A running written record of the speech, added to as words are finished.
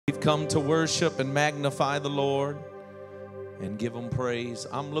come to worship and magnify the Lord and give Him praise.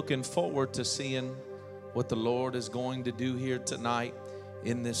 I'm looking forward to seeing what the Lord is going to do here tonight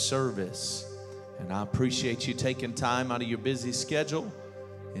in this service. And I appreciate you taking time out of your busy schedule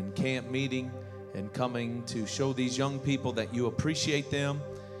and camp meeting and coming to show these young people that you appreciate them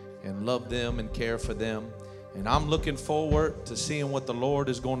and love them and care for them. And I'm looking forward to seeing what the Lord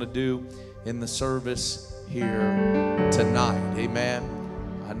is going to do in the service here tonight. Amen.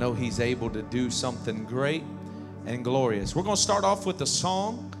 I know He's able to do something great and glorious. We're going to start off with a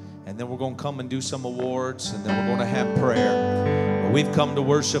song, and then we're going to come and do some awards, and then we're going to have prayer. But we've come to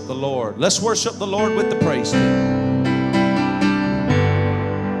worship the Lord. Let's worship the Lord with the praise team.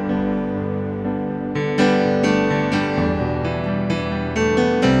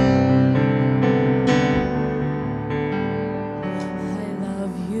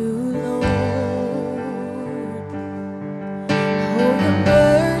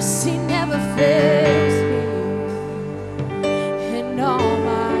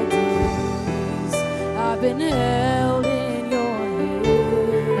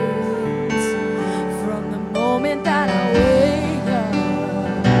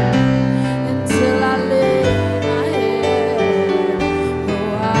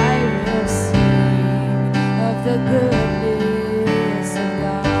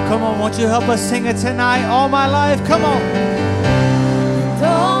 Help us sing it tonight. All my life, come on. And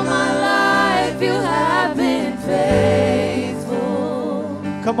all my life you have been faithful.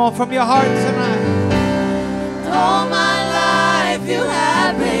 Come on, from your heart tonight. And all my life you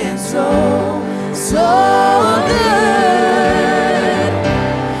have been so good.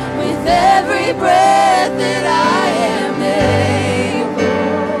 With every breath that I am able,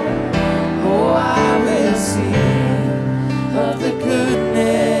 oh, I will sing of the goodness.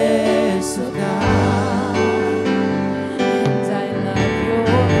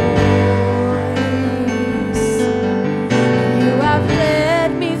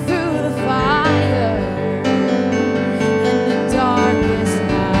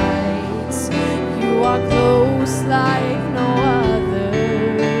 Like no other.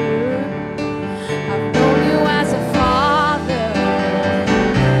 I've known you as a father.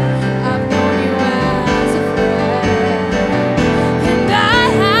 I've known you as a friend. And I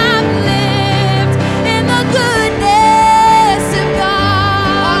have lived in the goodness of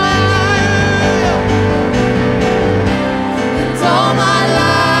God. And all my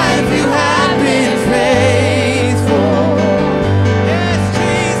life you have been faithful. Yes,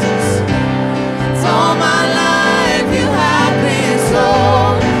 Jesus. It's all my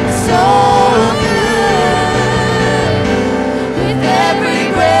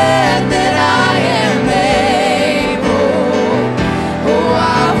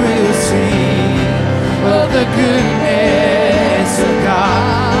the goodness of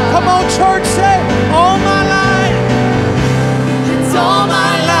God. Come on, church, say, all my life. It's all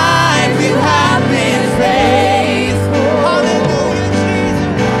my life you have been faithful. Hallelujah,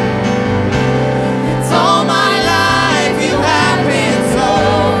 Jesus. It's all my life you have been so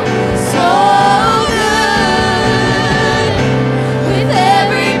good. With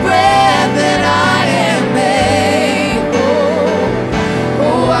every breath that I am able,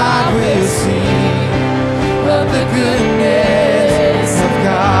 oh, I will sing of the goodness of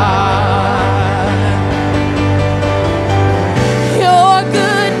God. Your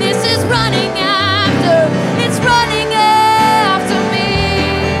goodness is running after, it's running after me.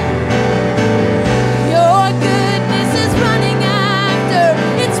 Your goodness is running after,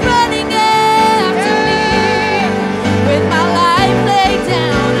 it's running after me. With my life laid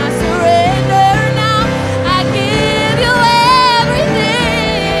down, I surrender now. I give you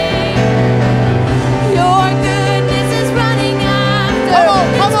everything. Your goodness is running after,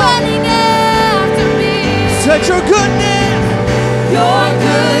 it's running after me. Such your goodness. Your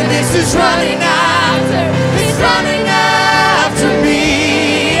goodness is running after, it's running after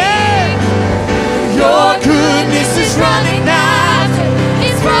me. Yeah. Your goodness is running after,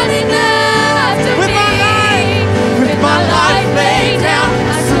 it's running after With me. my life. With my life laid down,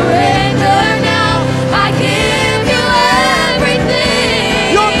 I surrender now. I give you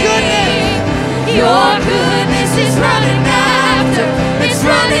everything. Your goodness. Your goodness is running after, it's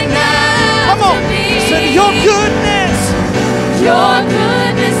running Come after on, me. say your goodness. Your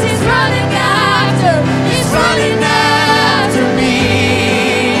goodness is running after.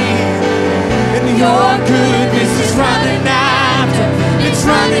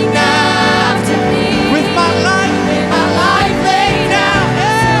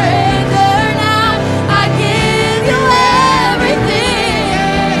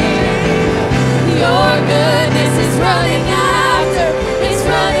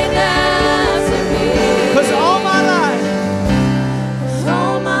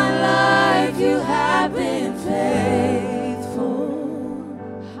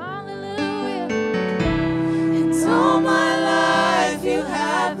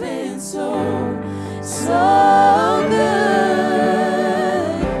 so good.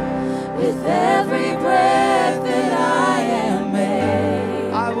 With every breath that I am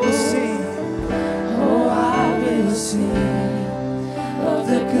made, I will sing. oh, I will sing of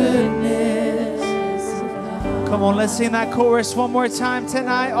the goodness of God. Come on, let's sing that chorus one more time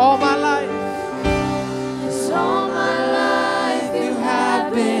tonight. All my life. Yes, all my life you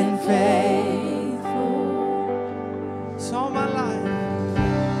have been faithful. It's all my life.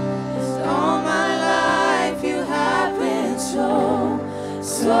 Yes, all my life you have been so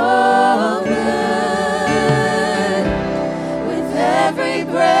good. With every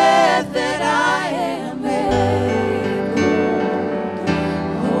breath that I am able,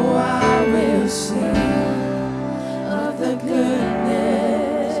 oh, I will sing of the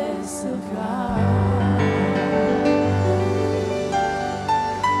goodness of God.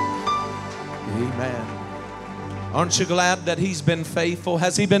 Amen. Aren't you glad that He's been faithful?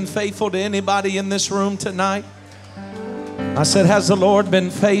 Has He been faithful to anybody in this room tonight? I said, has the Lord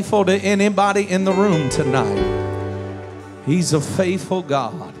been faithful to anybody in the room tonight? He's a faithful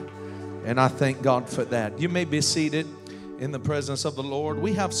God, and I thank God for that. You may be seated in the presence of the Lord.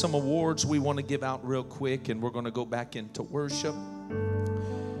 We have some awards we want to give out real quick, and we're going to go back into worship.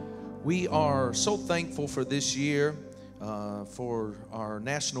 We are so thankful for this year, for our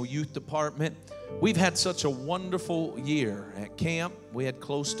National Youth Department. We've had such a wonderful year at camp. We had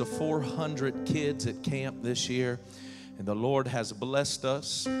close to 400 kids at camp this year, and the Lord has blessed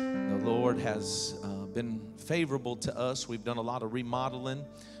us. The Lord has been favorable to us. We've done a lot of remodeling,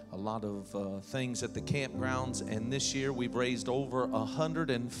 a lot of things at the campgrounds, and this year we've raised over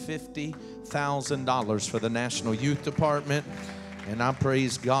 $150,000 for the National Youth Department, and I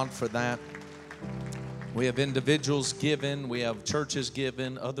praise God for that. We have individuals given, we have churches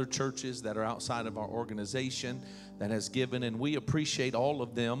given, other churches that are outside of our organization that has given, and we appreciate all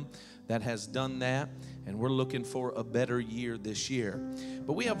of them that has done that, and we're looking for a better year this year.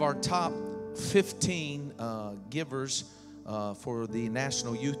 But we have our top 15 givers for the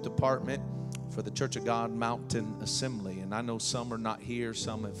National Youth Department for the Church of God Mountain Assembly. And I know some are not here,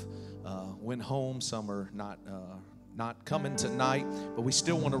 some have went home, some are not coming tonight, but we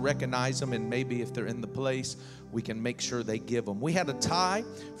still want to recognize them, and maybe if they're in the place, we can make sure they give them. We had a tie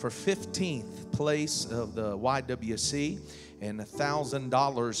for 15th place of the YWC, and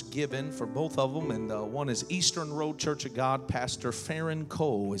 $1,000 given for both of them, and one is Eastern Road Church of God, Pastor Farron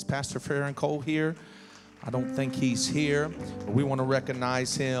Cole. Is Pastor Farron Cole here? I don't think he's here, but we want to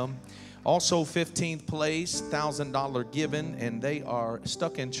recognize him. Also 15th place, $1,000 given, and they are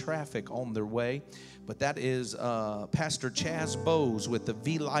stuck in traffic on their way. But that is Pastor Chaz Bowes with the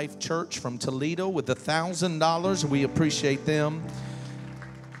V-Life Church from Toledo with $1,000. We appreciate them.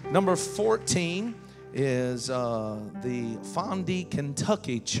 Number 14 is the Fondy,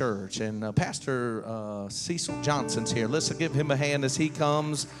 Kentucky Church, and Pastor Cecil Johnson's here. Let's give him a hand as he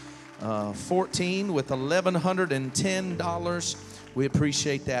comes. 14 with $1,110. We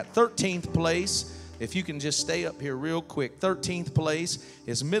appreciate that. 13th place, if you can just stay up here real quick. 13th place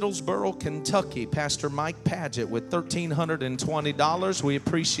is Middlesboro, Kentucky. Pastor Mike Paget with $1,320. We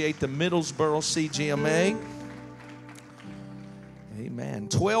appreciate the Middlesboro CGMA. Amen.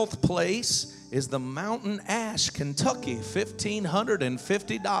 12th place is the Mountain Ash, Kentucky,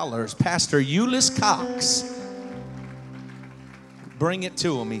 $1,550. Pastor Euless Cox. Bring it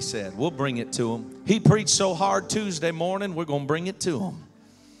to him, he said. We'll bring it to him. He preached so hard Tuesday morning, we're going to bring it to him.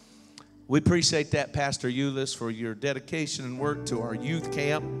 We appreciate that, Pastor Euless, for your dedication and work to our youth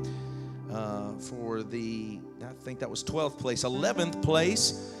camp. For the, I think that was 12th place. 11th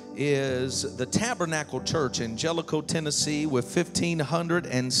place is the Tabernacle Church in Jellicoe, Tennessee with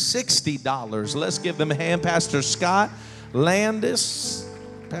 $1,560. Let's give them a hand. Pastor Scott Landis.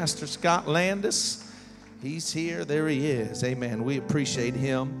 Pastor Scott Landis. He's here. There he is. Amen. We appreciate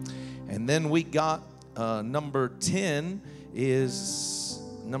him. And then we got number 10 is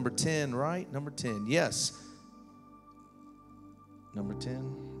number 10, right? Number 10. Yes. Number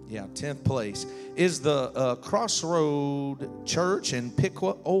 10. Yeah, 10th place is the Crossroad Church in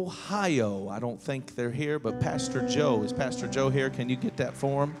Piqua, Ohio. I don't think they're here, but Pastor Joe. Is Pastor Joe here? Can you get that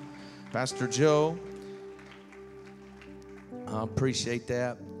for him? Pastor Joe. I appreciate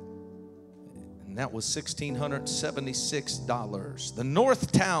that. And that was $1,676. The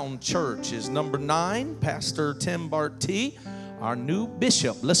Northtown Church is number 9. Pastor Tim Barty, our new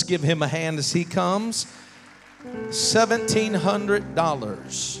bishop. Let's give him a hand as he comes.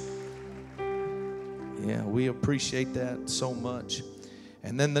 $1,700. Yeah, we appreciate that so much.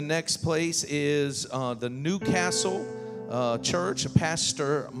 And then the next place is the Newcastle Church.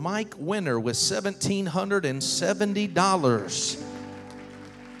 Pastor Mike Winter with $1,770.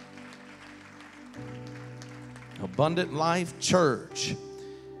 Abundant Life Church.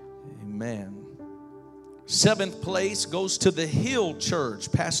 Amen. 7th place goes to the Hill Church,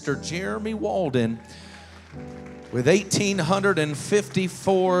 Pastor Jeremy Walden, with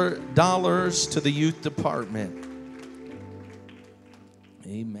 $1,854 to the youth department.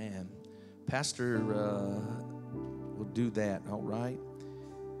 Amen. Pastor will do that, all right.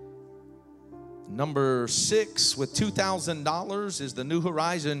 Number 6 with $2,000 is the New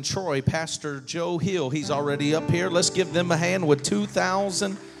Horizon Troy, Pastor Joe Hill. He's already up here. Let's give them a hand with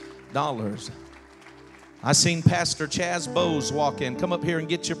 $2,000. I seen Pastor Chaz Bowes walk in. Come up here and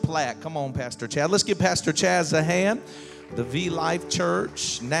get your plaque. Come on, Pastor Chaz. Let's give Pastor Chaz a hand. The V Life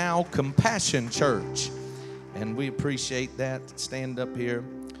Church, now Compassion Church. And we appreciate that. Stand up here.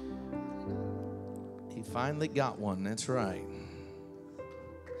 He finally got one. That's right.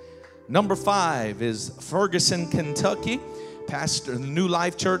 Number 5 is Ferguson, Kentucky. Pastor, the New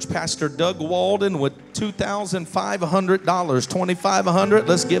Life Church, Pastor Doug Walden with $2,500, $2,500.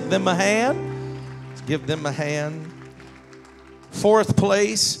 Let's give them a hand. Let's give them a hand. 4th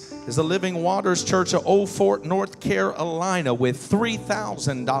place is the Living Waters Church of Old Fort, North Carolina, with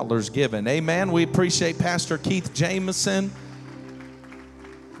 $3,000 given. Amen. We appreciate Pastor Keith Jameson.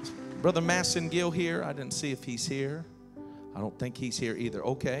 Brother Massengill here. I didn't see if he's here. I don't think he's here either.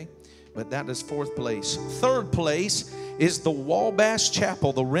 Okay. But that is 4th place. 3rd place is the Wabash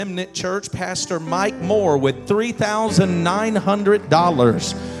Chapel, the Remnant Church, Pastor Mike Moore with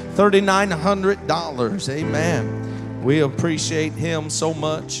 $3,900. $3,900. Amen. We appreciate him so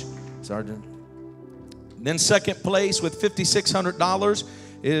much, Sergeant. Then 2nd place with $5,600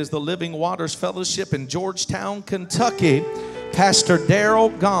 is the Living Waters Fellowship in Georgetown, Kentucky. Pastor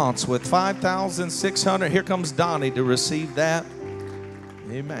Daryl Gauntz with $5,600. Here comes Donnie to receive that.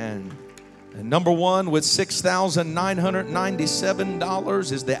 Amen. And number 1 with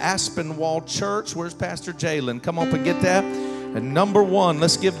 $6,997 is the Aspenwall Church. Where's Pastor Jalen? Come up and get that. And number 1,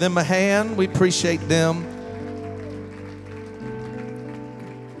 let's give them a hand. We appreciate them.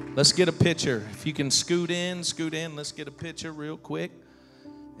 Let's get a picture. If you can scoot in. Let's get a picture real quick.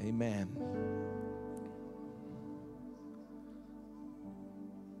 Amen.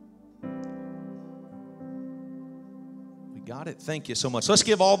 Got it. Thank you so much. Let's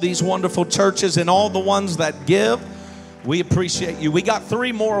give all these wonderful churches and all the ones that give. We appreciate you. We got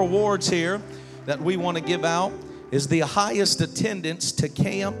 3 more awards here that we want to give out. Is the highest attendance to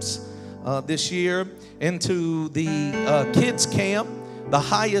camps this year, into the kids camp. The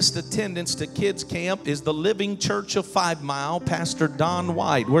highest attendance to kids camp is the Living Church of 5 Mile, Pastor Don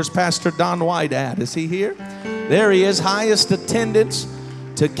White. Where's Pastor Don White at? Is he here? There he is. Highest attendance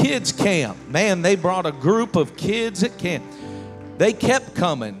to kids camp. Man, they brought a group of kids at camp. They kept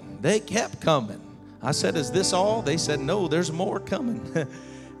coming. I said, is this all? They said, no, there's more coming.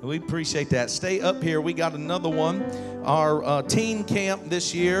 We appreciate that. Stay up here. We got another one. Our teen camp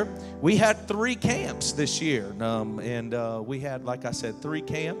this year. We had 3 camps this year. We had, like I said, 3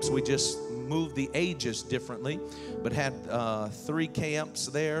 camps. We just moved the ages differently, but had 3 camps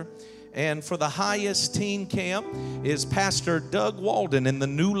there. And for the highest teen camp is Pastor Doug Walden in the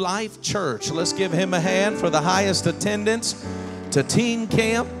New Life Church. Let's give him a hand for the highest attendance to teen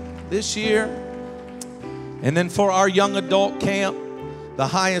camp this year. And then for our young adult camp, the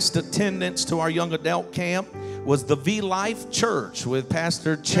highest attendance to our young adult camp was the V Life Church with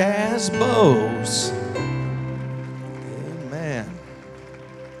Pastor Chaz Bowes. Amen.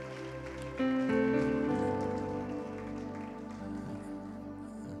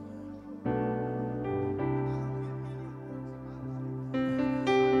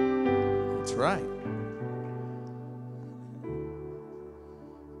 That's right.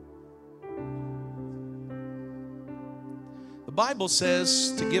 The Bible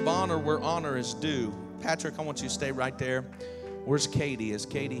says to give honor where honor is due. Patrick, I want you to stay right there. Where's Katie? Is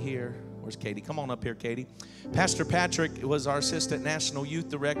Katie here? Where's Katie? Come on up here, Katie. Pastor Patrick was our assistant national youth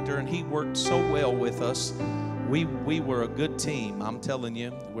director, and he worked so well with us. We were a good team. I'm telling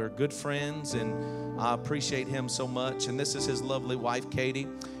you, we're good friends, and I appreciate him so much. And this is his lovely wife, Katie,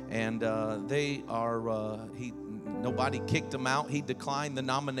 and they are. Nobody kicked him out. He declined the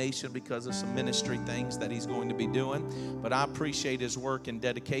nomination because of some ministry things that he's going to be doing. But I appreciate his work and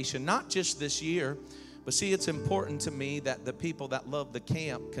dedication, not just this year, but see, it's important to me that the people that love the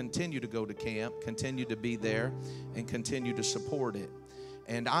camp continue to go to camp, continue to be there, and continue to support it.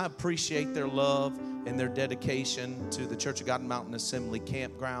 And I appreciate their love and their dedication to the Church of God Mountain Assembly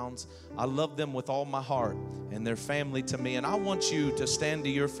campgrounds. I love them with all my heart, and their family to me. And I want you to stand to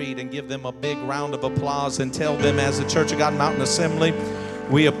your feet and give them a big round of applause and tell them, as the Church of God Mountain Assembly,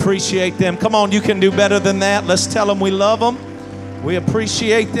 we appreciate them. Come on, you can do better than that. Let's tell them we love them. We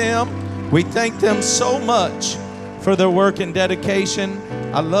appreciate them. We thank them so much for their work and dedication.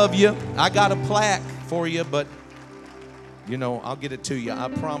 I love you. I got a plaque for you, but you know, I'll get it to you. I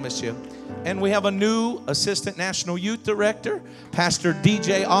promise you. And we have a new Assistant National Youth Director, Pastor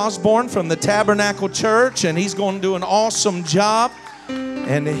DJ Osborne from the Tabernacle Church, and he's going to do an awesome job.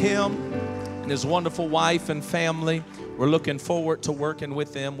 And him and his wonderful wife and family, we're looking forward to working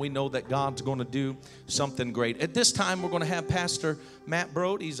with them. We know that God's going to do something great. At this time, we're going to have Pastor Matt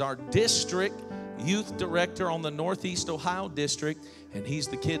Broad. He's our district youth director on the Northeast Ohio district, and he's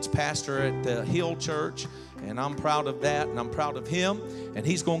the kids pastor at the Hill Church, and I'm proud of that, and I'm proud of him. And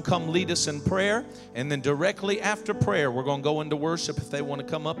he's going to come lead us in prayer, and then directly after prayer, we're going to go into worship if they want to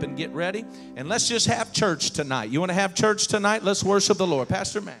come up and get ready. And let's just have church tonight. You want to have church tonight? Let's worship the Lord.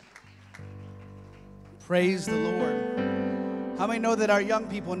 Pastor Matt. Praise the Lord. How many know that our young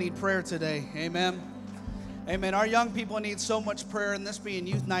people need prayer today? Amen. Amen. Our young people need so much prayer, and this being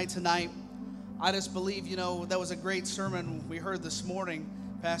youth night tonight, I just believe, you know, that was a great sermon we heard this morning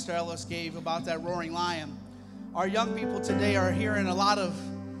Pastor Ellis gave about that roaring lion. Our young people today are hearing a lot of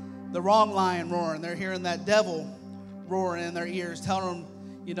the wrong lion roaring. They're hearing that devil roaring in their ears, telling them,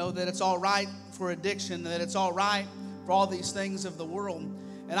 you know, that it's all right for addiction, that it's all right for all these things of the world.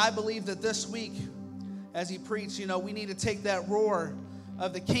 And I believe that this week, as he preached, you know, we need to take that roar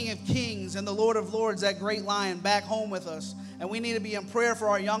of the King of Kings and the Lord of Lords, that great lion, back home with us. And we need to be in prayer for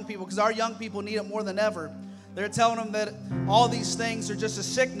our young people, because our young people need it more than ever. They're telling them that all these things are just a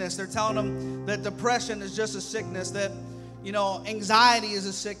sickness. They're telling them that depression is just a sickness, that, you know, anxiety is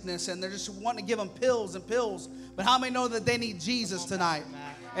a sickness, and they're just wanting to give them pills and pills. But how many know that they need Jesus tonight?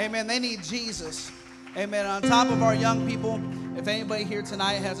 Amen. They need Jesus. Amen. On top of our young people, if anybody here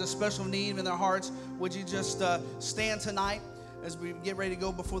tonight has a special need in their hearts, would you just stand tonight as we get ready to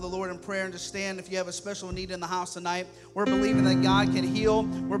go before the Lord in prayer, and just stand if you have a special need in the house tonight. We're believing that God can heal.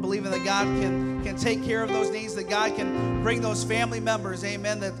 We're believing that God can take care of those needs, that God can bring those family members,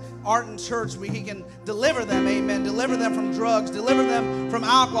 amen, that aren't in church. He can deliver them, amen. Deliver them from drugs, deliver them from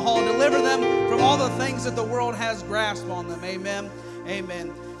alcohol, deliver them from all the things that the world has grasped on them, amen.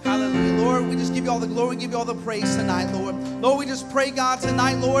 Amen. Hallelujah. Lord, we just give you all the glory, give you all the praise tonight, Lord. Lord, we just pray, God,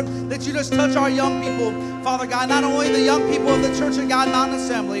 tonight, Lord, that you just touch our young people, Father God, not only the young people of the Church of God Mountain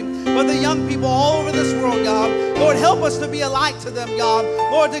Assembly, but the young people all over this world, God. Lord, help us to be a light to them, God.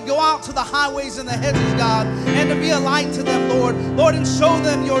 Lord, to go out to the highways and the hedges, God, and to be a light to them, Lord. Lord, and show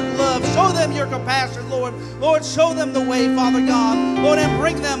them your love, show them your compassion, Lord. Lord, show them the way, Father God. Lord, and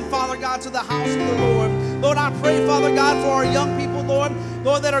bring them, Father God, to the house of the Lord. Lord, I pray, Father God, for our young people, Lord,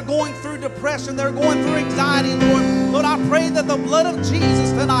 that are going through depression, they're going through anxiety, Lord. Lord, I pray that the blood of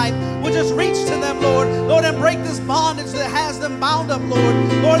Jesus tonight would just reach to them, Lord. Lord, and break this bondage that has them bound up, Lord.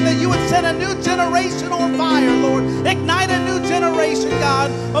 Lord, that you would send a new generation on fire, Lord. Ignite a new generation,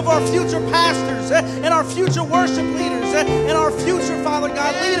 God, of our future pastors and our future worship leaders and our future, Father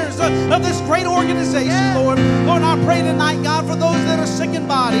God, leaders of this great organization, Lord. Lord, I pray tonight, God, for those that are sick in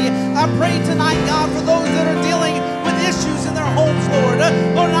body. I pray tonight, God, for those that are dealing with issues in their homes, Lord.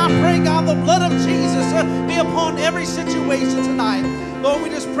 Lord, I pray, God, the blood of Jesus be upon every situation tonight. Lord, we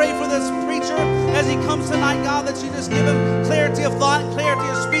just pray for this preacher as he comes tonight, God, that you just give him clarity of thought, clarity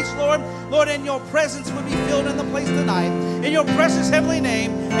of speech, Lord. Lord, and your presence would be filled in the place tonight. In your precious heavenly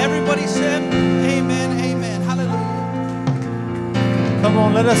name, everybody said, amen, amen. Hallelujah. Come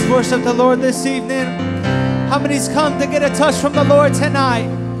on, let us worship the Lord this evening. How many's come to get a touch from the Lord tonight?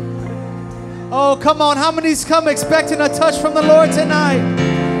 Oh, come on. How many's come expecting a touch from the Lord tonight?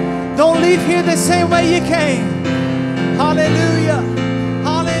 Don't leave here the same way you came. Hallelujah.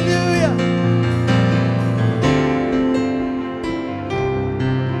 Hallelujah.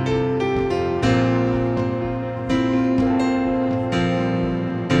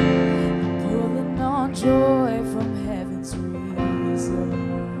 Pulling on joy from heaven's reserve.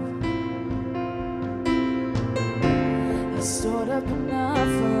 It's stored up enough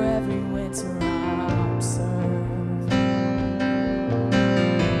for every winter I'm served.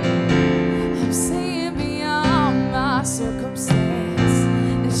 I'm seeing beyond my circumstance.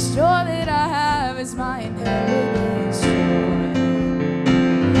 The joy that I have is my inheritance.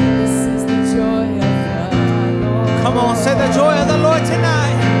 This is the joy of the Lord. Come on, say the joy of the Lord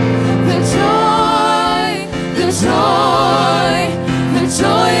tonight. The joy, the joy, the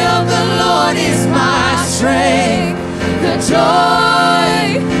joy of the Lord is my strength. The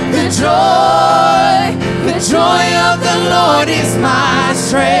joy, the joy, the joy of the Lord is my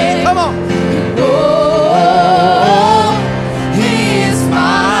strength. Come on. Oh, He is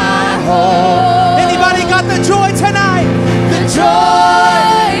my hope. Anybody got the joy tonight? The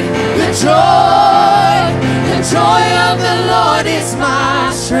joy, the joy, the joy of the Lord is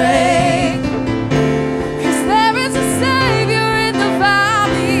my strength. 'Cause there is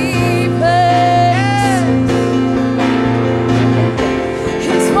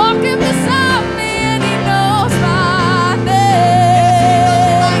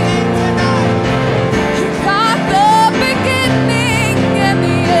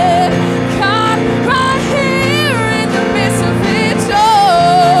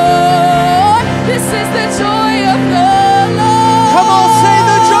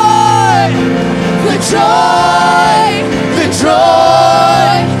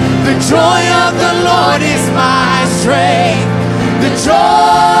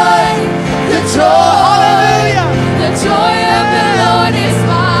joy, the joy, hallelujah. The joy of the Lord is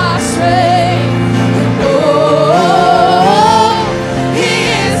my strength. Oh, He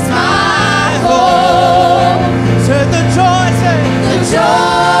is my hope. Say the joy, say The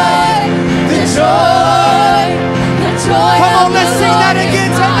joy, the joy, the joy. Come on, of let's the sing that Lord again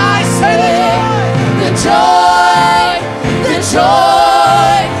is tonight. my Say the joy. The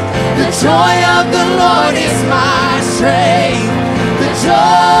joy, the joy of the Lord is my strength. The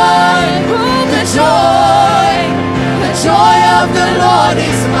joy, the joy, the joy of the Lord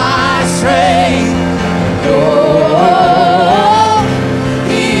is my strength. Oh,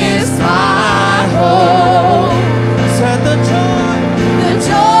 He is my hope. Say the joy. The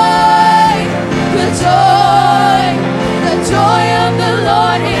joy, the joy, the joy of the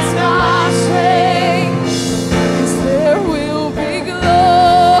Lord is my strength. 'Cause there will be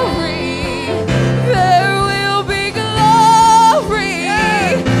glory, there will be glory,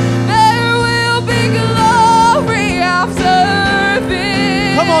 there will be glory after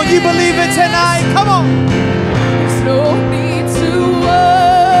this. Come on, you believe it tonight. Come on. There's no need to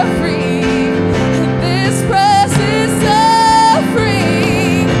worry. This presence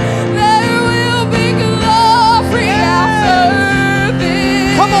suffering. There will be glory after this.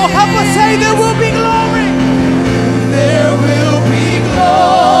 Come on, help us say there will be glory. There will be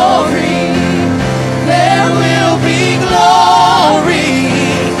glory. There will be glory.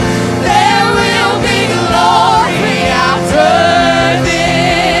 There will be glory after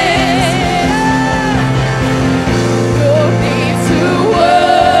this. No need to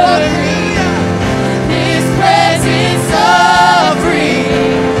worry. This presence suffering.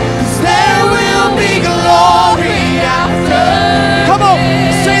 'Cause there will be glory after. Come on,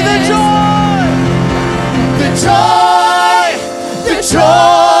 say the joy. The joy, the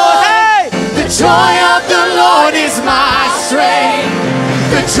joy, Hey, the joy of the Lord is my strength.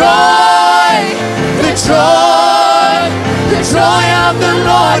 The joy, the joy, the joy of the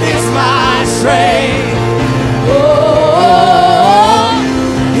Lord is my strength. Oh,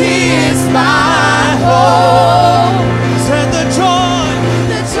 He is my hope. say the joy.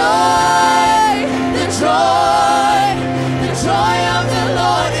 The joy, the joy, the joy of the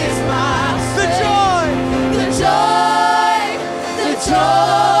Lord is my The strength. joy. The joy, the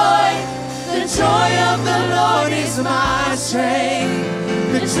joy, the joy of the Lord is my strength.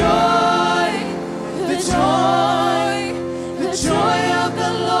 The joy, the joy, the joy of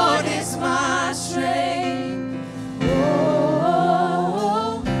the Lord is my strength.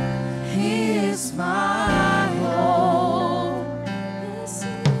 Oh, He is my hope.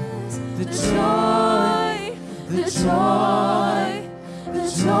 The joy, the joy, the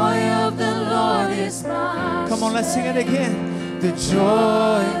joy of the Lord is my Come on, let's sing it again. The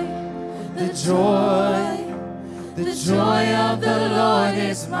joy, the joy, The joy of the Lord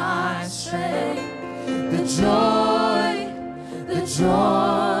is my strength. The joy, the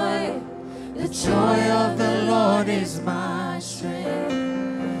joy, the joy of the Lord is my strength.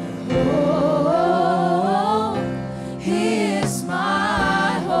 Oh, He is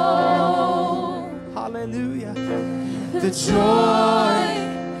my hope. hallelujah. The joy,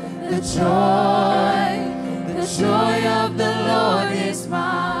 the joy, the joy of the Lord is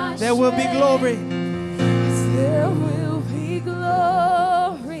my There will be glory. There will be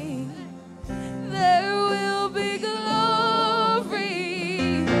glory. There will be glory.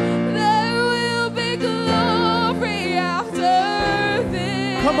 There will be glory after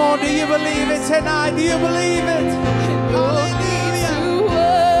this. Come on, do you believe it tonight? Do you believe it? Hallelujah. To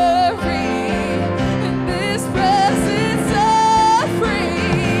worry in this present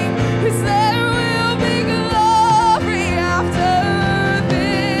suffering, 'cause there will be glory after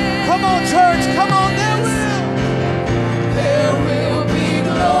this. Come on, church. Come on, there will. There will be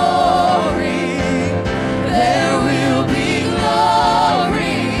glory. There will be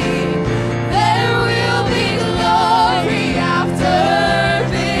glory. There will be glory after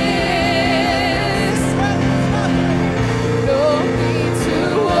this. No need to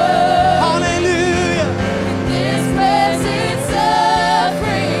worry. Hallelujah. This present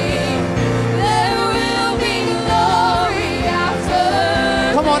suffering. There will be glory after.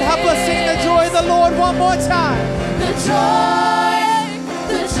 Come on, help us sing the joy of the Lord one more time. The joy,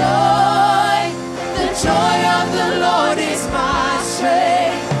 the joy, the joy of the Lord is my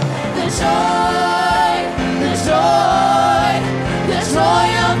strength. The joy, the joy, the joy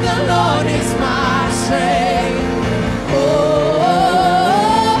of the Lord is my strength.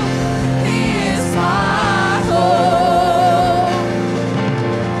 Oh, He is my hope.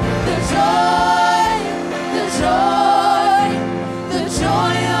 The joy, the joy, the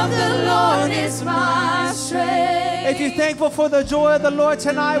joy of the Lord is my strength. If you're thankful for the joy of the Lord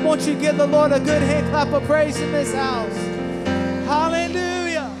tonight, won't you give the Lord a good hand clap of praise in this house?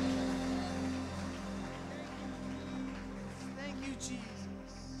 Hallelujah. Thank you, Jesus.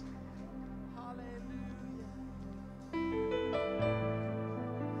 Hallelujah.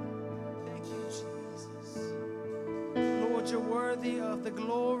 Thank you, Jesus. Lord, you're worthy of the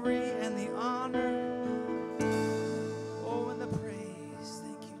glory and the honor. Oh, and the praise.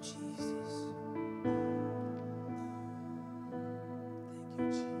 Thank you, Jesus. Thank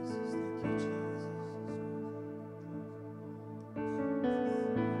you, Jesus. Thank you, Jesus.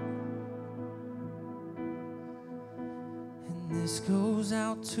 And this goes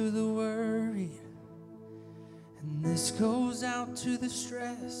out to the worried, and this goes out to the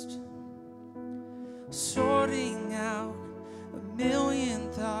stressed, sorting out a million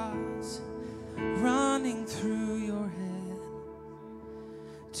thoughts running through your head.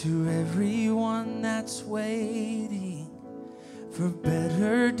 To everyone that's waiting for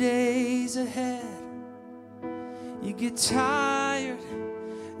better days ahead, you get tired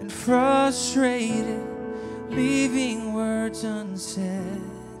and frustrated, leaving words unsaid.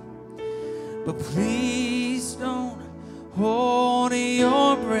 But please don't hold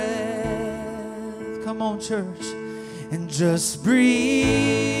your breath. Come on, church, and just breathe.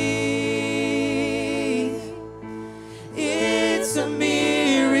 It's a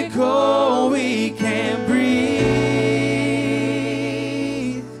miracle we can breathe.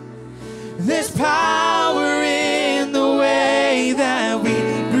 There's power in the way that we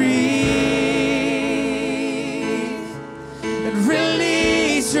breathe. And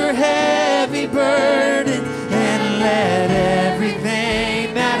release your heavy burden and let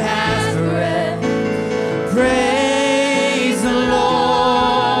everything that has breath praise the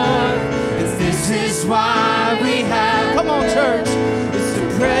Lord. And this is why we have, come on, church, it's to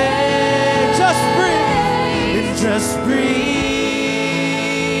pray. Just breathe. And just breathe.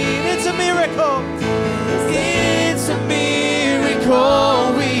 It's a miracle. It's a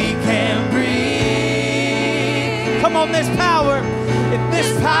miracle we can breathe. Come on, there's power. And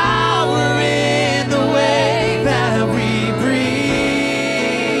there's power in the way that we breathe.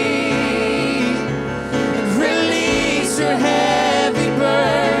 And release your heavy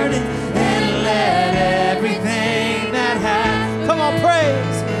burden and let everything that has, come on,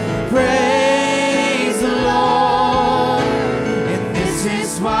 praise the Lord. And this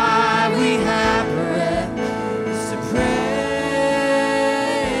is why we have breath, is to praise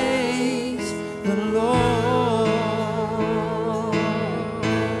the Lord.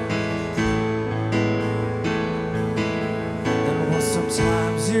 And well,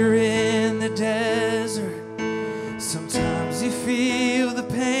 sometimes you're in the desert, sometimes you feel the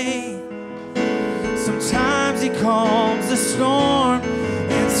pain, sometimes he calms the storm,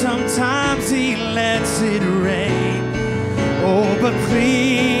 and sometimes he lets it rain. Oh, but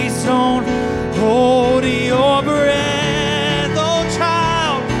please don't hold your breath. Oh,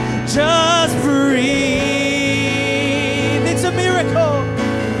 child, just breathe. It's a miracle.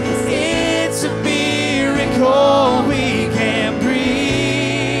 It's a miracle we can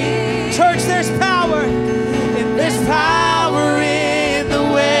breathe. Church, there's power. And there's power in the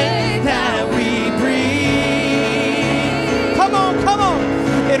way that we breathe. Come on, come on.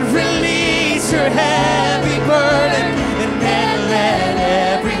 And release your heavy burden and then let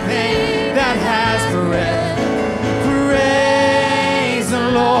everything that has breath praise the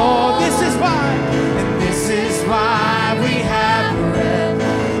Lord. This is why, and this is why we have breath.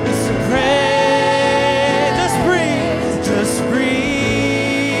 It's to pray. Just breathe. Just breathe.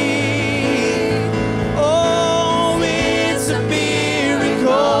 Oh, it's a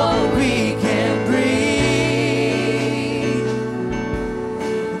miracle we can breathe.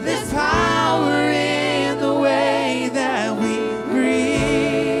 There's power in the way that we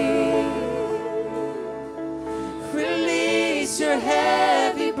breathe. Release your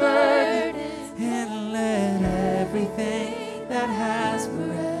heavy burden and let everything that has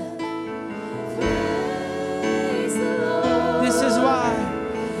breath praise the Lord.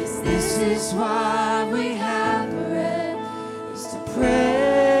 This is why we have breath, is to praise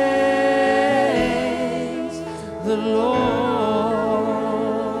the Lord.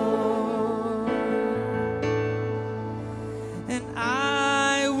 And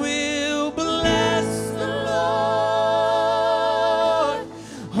I will bless the Lord,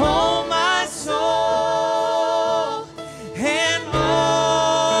 oh my soul, and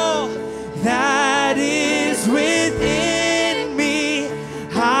all that is within me.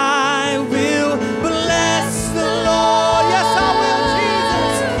 I will bless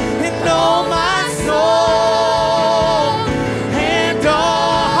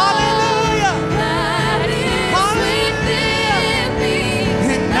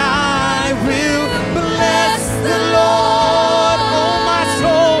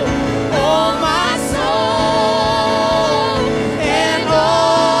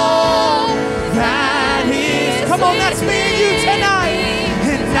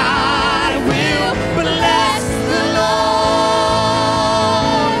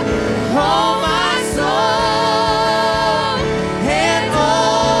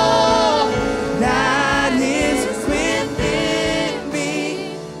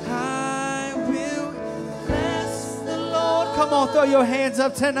your hands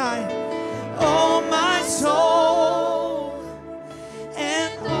up tonight. Oh, my soul,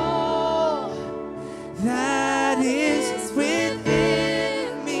 and all that is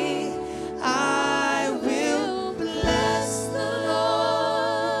within me, I will bless the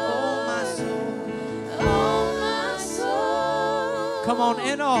Lord. Oh, my soul. Come on,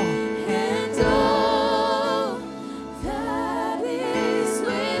 and all. And all that is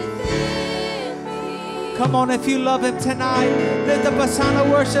within me. Come on, if you love him tonight, lift up a sound of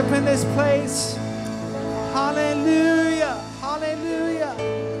worship in this place. Hallelujah. Hallelujah.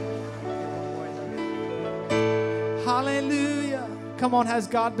 Hallelujah. Come on, has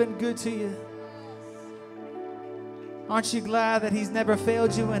God been good to you? Aren't you glad that he's never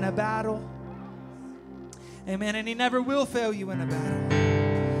failed you in a battle? Amen. And he never will fail you in a battle.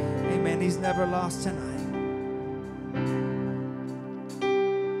 Amen. He's never lost tonight.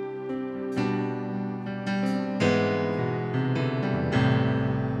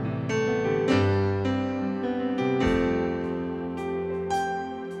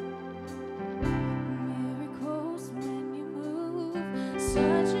 Miracles when you move,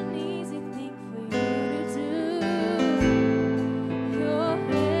 such an easy thing for you to do. Your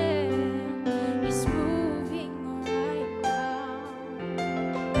hand is moving right now.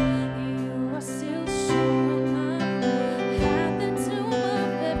 You are still showing up at the tomb of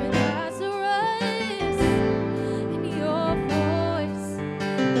every Lazarus, and your voice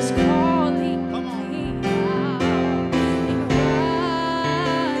is calling me out. And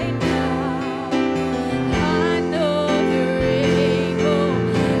right now, I know you're able,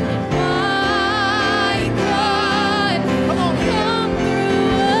 and my God, come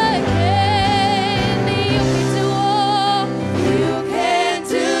through again. You can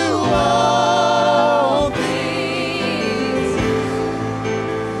do all things.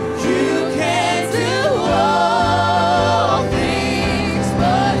 You can do all things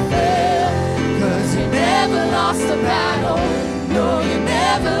but fail. 'Cause you never lost a battle. No, you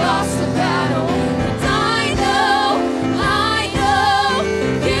never lost a battle. And I know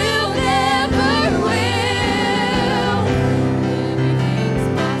you never will. Everything's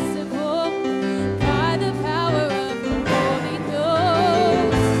possible by the power of the Holy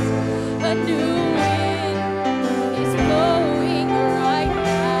Ghost. A new wind is blowing right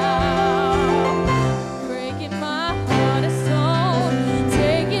now, breaking my heart of stone,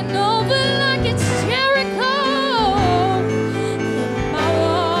 taking over like it's Jericho. My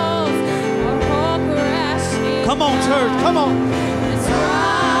walls are all crashing. Come on, church. Come on. It's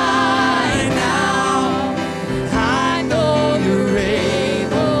right now. I know you're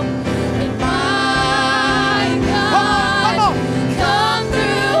able, and my God, Come on. come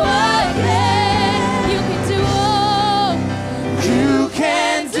through again. You can do all. You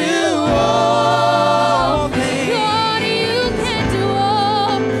can do all things. God, you can do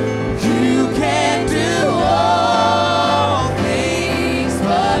all. You can do all Things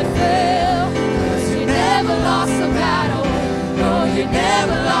but fail. 'Cause you never lost a battle. No, you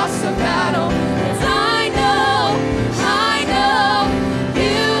never lost a battle. 'Cause I know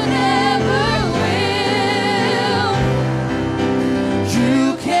you never will. You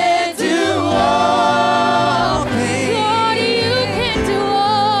can do all things. God, you can do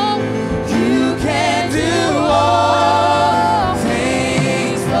all. You can do all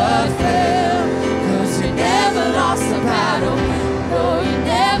Things but fail. 'Cause you never lost a battle. No, you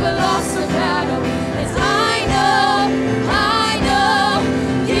never lost a battle. 'Cause I know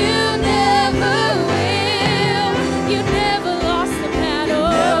you never will. You never lost a battle.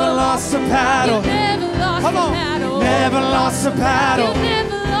 Never lost a You battle. never lost Come a on. battle. Never lost a battle. You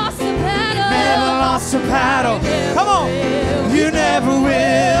never lost a battle. Never lost a battle. Come on. You never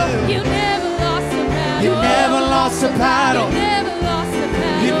will. You never lost a battle. You never lost a battle. You never lost a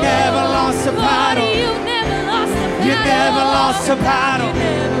battle. You never lost a battle. God, you never lost a battle. You never lost a battle.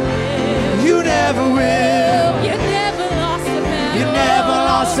 You never will. You never will. You never lost a battle. You never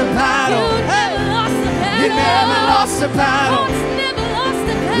lost a battle. You Hey. never lost a battle. You never lost a battle. God's never lost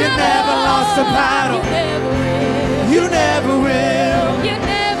a battle. You never lost a battle. You never will. You never will. You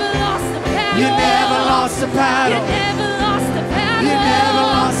never lost a battle. You never lost a battle. You never lost a battle. You never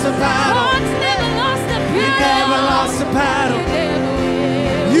lost a battle. God's never lost a battle. You never lost a battle. You never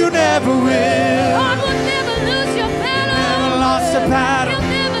will. You never will. God will never lose your battle. Never lost a battle. You'll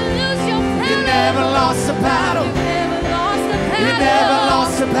never lose your battle. You never lost a battle. You never lost a battle. You never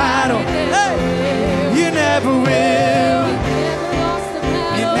lost a battle. Hey. You never will.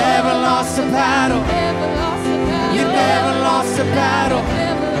 You never lost a battle. You never lost a battle. You never lost a battle.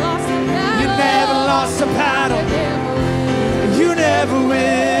 You never lost a battle. You never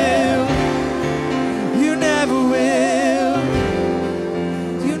will. You never will.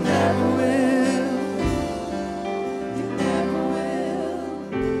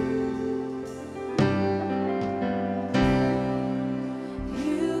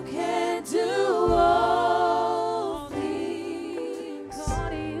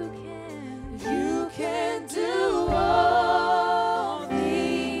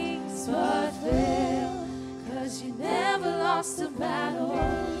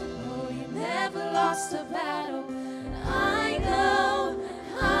 lost a battle. I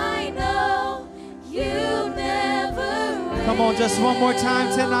know you never will. Come on, just one more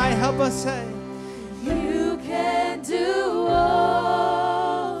time tonight. Help us say, You can do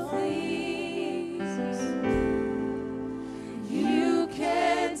all things. You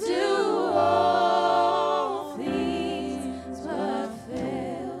can do all things but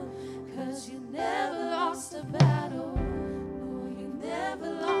fail. 'Cause you never lost a battle. No, you never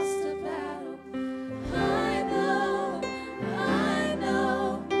lost a battle. I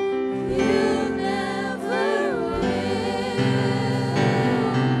know, you never will.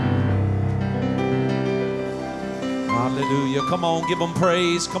 Hallelujah. Come on, give him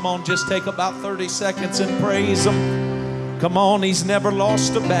praise. Come on, just take about 30 seconds and praise him. Come on, he's never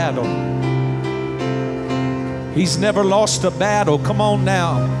lost a battle. He's never lost a battle. Come on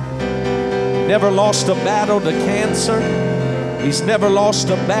now. Never lost a battle to cancer. He's never lost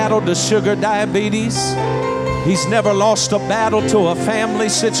a battle to sugar diabetes. He's never lost a battle to a family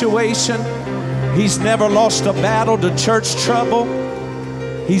situation. He's never lost a battle to church trouble.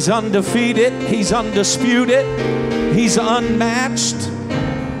 He's undefeated. He's undisputed. He's unmatched.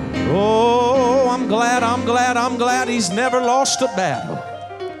 Oh, I'm glad he's never lost a battle.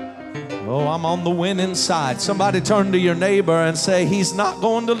 Oh, I'm on the winning side. Somebody turn to your neighbor and say, he's not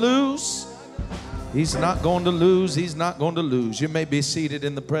going to lose. He's not going to lose. He's not going to lose. You may be seated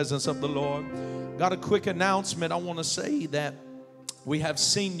in the presence of the Lord. Got a quick announcement. I want to say that we have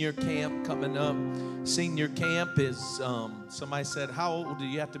senior camp coming up. Senior camp is, somebody said, how old do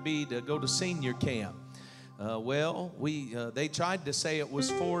you have to be to go to senior camp? They tried to say it was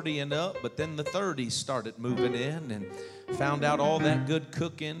 40 and up, but then the 30s started moving in and found out all that good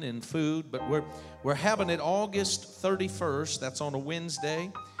cooking and food. But we're having it August 31st. That's on a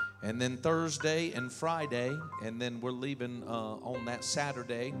Wednesday, and then Thursday and Friday, and then we're leaving on that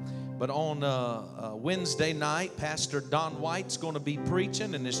Saturday. But on Wednesday night, Pastor Don White's going to be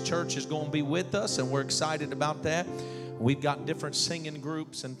preaching, and his church is going to be with us, and we're excited about that. We've got different singing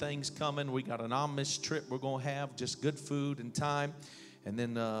groups and things coming. We got an Amish trip we're going to have, just good food and time. And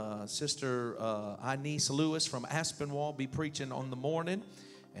then Sister Inez Lewis from Aspinwall be preaching on the morning.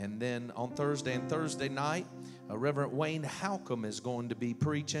 And then on Thursday and Thursday night, Reverend Wayne Halcomb is going to be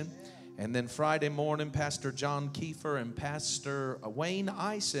preaching. And then Friday morning, Pastor John Kiefer and Pastor Wayne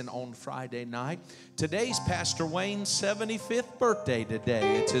Eisen on Friday night. Today's Pastor Wayne's 75th birthday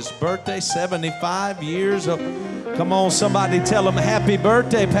today. It's his birthday, 75 years of... Come on, somebody tell him happy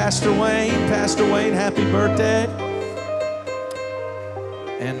birthday, Pastor Wayne. Pastor Wayne, happy birthday.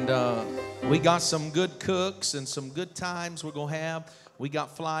 And we got some good cooks and some good times we're going to have. We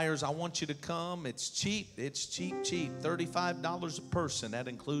got flyers. I want you to come. It's cheap. It's cheap. $35 a person. That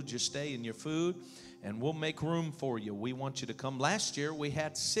includes your stay and your food. And we'll make room for you. We want you to come. Last year, we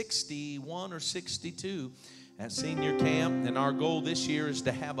had 61 or 62 at senior camp. And our goal this year is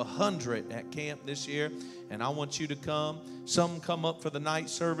to have 100 at camp this year. And I want you to come. Some come up for the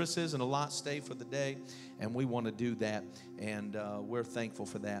night services and a lot stay for the day. And we want to do that. And we're thankful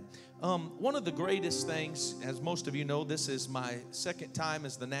for that. One of the greatest things, as most of you know, this is my second time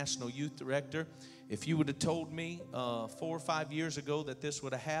as the National Youth Director. If you would have told me 4 or 5 years ago that this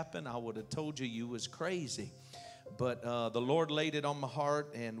would have happened, I would have told you was crazy. But the Lord laid it on my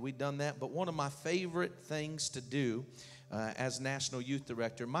heart, and we done that. But one of my favorite things to do as National Youth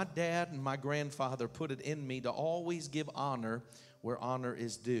Director, my dad and my grandfather put it in me to always give honor where honor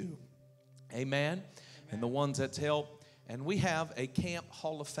is due. Amen? And the ones that's helped. And we have a Camp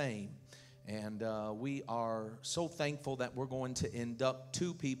Hall of Fame. And we are so thankful that we're going to induct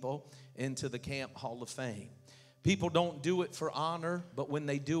 2 people into the Camp Hall of Fame. People don't do it for honor, but when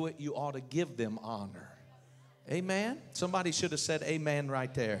they do it, you ought to give them honor. Amen? Somebody should have said amen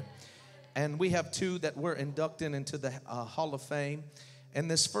right there. And we have 2 that we're inducting into the Hall of Fame. And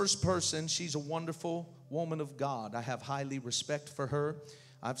this first person, she's a wonderful woman of God. I have highly respect for her.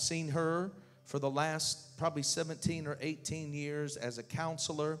 I've seen her for the last probably 17 or 18 years as a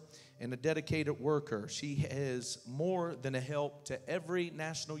counselor and a dedicated worker. She is more than a help to every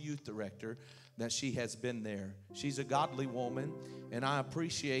National Youth Director that she has been there. She's a godly woman, and I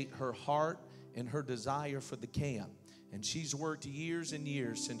appreciate her heart and her desire for the camp. And she's worked years and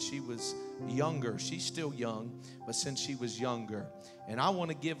years since she was younger. She's still young, but since she was younger. And I want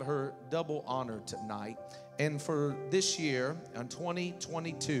to give her double honor tonight. And for this year, in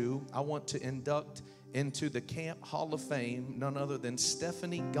 2022, I want to induct into the Camp Hall of Fame none other than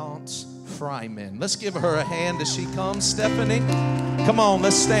Stephanie Gauntz Fryman. Let's give her a hand as she comes. Stephanie, come on,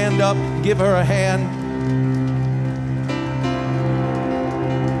 let's stand up, give her a hand.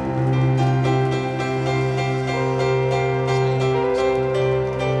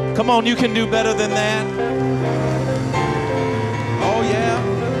 Come on, you can do better than that. Oh, yeah.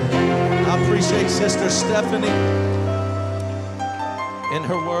 I appreciate Sister Stephanie and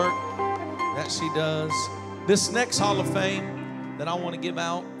her work that she does. This next Hall of Fame that I want to give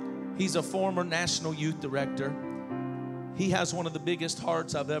out, he's a former National Youth Director. He has one of the biggest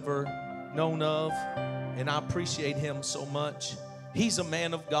hearts I've ever known of, and I appreciate him so much. He's a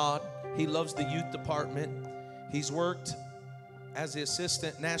man of God. He loves the youth department. He's worked as the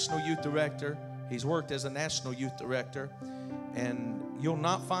Assistant National Youth Director. He's worked as a National Youth Director. And you'll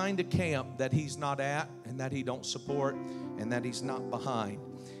not find a camp that he's not at and that he don't support and that he's not behind.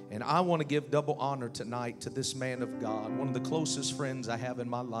 And I want to give double honor tonight to this man of God. One of the closest friends I have in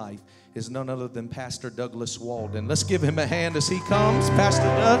my life is none other than Pastor Douglas Walden. Let's give him a hand as he comes. Pastor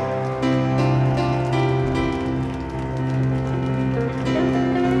Doug.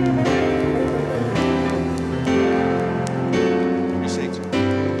 Appreciate you.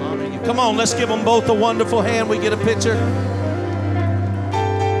 Honor you. Come on, let's give them both a wonderful hand. We get a picture.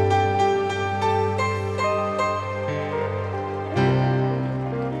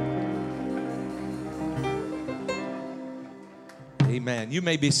 Amen. You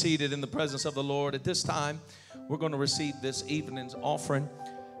may be seated in the presence of the Lord. At this time, we're going to receive this evening's offering.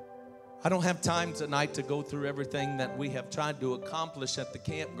 I don't have time tonight to go through everything that we have tried to accomplish at the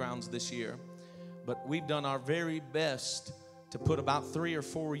campgrounds this year, but we've done our very best to put about 3 or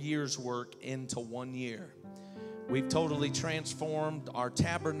 4 years' work into 1 year. We've totally transformed our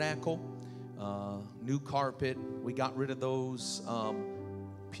tabernacle, new carpet. We got rid of those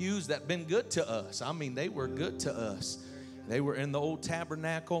pews that been good to us. I mean, they were good to us. They were in the old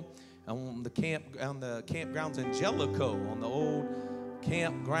tabernacle on the campgrounds in Jellicoe, on the old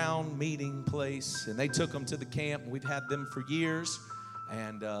campground meeting place, and they took them to the camp. We've had them for years,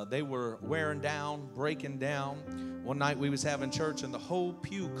 and they were wearing down, breaking down. One night we was having church, and the whole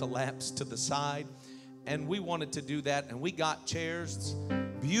pew collapsed to the side, and we wanted to do that, and we got chairs,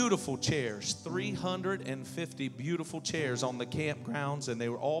 beautiful chairs, 350 beautiful chairs on the campgrounds, and they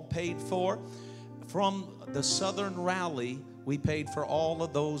were all paid for. From the Southern Rally, we paid for all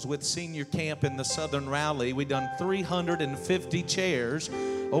of those with senior camp in the Southern Rally. We done 350 chairs,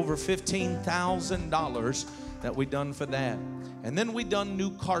 over $15,000 that we done for that. And then we done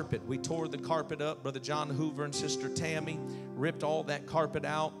new carpet. We tore the carpet up. Brother John Hoover and Sister Tammy ripped all that carpet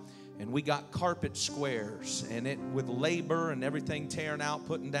out. And we got carpet squares, and it with labor and everything tearing out,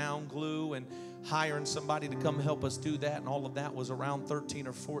 putting down glue and hiring somebody to come help us do that, and all of that was around $13,000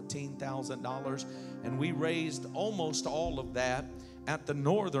 or $14,000. And we raised almost all of that at the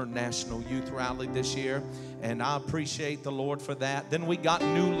Northern National Youth Rally this year, and I appreciate the Lord for that. Then we got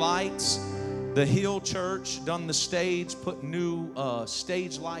new lights. The Hill Church done the stage, put new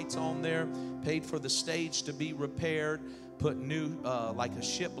stage lights on there, paid for the stage to be repaired, put new like a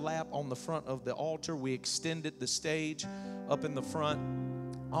shiplap on the front of the altar. We extended the stage up in the front.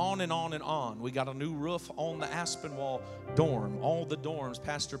 On and on and on. We got a new roof on the Aspinwall dorm. All the dorms,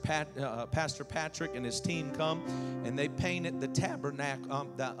 Pastor Patrick and his team come, and they painted the tabernacle,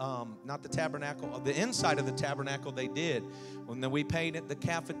 not the tabernacle, the inside of the tabernacle they did. And then we painted the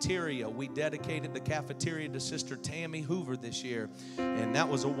cafeteria. We dedicated the cafeteria to Sister Tammy Hoover this year, and that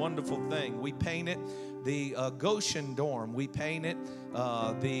was a wonderful thing. We painted the Goshen dorm. We painted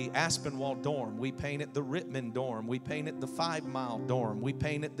the Aspinwall dorm. We painted the Rittman dorm. We painted the 5 Mile dorm. We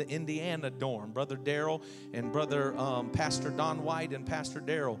painted the Indiana dorm. Brother Darrell and Brother Pastor Don White and Pastor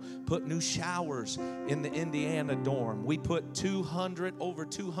Darrell put new showers in the Indiana dorm. We put over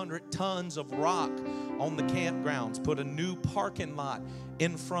 200 tons of rock on the campgrounds. Put a new parking lot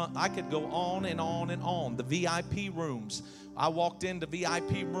in front. I could go on and on and on. The VIP rooms. I walked into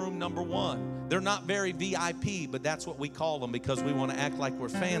VIP room number 1. They're not very VIP, but that's what we call them because we want to act like we're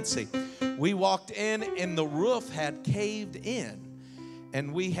fancy. We walked in and the roof had caved in.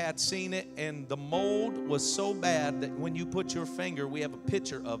 And we had seen it, and the mold was so bad that when you put your finger, we have a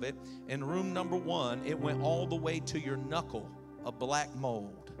picture of it, in room number 1, it went all the way to your knuckle, a black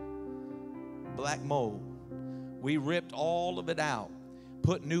mold. Black mold. We ripped all of it out,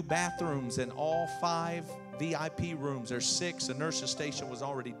 put new bathrooms in all 5 VIP rooms. There's 6. The nurse's station was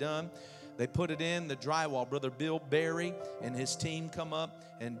already done. They put it in the drywall. Brother Bill Berry and his team come up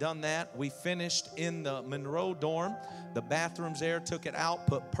and done that. We finished in the Monroe dorm. The bathrooms there, took it out,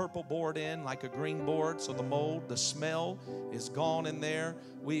 put purple board in like a green board, so the mold, the smell is gone in there.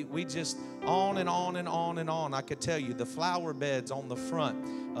 We just on and on and on and on. I could tell you the flower beds on the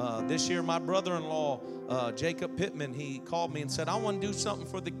front. This year my brother-in-law, Jacob Pittman, he called me and said, I want to do something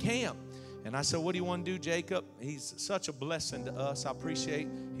for the camp. And I said, what do you want to do, Jacob? He's such a blessing to us. I appreciate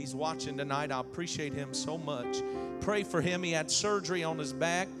he's watching tonight. I appreciate him so much. Pray for him. He had surgery on his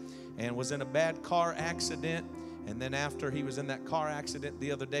back, and was in a bad car accident. And then after he was in that car accident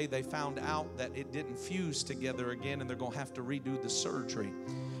the other day, they found out that it didn't fuse together again, and they're going to have to redo the surgery.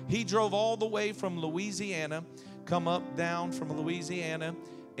 He drove all the way from Louisiana, come up down from Louisiana,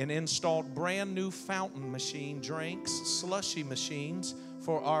 and installed brand new fountain machine drinks, slushy machines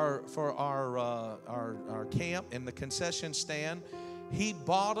for our camp and the concession stand. He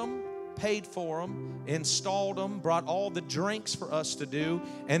bought them, paid for them, installed them, brought all the drinks for us to do,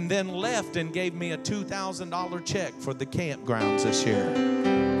 and then left and gave me a $2,000 check for the campgrounds this year.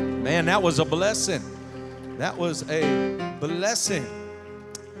 Man, that was a blessing. That was a blessing.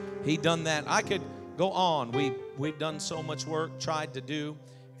 He done that. I could go on. We've done so much work, tried to do,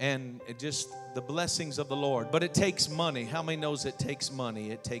 and it just the blessings of the Lord. But it takes money. How many knows it takes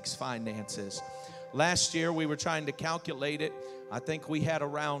money? It takes finances. Last year we were trying to calculate it. I think we had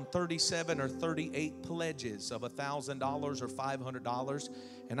around 37 or 38 pledges of $1,000 or $500,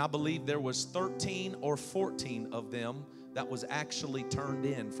 and I believe there was 13 or 14 of them that was actually turned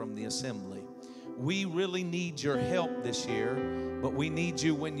in from the assembly. We really need your help this year, but we need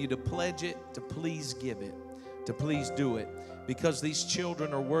you when you to pledge it, to please give it, to please do it, because these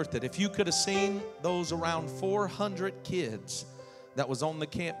children are worth it. If you could have seen those around 400 kids that was on the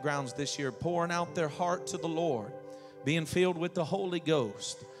campgrounds this year pouring out their heart to the Lord, being filled with the Holy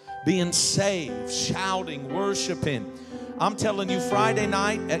Ghost, being saved, shouting, worshiping. I'm telling you, Friday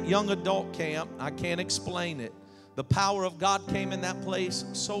night at young adult camp, I can't explain it. The power of God came in that place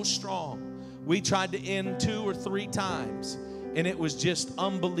so strong. We tried to end 2 or 3 times, and it was just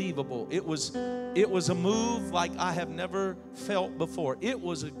unbelievable. It was a move like I have never felt before. It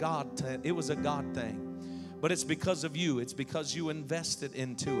was a God thing. But it's because of you. It's because you invested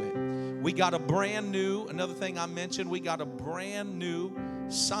into it. We got a brand new, another thing I mentioned, we got a brand new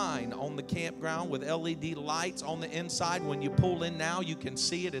sign on the campground with LED lights on the inside. When you pull in now, you can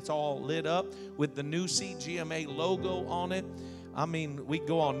see it. It's all lit up with the new CGMA logo on it. I mean, we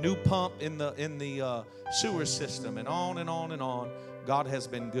go on new pump in the sewer system, and on and on and on. God has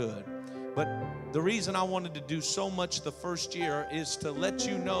been good. But the reason I wanted to do so much the first year is to let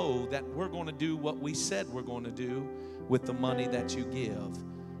you know that we're going to do what we said we're going to do with the money that you give,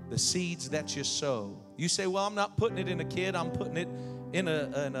 the seeds that you sow. You say, well, I'm not putting it in a kid, I'm putting it in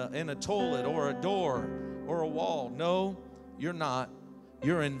a toilet or a door or a wall. No, you're not.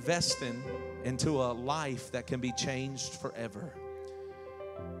 You're investing into a life that can be changed forever.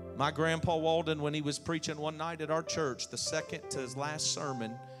 My grandpa Walden, when he was preaching one night at our church, the second to his last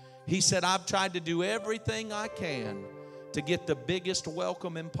sermon, he said, I've tried to do everything I can to get the biggest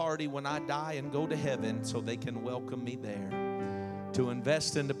welcoming party when I die and go to heaven so they can welcome me there, to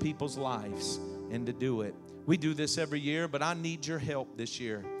invest into people's lives and to do it. We do this every year, but I need your help this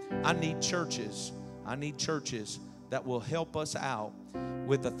year. I need churches that will help us out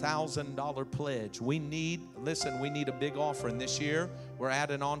with a $1,000 pledge. We need a big offering this year. We're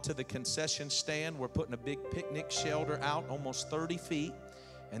adding on to the concession stand. We're putting a big picnic shelter out almost 30 feet.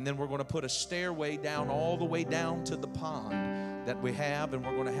 And then we're going to put a stairway down all the way down to the pond that we have. And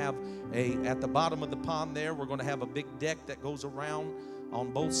we're going to have at the bottom of the pond there, we're going to have a big deck that goes around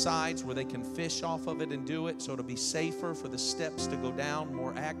on both sides where they can fish off of it and do it. So it'll be safer for the steps to go down,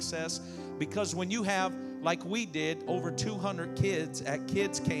 more access. Because when you have, like we did, over 200 kids at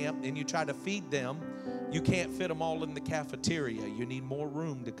kids camp and you try to feed them, you can't fit them all in the cafeteria. You need more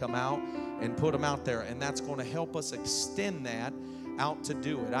room to come out and put them out there. And that's going to help us extend that out to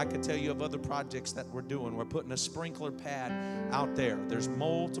do it. I could tell you of other projects that we're doing. We're putting a sprinkler pad out there. There's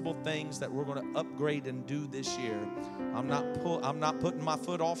multiple things that we're going to upgrade and do this year. I'm not putting my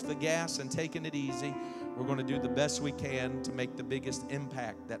foot off the gas and taking it easy. We're going to do the best we can to make the biggest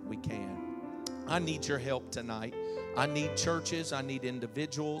impact that we can. I need your help tonight. I need churches. I need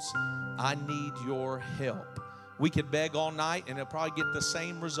individuals. I need your help. We could beg all night and it'll probably get the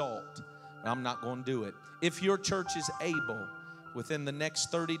same result. I'm not going to do it. If your church is able, within the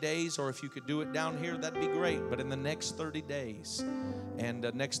next 30 days, or if you could do it down here, that'd be great. But in the next 30 days, and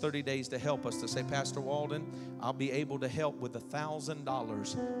next 30 days to help us, to say, Pastor Walden, I'll be able to help with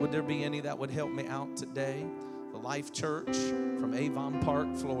 $1,000. Would there be any that would help me out today? The Life Church from Avon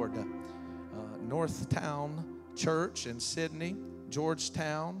Park, Florida. Northtown Church in Sydney,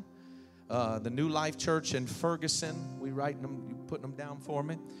 Georgetown. The New Life Church in Ferguson. You putting them down for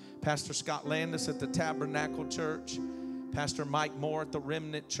me. Pastor Scott Landis at the Tabernacle Church. Pastor Mike Moore at the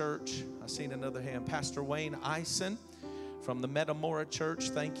Remnant Church. I seen another hand. Pastor Wayne Eisen from the Metamora Church.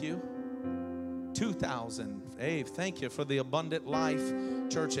 Thank you. 2,000. Hey, thank you for the Abundant Life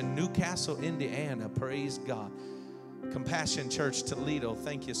Church in Newcastle, Indiana. Praise God. Compassion Church Toledo.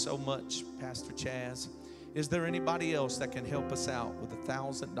 Thank you so much, Pastor Chaz. Is there anybody else that can help us out with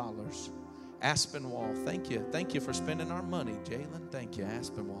 $1,000? Aspinwall, thank you. Thank you for spending our money, Jalen. Thank you,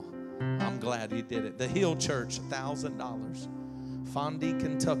 Aspinwall. I'm glad you did it. The Hill Church, $1,000. Fondy,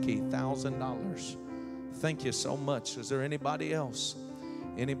 Kentucky, $1,000. Thank you so much. Is there anybody else?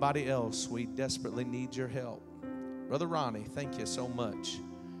 Anybody else? We desperately need your help. Brother Ronnie, thank you so much.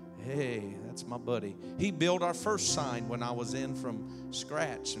 Hey, that's my buddy. He built our first sign when I was in from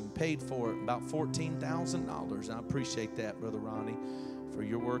scratch and paid for it, about $14,000. I appreciate that, Brother Ronnie, for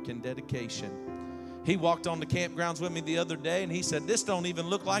your work and dedication. He walked on the campgrounds with me the other day, and he said, this don't even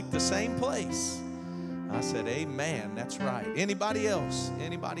look like the same place. I said, amen, that's right. Anybody else?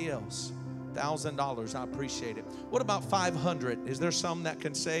 Anybody else? $1,000, I appreciate it. What about 500? Is there some that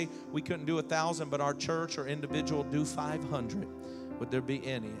can say we couldn't do 1,000, but our church or individual do 500? Would there be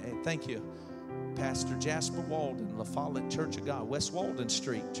any? Hey, thank you. Pastor Jasper Walden, La Follette Church of God, West Walden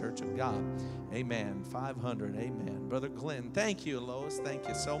Street, Church of God. Amen. 500. Amen. Brother Glenn, thank you, Lois. Thank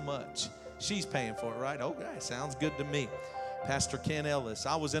you so much. She's paying for it, right? Okay, sounds good to me. Pastor Ken Ellis,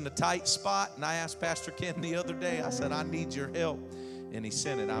 I was in a tight spot, and I asked Pastor Ken the other day, I said, I need your help. And he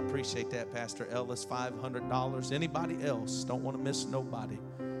sent it. I appreciate that, Pastor Ellis, $500. Anybody else? Don't want to miss nobody.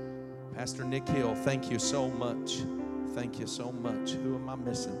 Pastor Nick Hill, thank you so much. Thank you so much. Who am I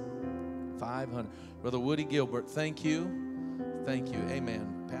missing? 500. Brother Woody Gilbert, thank you. Thank you.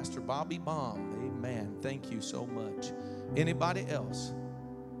 Amen. Pastor Bobby Baum, amen. Thank you so much. Anybody else?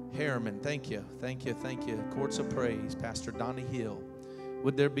 Harriman, thank you. Thank you. Thank you. Courts of Praise, Pastor Donnie Hill.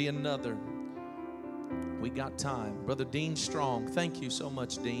 Would there be another? We got time. Brother Dean Strong, thank you so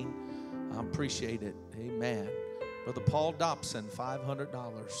much, Dean. I appreciate it. Amen. Brother Paul Dobson,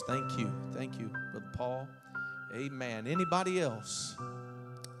 $500. Thank you. Thank you, Brother Paul. Amen. Anybody else?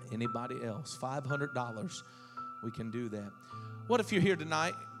 Anybody else? $500. We can do that. What if you're here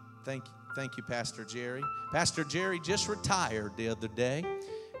tonight? Thank you, Pastor Jerry. Pastor Jerry just retired the other day,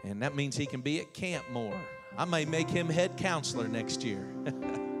 and that means he can be at camp more. I may make him head counselor next year.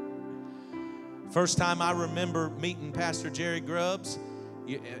 First time I remember meeting Pastor Jerry Grubbs.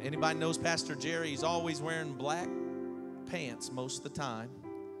 Anybody knows Pastor Jerry? He's always wearing black pants most of the time,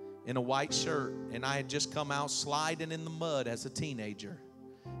 in a white shirt, and I had just come out sliding in the mud as a teenager,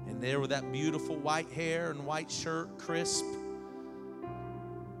 and there with that beautiful white hair and white shirt, crisp.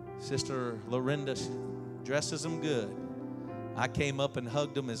 Sister Lorinda dresses him good. I came up and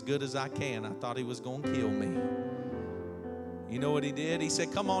hugged him as good as I can. I thought he was going to kill me. You know what he did? He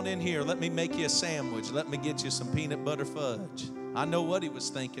said, come on in here, let me make you a sandwich, let me get you some peanut butter fudge. I know what he was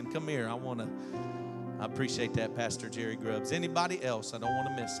thinking. Come here, I appreciate that, Pastor Jerry Grubbs. Anybody else? I don't want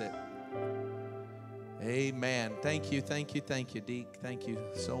to miss it. Amen. Thank you, thank you, thank you, Deke. Thank you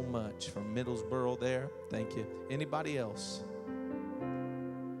so much from Middlesboro there. Thank you. Anybody else?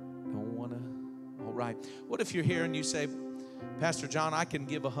 Don't want to? All right. What if you're here and you say, Pastor John, I can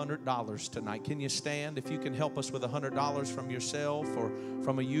give $100 tonight. Can you stand? If you can help us with $100 from yourself or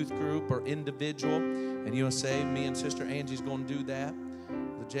from a youth group or individual, and you'll say, me and Sister Angie's going to do that.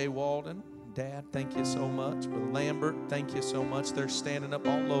 The Jay Walden. Dad, thank you so much. Brother Lambert, thank you so much. They're standing up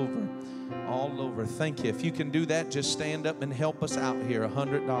all over. All over. Thank you. If you can do that, just stand up and help us out here.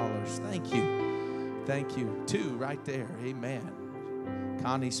 $100. Thank you. Thank you. 2 right there. Amen.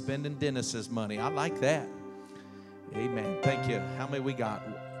 Connie spending Dennis's money. I like that. Amen. Thank you. How many we got?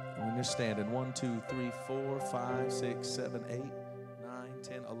 When you're standing. 1, 2, 3, 4, 5, 6, 7, 8, 9,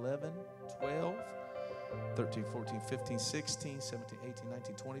 10, 11, 12. 13, 14, 15, 16, 17, 18,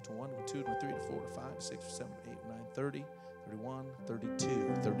 19, 20, 21, 22, 23, 24, 25, 6, 7, 8, 9, 30, 31,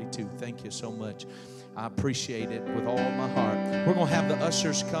 32. Thank you so much. I appreciate it with all my heart. We're going to have the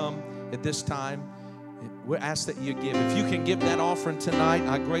ushers come at this time. We ask that you give. If you can give that offering tonight,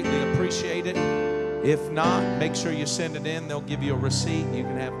 I greatly appreciate it. If not, make sure you send it in. They'll give you a receipt. You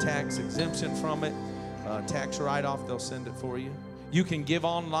can have tax exemption from it. Tax write-off, they'll send it for you. You can give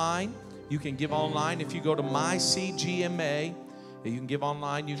online. You can give online if you go to MyCGMA. You can give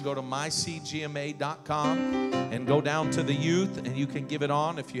online. You can go to mycgma.com and go down to the youth, and you can give it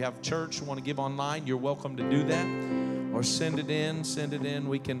on. If you have church, you want to give online, you're welcome to do that. Or send it in.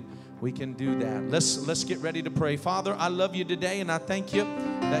 We can do that. Let's get ready to pray. Father, I love you today, and I thank you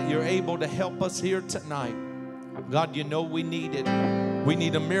that you're able to help us here tonight. God, you know we need it. We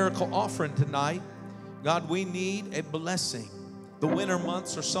need a miracle offering tonight. God, we need a blessing. The winter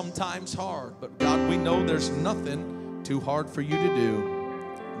months are sometimes hard, but God, we know there's nothing too hard for you to do.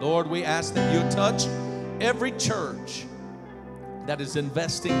 Lord, we ask that you touch every church that is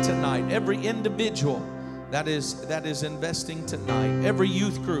investing tonight, every individual that is investing tonight, every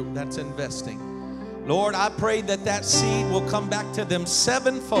youth group that's investing. Lord, I pray that seed will come back to them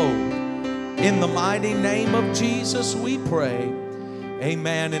sevenfold In the mighty name of Jesus, we pray.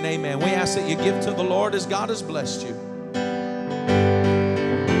 Amen and amen. We ask that you give to the Lord as God has blessed you.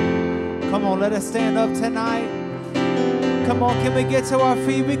 Come on, let us stand up tonight. Come on, can we get to our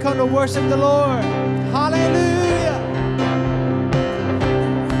feet? We come to worship the Lord. Hallelujah.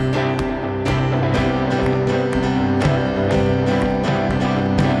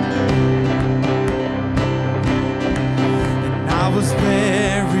 And I was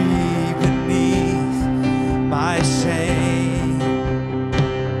buried beneath my shame.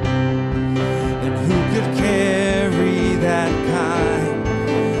 And who could carry that kind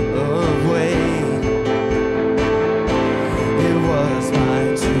of weight? It was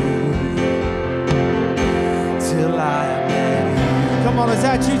my tomb till I met you. Come on, is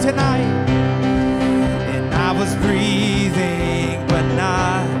that you tonight? And I was breathing but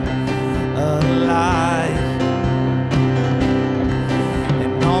not alive.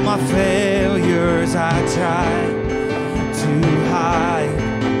 And all my failures I tried to hide.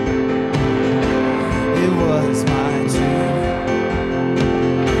 It was my tomb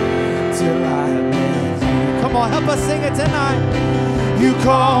till I met you. Come on, help us sing it tonight. You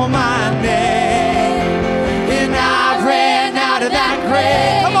call my name, and I ran out of that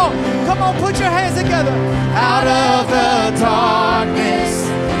grave. Come on, put your hands together. Out of the darkness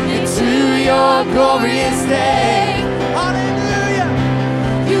into your glorious day. Hallelujah.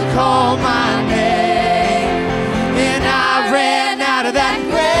 You call my name, and I ran out of that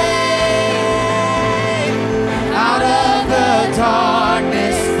grave. Out of the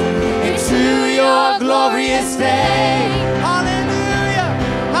darkness into your glorious day. Hallelujah.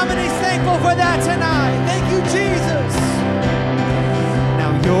 How many's thankful for that tonight? Thank you, Jesus.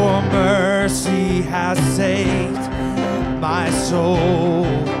 Now your mercy has saved my soul.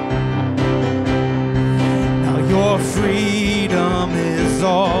 Now your freedom is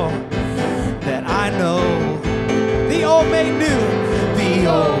all that I know. The old made new. The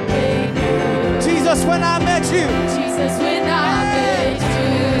old made new. Jesus, when I met you. Jesus, when I met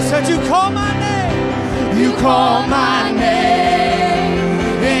you. Said you call my name. You call my name,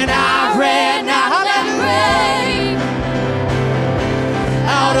 and I ran out of that grave.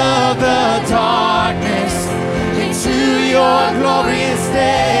 Out of the darkness into your glorious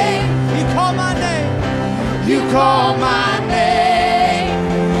day. You call my name. You call my name.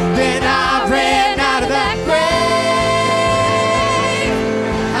 Then I ran out of that grave.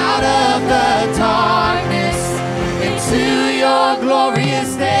 Out of the darkness into your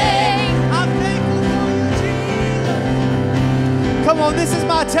glorious day. I'm thankful for you, Jesus. Come on, this is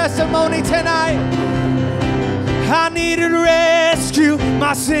my testimony tonight. I needed rescue,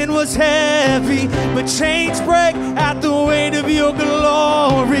 my sin was heavy, but chains break at the weight of your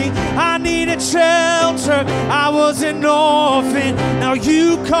glory. I needed shelter, I was an orphan, now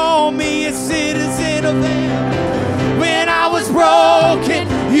you call me a citizen of heaven. When I was broken,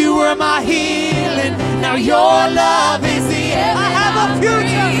 you were my healing, now your love is the end. I have a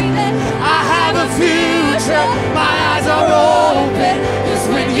future, I have a future, my eyes are open, 'cause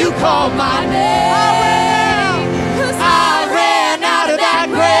when you call my name, I ran out of that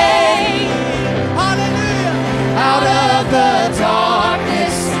grave. Hallelujah. Out of the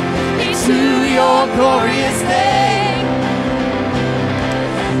darkness into your glorious day.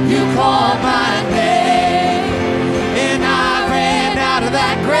 You call my name, and I ran out of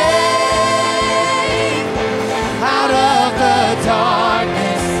that grave. Out of the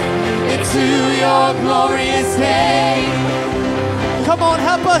darkness into your glorious day. Come on,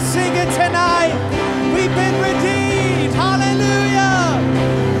 help us sing it tonight. We've been redeemed. Hallelujah.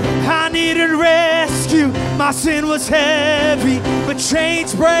 I needed rescue. My sin was heavy, but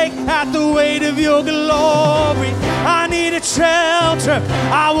chains break at the weight of your glory. I needed shelter.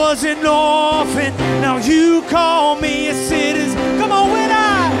 I was an orphan. Now you call me a citizen. Come on, when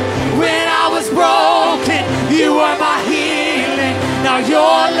I was broken, you were my healing. Now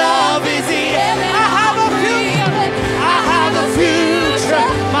your love is the end. I have a future. I have a future.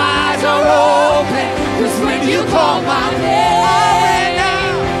 My eyes are open. 'Cause when you call my name,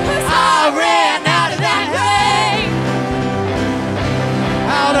 I ran out of that grave.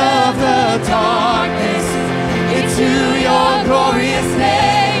 Out of the darkness into your glorious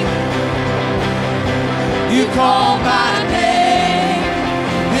name. You call my name,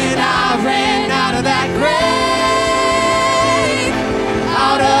 and I ran out of that grave.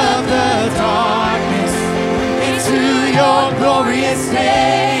 Out of the darkness into your glorious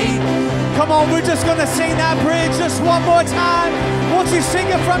day. Come on, we're just gonna sing that bridge just one more time. Won't you sing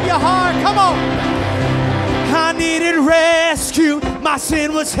it from your heart? Come on. I needed rescue, my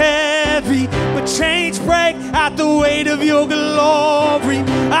sin was heavy, but chains break at the weight of your glory.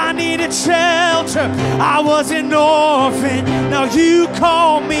 I needed shelter, I was an orphan, now you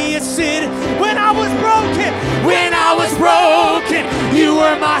call me a citizen. When I was broken, you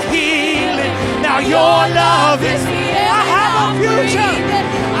were my healing. Now your love is me. I have a future,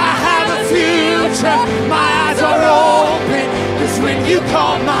 I have a future. My eyes are open, 'cause when you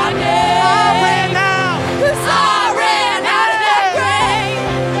call my name, I ran out. 'Cause I ran out of that grave,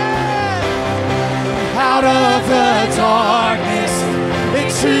 out of the darkness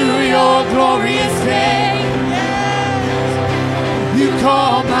into your glorious day. You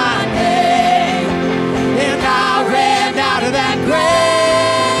call my name, and I ran out of that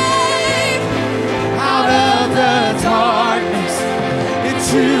grave, out of the darkness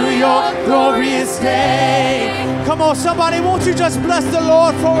into your glorious day. Come on, somebody, won't you just bless the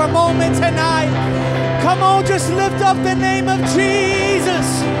Lord for a moment tonight? Come on, just lift up the name of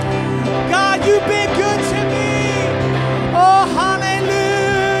Jesus. God, you've been good to me. Oh,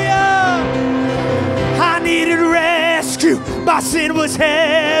 hallelujah. I needed rescue. My sin was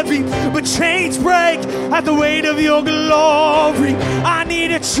heavy, but chains break at the weight of your glory. I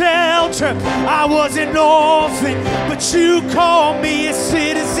needed shelter, I was an orphan, but you called me a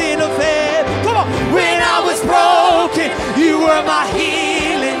citizen of heaven. Come on. When I was broken, you were my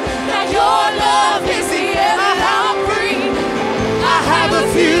healing. Now your love is the air that I'm breathing. I have a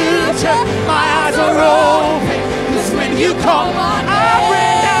future, my eyes are open, 'cause when you call my name, I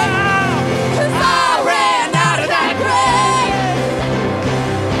ran out. 'Cause I ran out of that grave,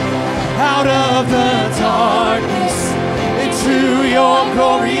 out of the darkness into your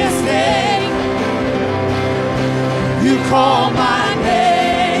glorious day. You call my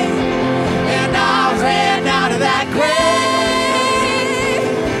name, and I ran out of that grave,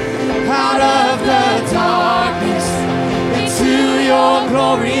 out of the darkness into your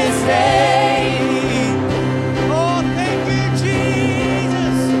glorious day. Oh, thank you,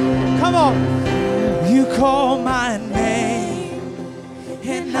 Jesus. Come on. You call my name,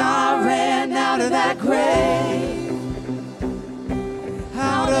 and I ran out of that grave,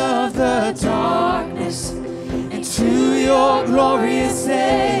 out of the darkness into your glorious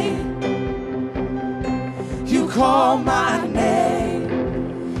day. You call my name,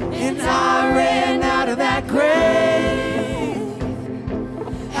 and I ran out of that grave,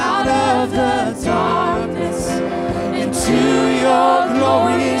 out of the darkness into your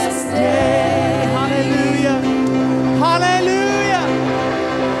glorious day. Hallelujah. Hallelujah.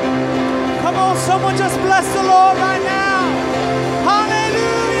 Come on, someone just bless the Lord right now.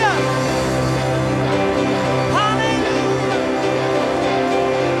 Hallelujah. Hallelujah.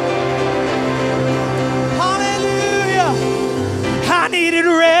 Hallelujah. I needed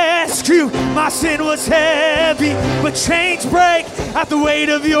rescue. My sin was heavy, but chains break at the weight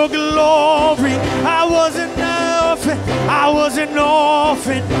of your glory. I was an orphan, I was an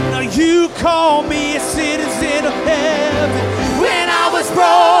orphan. Now you call me a citizen of heaven. When I was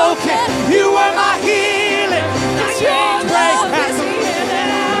broken, you were my healing. Now chains break at the weight of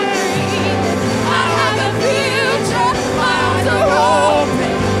I have a future, my eyes are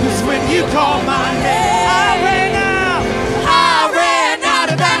open, 'cause when you call my name, I ran out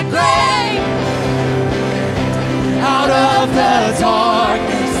of that grave, out of the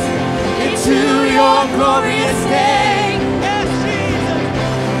darkness into your glorious day. Yes, Jesus.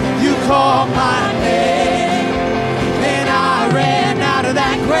 You call my name, and I ran out of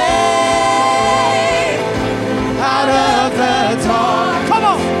that grave, out of the dark. Come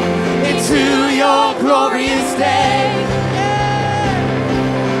on. Into your glorious day. Yeah.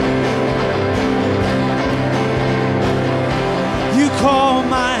 You call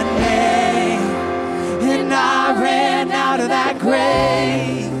my name, and I ran out of that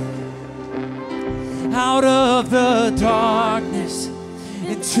grave, out of the darkness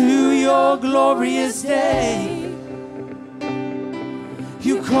into your glorious day.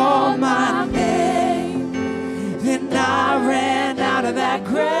 You called my name, then I ran out of that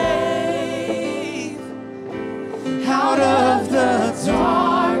grave, out of the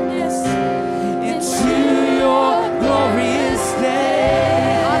darkness into your glorious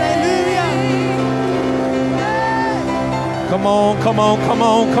day. Hallelujah. Come on, come on, come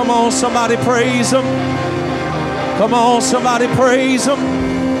on, come on. Somebody praise him. Come on, somebody praise him.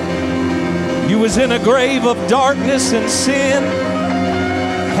 You was in a grave of darkness and sin,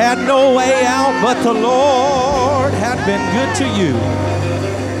 had no way out, but the Lord had been good to you.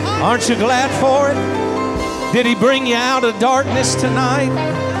 Aren't you glad for it? Did he bring you out of darkness tonight?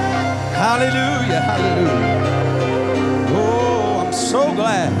 Hallelujah, hallelujah. Oh, I'm so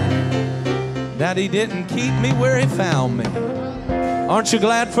glad that he didn't keep me where he found me. Aren't you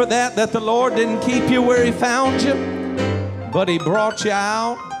glad for that, that the Lord didn't keep you where he found you, but he brought you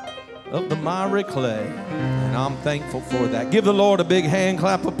out of the miry clay? And I'm thankful for that. Give the Lord a big hand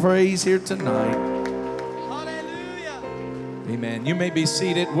clap of praise here tonight. Hallelujah. Amen. You may be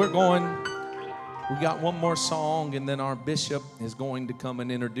seated. We got one more song, and then our bishop is going to come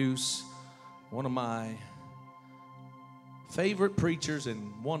and introduce one of my favorite preachers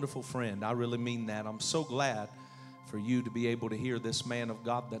and wonderful friend. I really mean that. I'm so glad for you to be able to hear this man of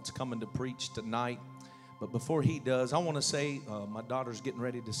God that's coming to preach tonight. But before he does, I want to say, my daughter's getting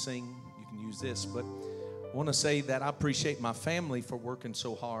ready to sing. You can use this, but I want to say that I appreciate my family for working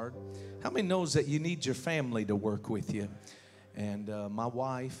so hard. How many knows that you need your family to work with you? And my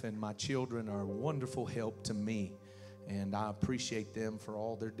wife and my children are a wonderful help to me. And I appreciate them for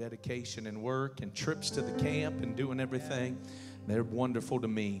all their dedication and work and trips to the camp and doing everything. They're wonderful to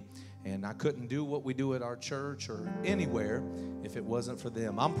me. And I couldn't do what we do at our church or anywhere if it wasn't for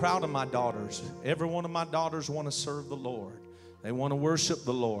them. I'm proud of my daughters. Every one of my daughters want to serve the Lord. They want to worship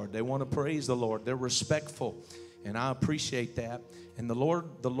the Lord. They want to praise the Lord. They're respectful. And I appreciate that. And the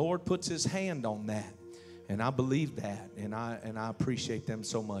Lord puts his hand on that. And I believe that. And I appreciate them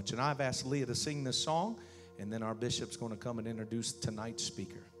so much. And I've asked Leah to sing this song. And then our bishop's going to come and introduce tonight's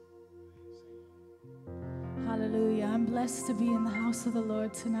speaker. Hallelujah. I'm blessed to be in the house of the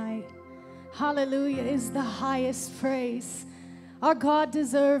Lord tonight. Hallelujah is the highest praise. Our God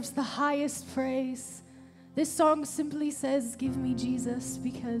deserves the highest praise. This song simply says, give me Jesus,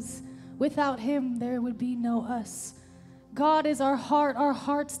 because without him there would be no us. God is our heart, our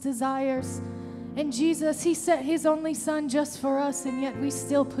heart's desires. And Jesus, he sent his only son just for us, and yet we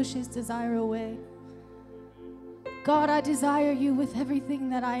still push his desire away. God, I desire you with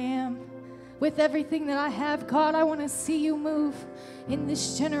everything that I am. With everything that I have, God, I want to see you move in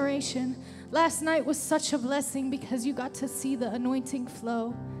this generation. Last night was such a blessing because you got to see the anointing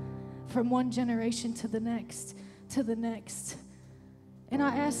flow from one generation to the next, to the next. And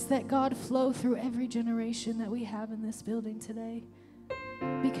I ask that God flow through every generation that we have in this building today.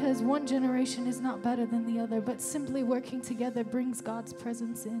 Because one generation is not better than the other, but simply working together brings God's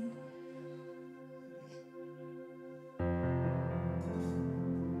presence in.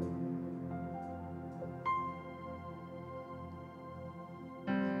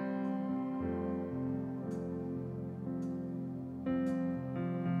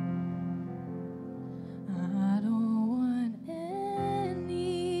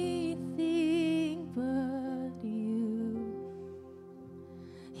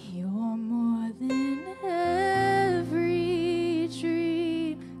 You're more than every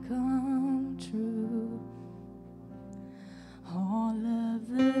dream come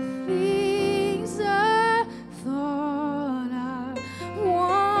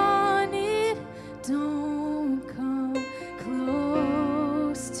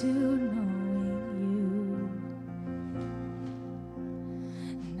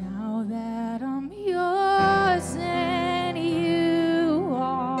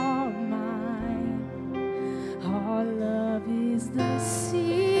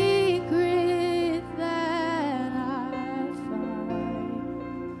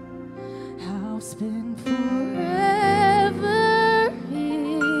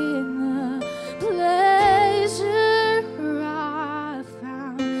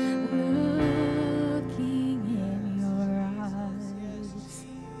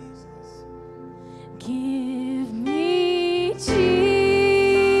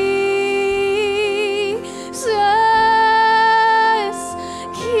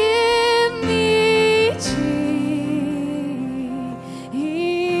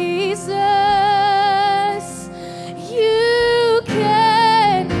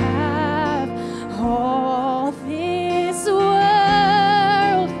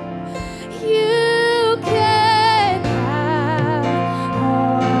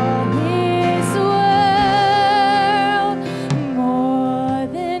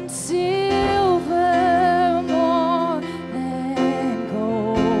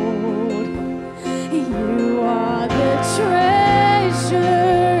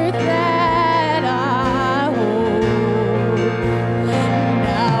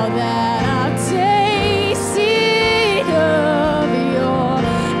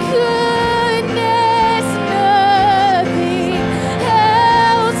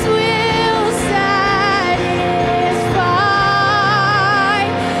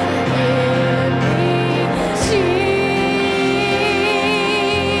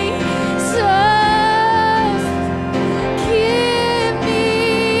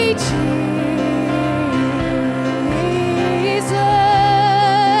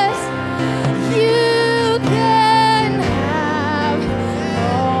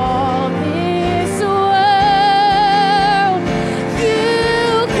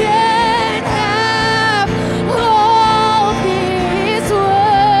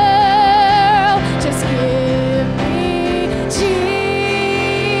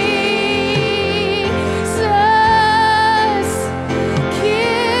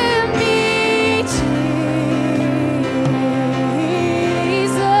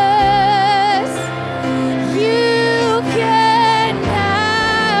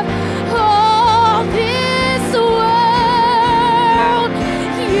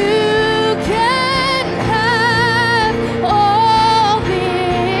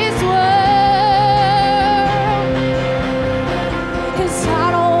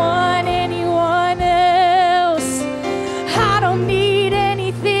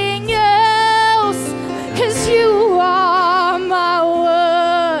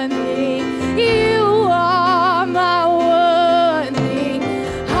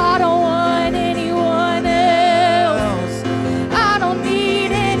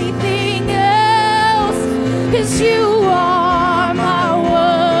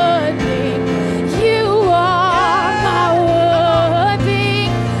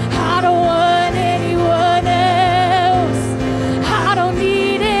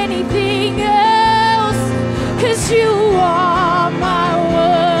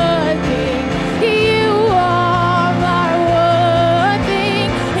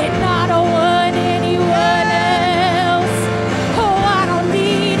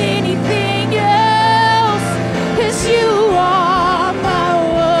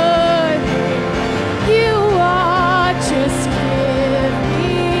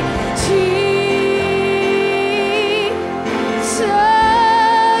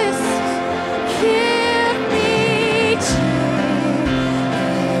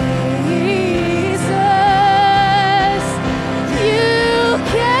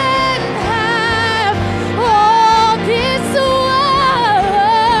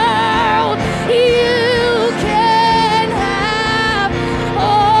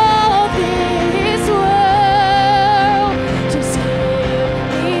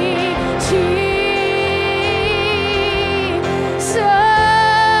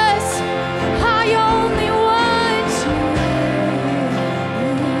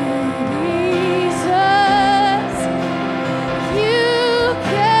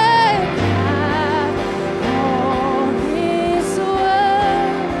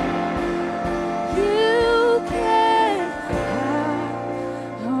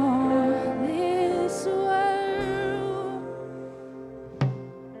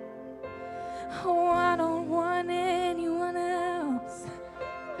Oh, I don't want anyone else.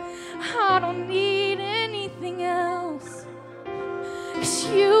 I don't need anything else. 'Cause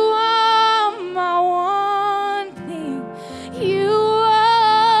you are my one thing. You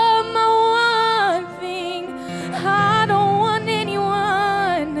are my one thing. I don't want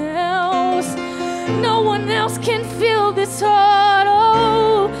anyone else. No one else can fill this heart.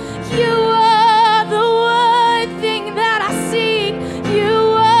 Oh, you are the one thing that I seek. You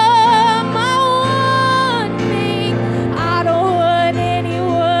are my one thing. I don't want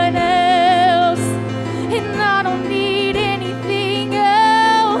anyone else, and I don't need anything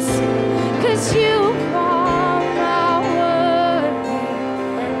else. 'Cause you are my one thing.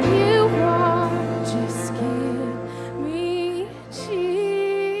 You are, just give me Jesus.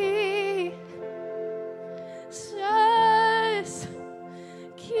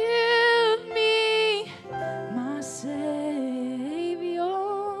 Give me my Savior.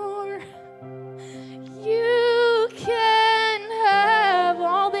 You can have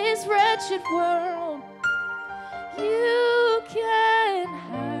all this wretched world. You can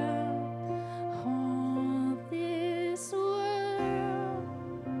have all this world.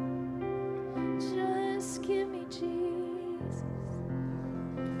 Just give me Jesus.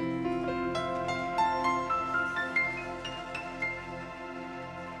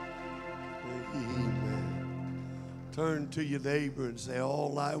 Amen. Turn to your neighbor and say,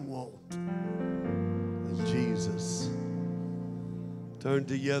 all I want is Jesus. Turn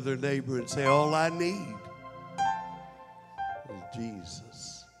to your other neighbor and say, all I need is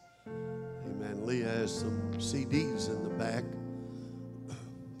Jesus. Amen. Leah has some CDs in the back. If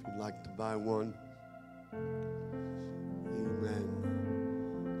you'd like to buy one. Amen.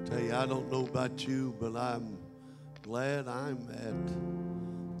 Tell you, I don't know about you, but I'm glad I'm at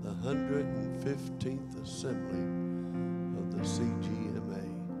the 115th Assembly of the CGMA.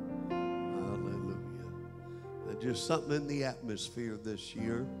 Hallelujah. There's just something in the atmosphere this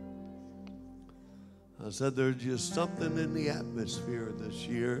year. I said there's just something in the atmosphere this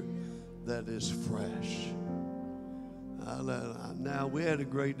year that is fresh. Now, we had a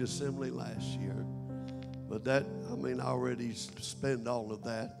great assembly last year, but that, I already spent all of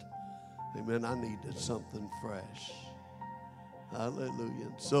that. Amen. I needed something fresh.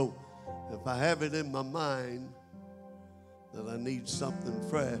 Hallelujah. So if I have it in my mind that I need something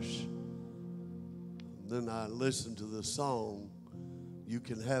fresh, then I listen to the song, you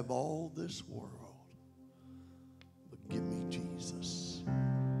can have all this world, but give me Jesus.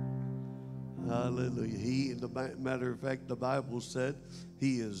 Hallelujah. Matter of fact, the Bible said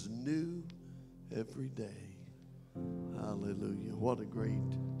he is new every day. Hallelujah. What a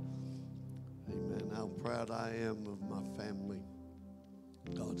great, amen, how proud I am of my family.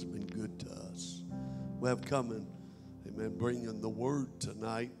 God's been good to us. We have coming, amen, bringing the word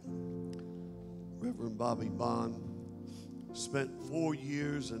tonight. Reverend Baum spent 4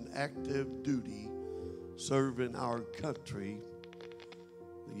 years in active duty serving our country,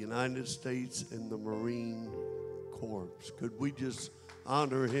 the United States, in the Marine Corps. Could we just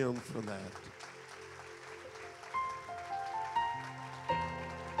honor him for that?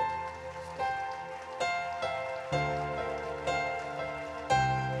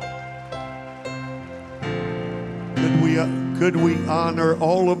 Could we honor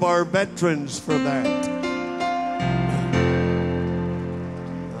all of our veterans for that?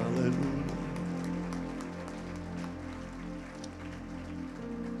 Hallelujah.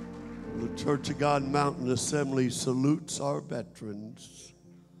 The Church of God Mountain Assembly salutes our veterans.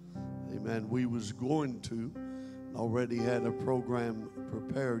 Amen. We was going to, already had a program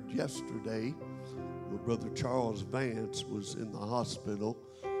prepared yesterday. Brother Charles Vance was in the hospital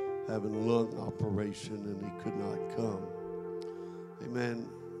having a lung operation, and he could not come. Amen.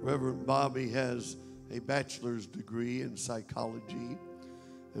 Reverend Bobby has a bachelor's degree in psychology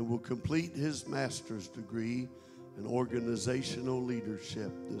and will complete his master's degree in organizational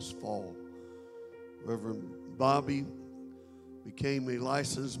leadership this fall. Reverend Bobby became a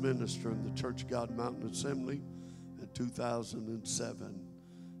licensed minister in the Church of God Mountain Assembly in 2007.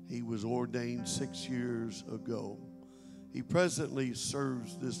 He was ordained 6 years ago. He presently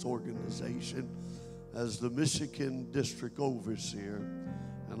serves this organization as the Michigan District Overseer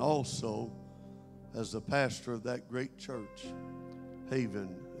and also as the pastor of that great church,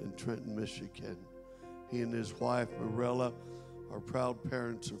 Haven in Trenton, Michigan. He and his wife, Morella, are proud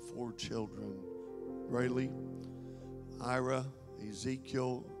parents of 4 children, Rayleigh, Ira,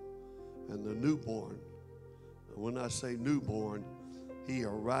 Ezekiel, and the newborn. And when I say newborn, he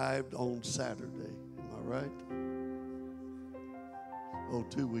arrived on Saturday. Am I right?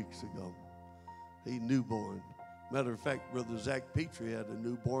 2 weeks ago. He newborn. Matter of fact, Brother Zach Petrie had a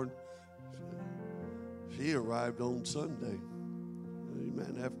newborn She arrived on Sunday.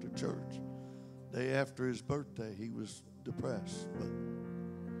 Amen. After church. Day after his birthday, he was depressed. But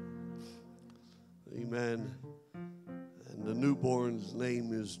amen. And the newborn's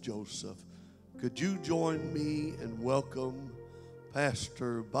name is Joseph. Could you join me and welcome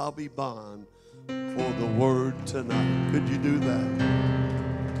Pastor Bobby Baum for the word tonight? Could you do that?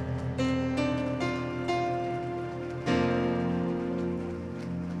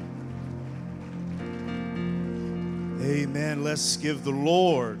 Amen. Let's give the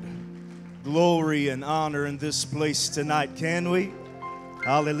Lord glory and honor in this place tonight, can we?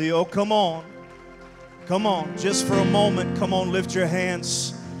 Hallelujah. Oh, come on. Come on. Just for a moment, come on, lift your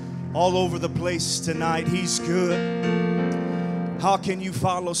hands all over the place tonight. He's good. How can you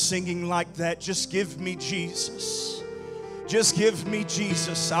follow singing like that? Just give me Jesus. Just give me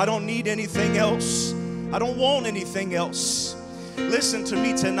Jesus. I don't need anything else. I don't want anything else. Listen to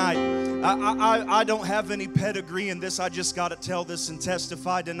me tonight. I don't have any pedigree in this. I just got to tell this and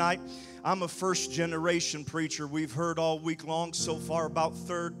testify tonight. I'm a first-generation preacher. We've heard all week long so far about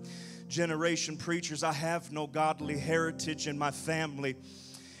third-generation preachers. I have no godly heritage in my family.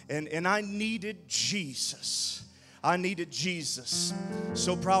 And I needed Jesus. I needed Jesus.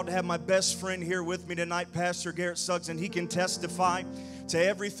 So proud to have my best friend here with me tonight, Pastor Garrett Suggs, and he can testify to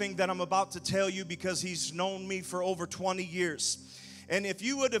everything that I'm about to tell you because he's known me for over 20 years. And if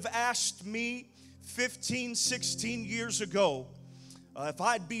you would have asked me 15, 16 years ago, if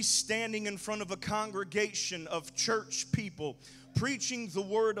I'd be standing in front of a congregation of church people preaching the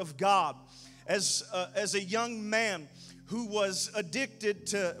Word of God as a young man who was addicted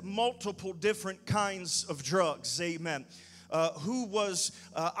to multiple different kinds of drugs, amen, who was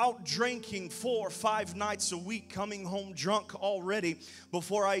out drinking 4 or 5 nights a week, coming home drunk already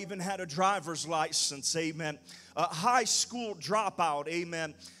before I even had a driver's license, amen, high school dropout,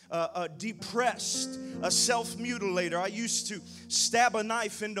 amen, depressed, a self-mutilator. I used to stab a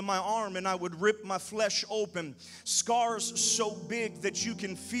knife into my arm and I would rip my flesh open. Scars so big that you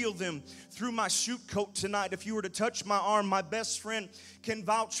can feel them through my suit coat tonight. If you were to touch my arm, my best friend can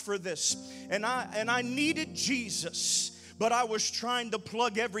vouch for this. And I needed Jesus. But I was trying to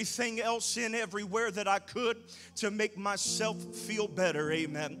plug everything else in everywhere that I could to make myself feel better,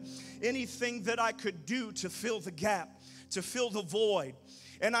 amen. Anything that I could do to fill the gap, to fill the void.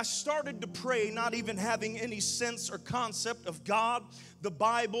 And I started to pray, not even having any sense or concept of God, the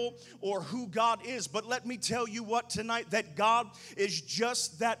Bible, or who God is. But let me tell you what tonight, that God is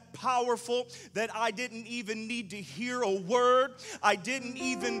just that powerful that I didn't even need to hear a word. I didn't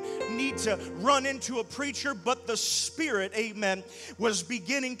even need to run into a preacher, but the Spirit, amen, was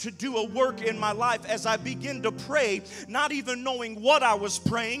beginning to do a work in my life as I began to pray, not even knowing what I was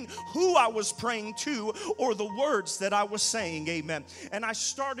praying, who I was praying to, or the words that I was saying, amen. And I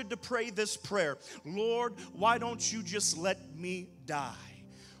started to pray this prayer: Lord, why don't you just let me die?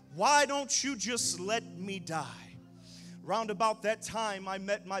 Why don't you just let me die? Round about that time, I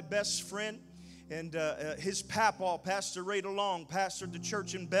met my best friend and his papaw, Pastor Ray DeLong, pastored the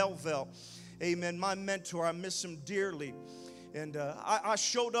church in Belleville. Amen. My mentor, I miss him dearly. And I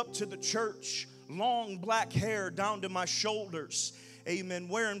showed up to the church, long black hair down to my shoulders. Amen.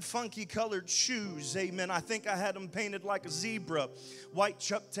 Wearing funky colored shoes. Amen. I think I had them painted like a zebra. White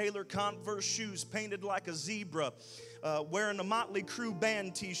Chuck Taylor Converse shoes painted like a zebra. Wearing a Motley Crue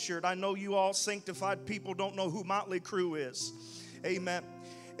band t-shirt. I know you all sanctified people don't know who Motley Crue is. Amen.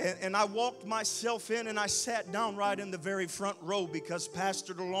 And I walked myself in and I sat down right in the very front row because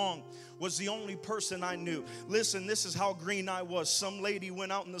Pastor DeLong was the only person I knew. Listen, this is how green I was. Some lady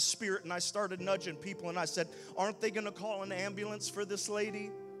went out in the spirit and I started nudging people and I said, aren't they going to call an ambulance for this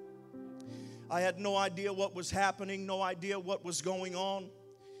lady? I had no idea what was happening, no idea what was going on.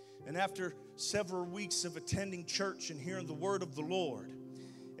 And after several weeks of attending church and hearing the word of the Lord,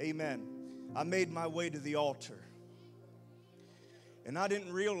 amen, I made my way to the altar. And I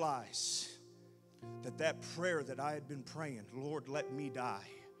didn't realize that prayer that I had been praying, Lord, let me die,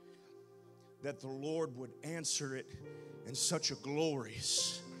 that the Lord would answer it in such a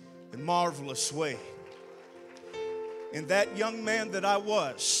glorious and marvelous way. And that young man that I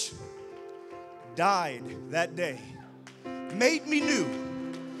was died that day, made me new,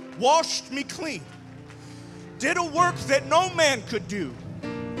 washed me clean, did a work that no man could do.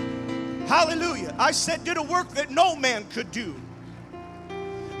 Hallelujah. I said did a work that no man could do.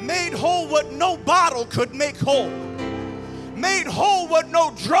 Made whole what no bottle could make whole. Made whole what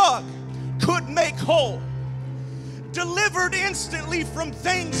no drug could make whole. delivered instantly from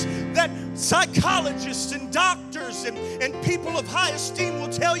things that psychologists and doctors and people of high esteem will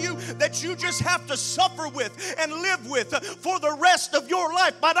tell you that you just have to suffer with and live with for the rest of your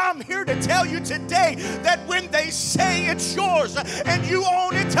life. But I'm here to tell you today that when they say it's yours and you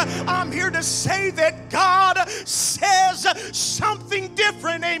own it, I'm here to say that God says something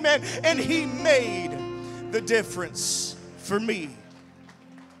different, amen, and He made the difference for me.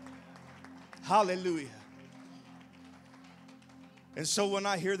 Hallelujah. And so when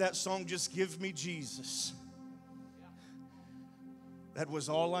I hear that song, Just Give Me Jesus, that was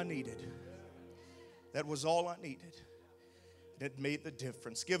all I needed. That was all I needed. And it made the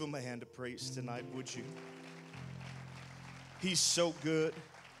difference. Give Him a hand of praise tonight, would you? He's so good.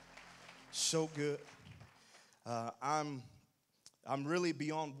 So good. I'm really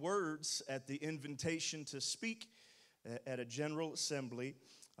beyond words at the invitation to speak at a general assembly.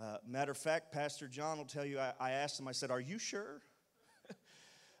 Matter of fact, Pastor John will tell you, I asked him, I said, are you sure?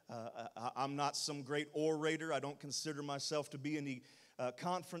 I'm not some great orator. I don't consider myself to be any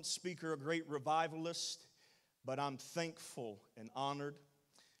conference speaker, a great revivalist, but I'm thankful and honored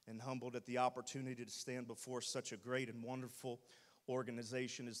and humbled at the opportunity to stand before such a great and wonderful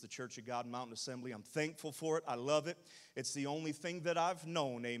organization as the Church of God Mountain Assembly. I'm thankful for it. I love it. It's the only thing that I've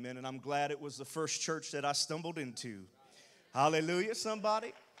known, amen, and I'm glad it was the first church that I stumbled into. Hallelujah,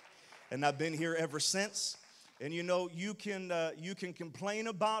 somebody. And I've been here ever since. And you know, you can complain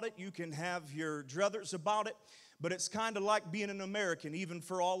about it, you can have your druthers about it, but it's kind of like being an American. Even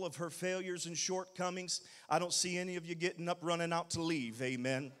for all of her failures and shortcomings, I don't see any of you getting up running out to leave,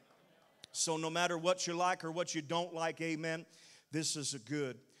 amen. So no matter what you like or what you don't like, amen, this is a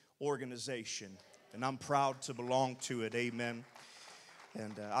good organization, and I'm proud to belong to it, amen.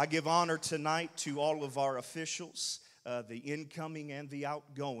 And I give honor tonight to all of our officials, the incoming and the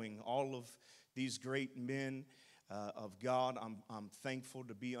outgoing, all of these great men of God. I'm thankful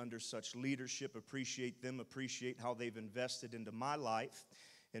to be under such leadership, appreciate them, appreciate how they've invested into my life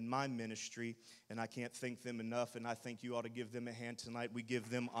and my ministry, and I can't thank them enough, and I think you ought to give them a hand tonight. We give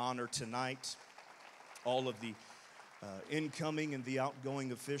them honor tonight. All of the incoming and the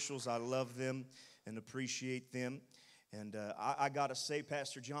outgoing officials, I love them and appreciate them. And I got to say,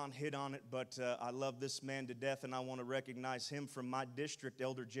 Pastor John hit on it, but I love this man to death, and I want to recognize him from my district,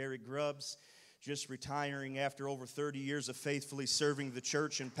 Elder Jerry Grubbs, just retiring after over 30 years of faithfully serving the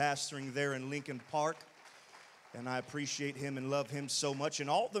church and pastoring there in Lincoln Park. And I appreciate him and love him so much. And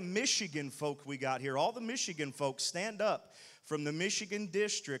all the Michigan folk we got here, all the Michigan folks, stand up from the Michigan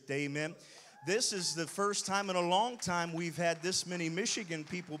district, amen. This is the first time in a long time we've had this many Michigan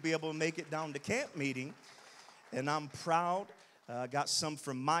people be able to make it down to camp meeting. And I'm proud. Got some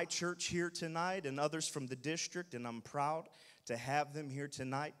from my church here tonight and others from the district, and I'm proud to have them here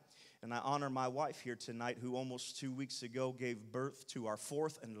tonight. And I honor my wife here tonight, who almost 2 weeks ago gave birth to our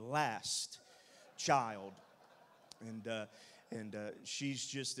fourth and last child. And she's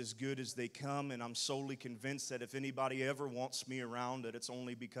just as good as they come, and I'm solely convinced that if anybody ever wants me around, that it's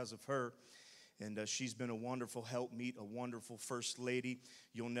only because of her. And she's been a wonderful helpmeet, a wonderful first lady.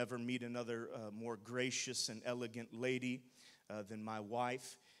 You'll never meet another more gracious and elegant lady than my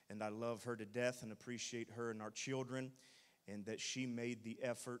wife. And I love her to death and appreciate her and our children. And that she made the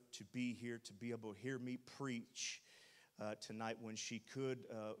effort to be here, to be able to hear me preach tonight when she could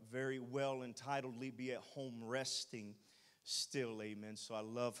very well entitledly be at home resting still, amen. So I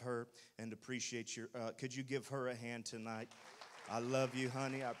love her and appreciate your, could you give her a hand tonight? I love you,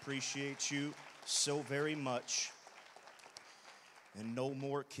 honey. I appreciate you so very much. And no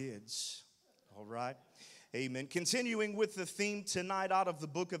more kids, all right? Amen. Continuing with the theme tonight out of the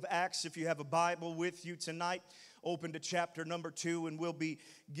book of Acts, if you have a Bible with you tonight, open to chapter number 2, and we'll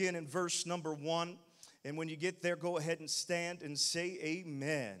begin in verse number 1. And when you get there, go ahead and stand and say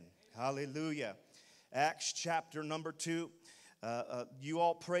amen. Hallelujah. Acts chapter number 2. You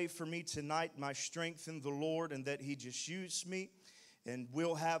all pray for me tonight, my strength in the Lord, and that He just use me. And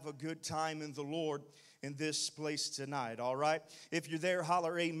we'll have a good time in the Lord in this place tonight, all right? If you're there,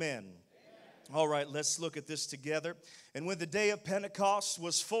 holler amen. All right, let's look at this together. And when the day of Pentecost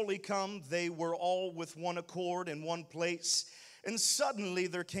was fully come, they were all with one accord in one place. And suddenly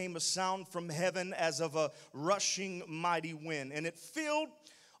there came a sound from heaven as of a rushing mighty wind, and it filled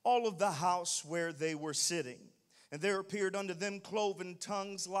all of the house where they were sitting. And there appeared unto them cloven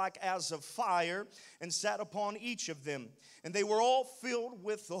tongues like as of fire, and sat upon each of them. And they were all filled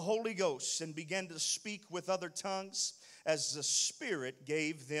with the Holy Ghost, and began to speak with other tongues as the Spirit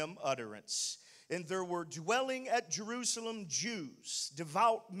gave them utterance. And there were dwelling at Jerusalem Jews,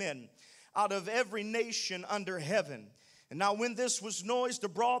 devout men, out of every nation under heaven. And now when this was noised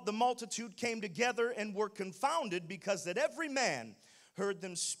abroad, the multitude came together and were confounded, because that every man heard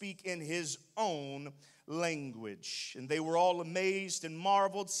them speak in his own language. And they were all amazed and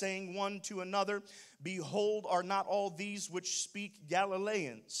marveled, saying one to another, Behold, are not all these which speak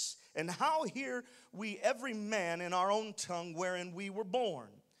Galileans? And how hear we every man in our own tongue wherein we were born?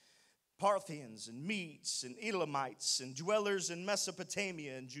 Parthians and Medes and Elamites and dwellers in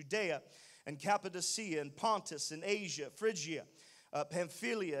Mesopotamia and Judea and Cappadocia and Pontus and Asia, Phrygia,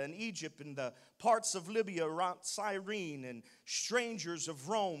 Pamphylia and Egypt and the parts of Libya around Cyrene, and strangers of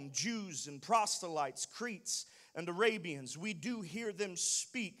Rome, Jews and proselytes, Cretes and Arabians. We do hear them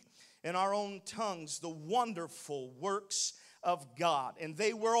speak in our own tongues the wonderful works of God. And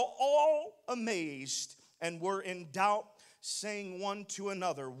they were all amazed and were in doubt, saying one to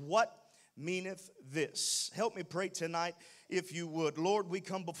another, What meaneth this? Help me pray tonight, if you would. Lord, we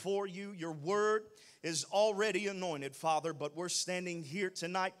come before you. Your word is already anointed, Father, but we're standing here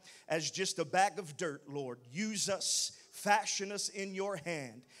tonight as just a bag of dirt, Lord. Use us, fashion us in your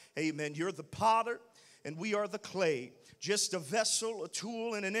hand. Amen. You're the potter and we are the clay, just a vessel, a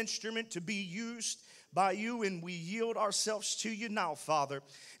tool, and an instrument to be used by you, and we yield ourselves to you now, Father.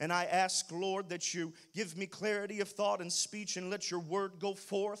 And I ask, Lord, that you give me clarity of thought and speech, and let your word go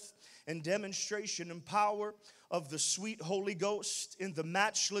forth in demonstration and power of the sweet Holy Ghost. In the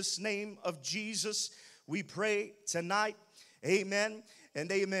matchless name of Jesus, we pray tonight. Amen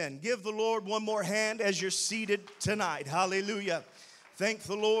and amen. Give the Lord one more hand as you're seated tonight. Hallelujah. Thank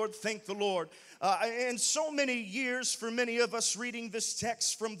the Lord. Thank the Lord. And so many years for many of us reading this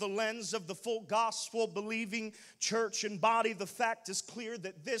text from the lens of the full gospel believing church and body, the fact is clear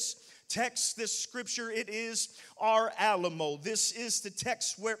that this text, this scripture, it is our Alamo. This is the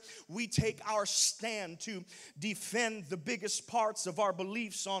text where we take our stand to defend the biggest parts of our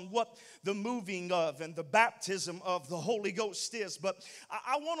beliefs on what the moving of and the baptism of the Holy Ghost is. But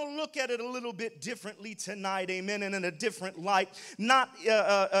I want to look at it a little bit differently tonight, amen, and in a different light, not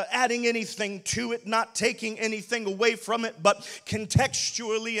adding anything to it, not taking anything away from it, but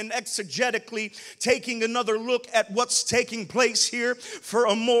contextually and exegetically taking another look at what's taking place here for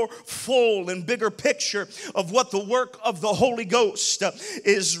a more full and bigger picture of what the work of the Holy Ghost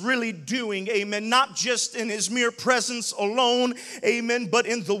is really doing, amen, not just in his mere presence alone, amen, but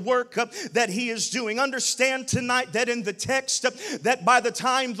in the work that he is doing. Understand tonight that in the text that by the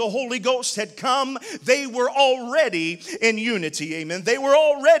time the Holy Ghost had come, they were already in unity, amen. They were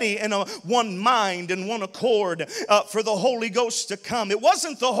already in a one mind and one accord for the Holy Ghost to come. It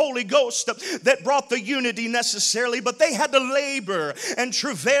wasn't the Holy Ghost that brought the unity necessarily, but they had to labor and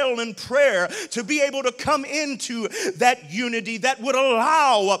travail in prayer to be able to come into that unity that would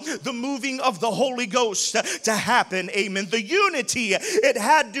allow the moving of the Holy Ghost to happen, amen. The unity, it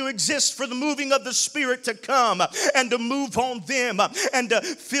had to exist for the moving of the Spirit to come and to move on them and to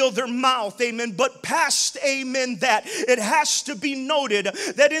fill their mouth, amen. But past, amen, that it has to be noted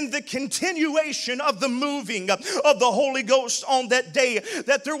that in the continuation of the moving of the Holy Ghost on that day,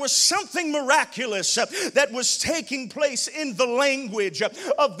 that there was something miraculous that was taking place in the language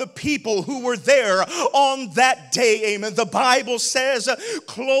of the people who were there on that day, amen. The Bible says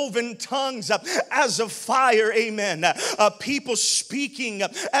cloven tongues as of fire, amen. People speaking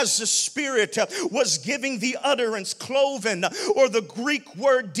as the Spirit was giving the utterance. Cloven, or the Greek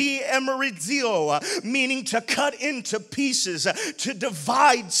word diemerizio, meaning to cut into pieces, to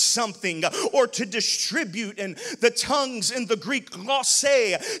divide something, or to distribute. And the tongues in the Greek glosse,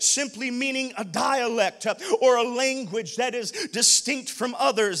 simply meaning a dialect or a language that is distinct from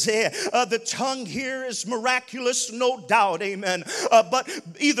others. The tongue here is miraculous, no doubt, amen. But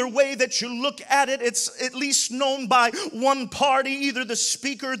either way that you look at it, it's at least known by one party, either the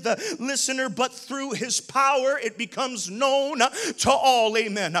speaker, the listener, but through his power it becomes known to all,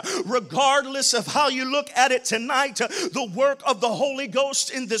 amen. Regardless of how you look at it tonight, the work of the Holy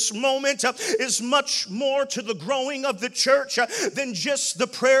Ghost in this moment is much more to the growing of the church than just the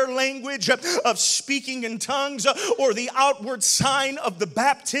prayer language of speaking in tongues or the outward sign of the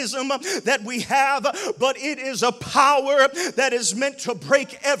baptism that we have, but it is a power that is meant to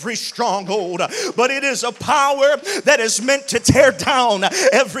break every stronghold, but it is a power that is meant to tear down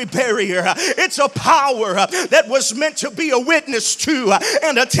every barrier. It's a power that was meant to be a witness to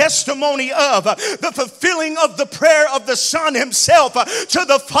and a testimony of the fulfilling of the prayer of the Son himself to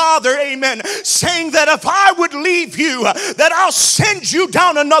the Father, amen, saying that if I would leave you, that I'll send you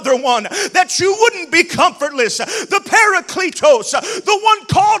down another one, that you wouldn't be comfortless. The Parakletos, the one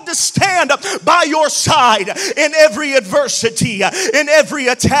called to to stand by your side in every adversity, in every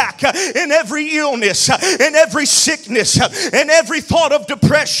attack, in every illness, in every sickness, in every thought of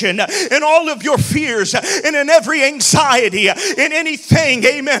depression, in all of your fears, and in every anxiety, in anything,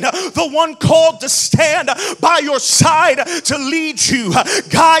 amen. The one called to stand by your side to lead you,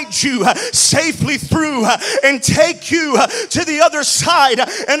 guide you safely through, and take you to the other side.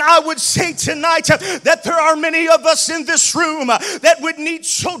 And I would say tonight that there are many of us in this room that would need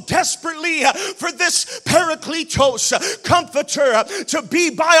so desperately for this Parakletos, comforter, to be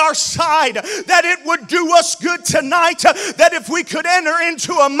by our side, that it would do us good tonight, that if we could enter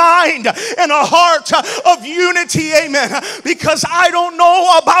into a mind and a heart of unity, amen. Because I don't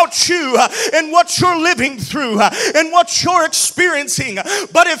know about you and what you're living through and what you're experiencing,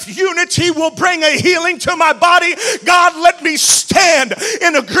 but if unity will bring a healing to my body, God, let me stand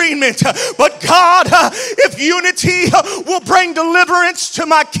in agreement. But God, if unity will bring deliverance to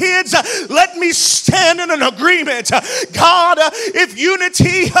my kids, let me stand in an agreement. God, if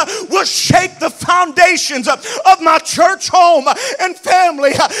unity will shake the foundations of my church home and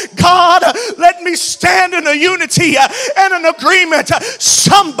family, God, let me stand in a unity and an agreement.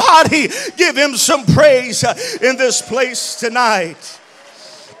 Somebody give him some praise in this place tonight.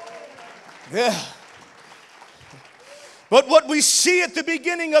 Yeah. But what we see at the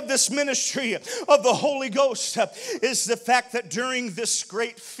beginning of this ministry of the Holy Ghost is the fact that during this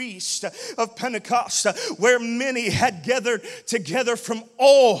great feast of Pentecost, where many had gathered together from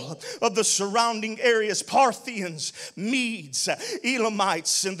all of the surrounding areas, Parthians, Medes,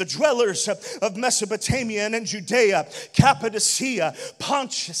 Elamites, and the dwellers of Mesopotamia and Judea, Cappadocia,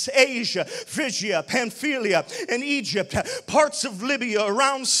 Pontus, Asia, Phrygia, Pamphylia, and Egypt, parts of Libya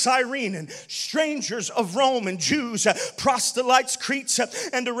around Cyrene, and strangers of Rome and Jews, proselytes, Cretes,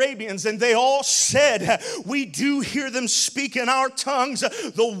 and Arabians, and they all said, we do hear them speak in our tongues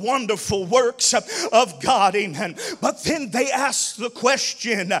the wonderful works of God, amen. But then they asked the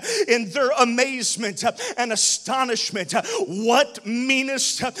question in their amazement and astonishment, what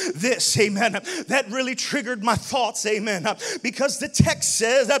meanest this, amen. That really triggered my thoughts, amen, because the text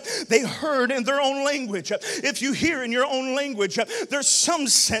says that they heard in their own language. If you hear in your own language, there's some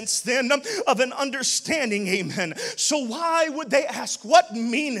sense then of an understanding, amen. So why would they ask, what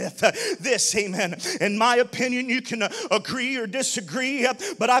meaneth this, amen? In my opinion, you can agree or disagree,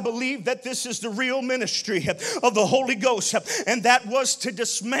 but I believe that this is the real ministry of the Holy Ghost, and that was to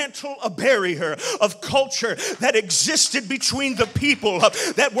dismantle a barrier of culture that existed between the people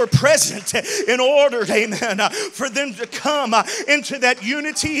that were present in order, amen, for them to come into that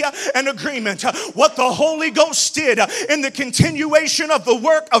unity and agreement. What the Holy Ghost did in the continuation of the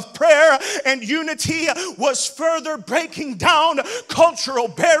work of prayer and unity was further breaking down cultural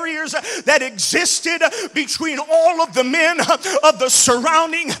barriers that existed between all of the men of the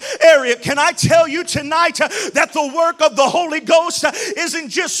surrounding area. Can I tell you tonight that the work of the Holy Ghost isn't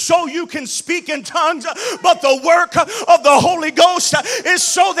just so you can speak in tongues, but the work of the Holy Ghost is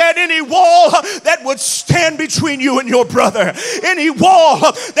so that any wall that would stand between you and your brother, any wall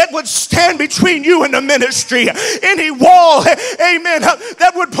that would stand between you and the ministry, any wall, amen,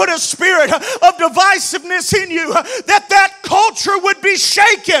 that would put a spirit of divisiveness in you, that culture would be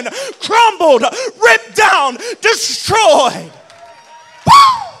shaken, crumbled, ripped down, destroyed. Woo!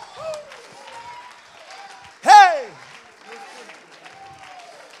 Hey!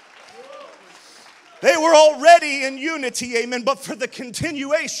 They were already in unity, amen, but for the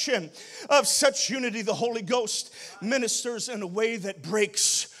continuation of such unity, the Holy Ghost ministers in a way that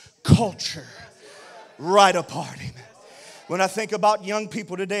breaks culture right apart, amen. When I think about young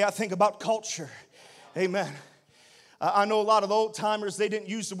people today, I think about culture, amen. I know a lot of the old timers, they didn't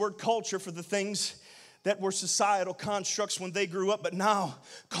use the word culture for the things that were societal constructs when they grew up, but now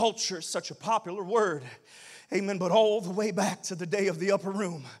culture is such a popular word, amen. But all the way back to the day of the upper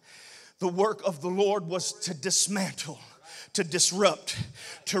room, the work of the Lord was to dismantle, to disrupt,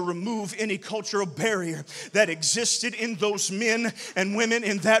 to remove any cultural barrier that existed in those men and women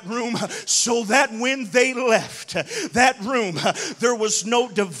in that room, so that when they left that room, there was no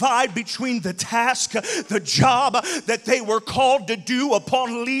divide between the task, the job that they were called to do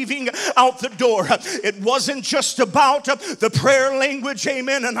upon leaving out the door. It wasn't just about the prayer language,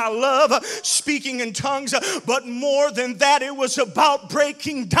 amen, and I love speaking in tongues, but more than that, it was about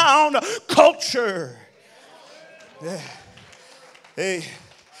breaking down culture. Yeah. Hey,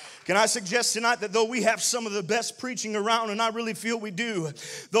 Can I suggest tonight that though we have some of the best preaching around, and I really feel we do,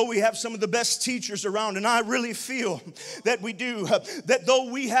 though we have some of the best teachers around, and I really feel that we do, that though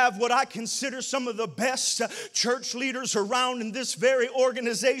we have what I consider some of the best church leaders around in this very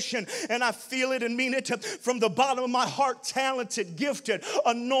organization, and I feel it and mean it from the bottom of my heart, talented, gifted,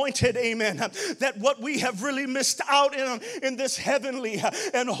 anointed, amen, that what we have really missed out in this heavenly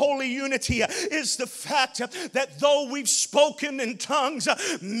and holy unity is the fact that though we've spoken in tongues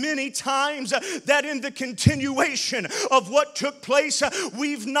many times, that in the continuation of what took place,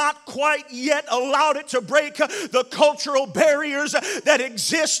 we've not quite yet allowed it to break the cultural barriers that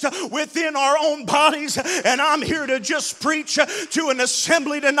exist within our own bodies. And I'm here to just preach to an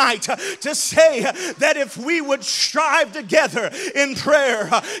assembly tonight to say that if we would strive together in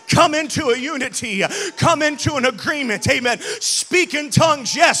prayer, come into a unity, come into an agreement, amen, speak in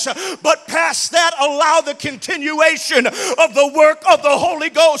tongues, yes, but past that, allow the continuation of the work of the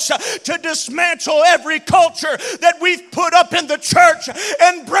Holy Ghost to dismantle every culture that we've put up in the church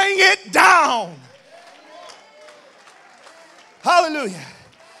and bring it down. Hallelujah.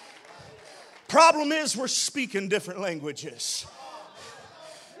 Problem is, we're speaking different languages.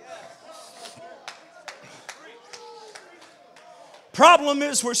 Problem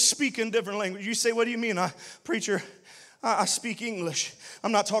is, we're speaking different language. You say, what do you mean, preacher? I speak English.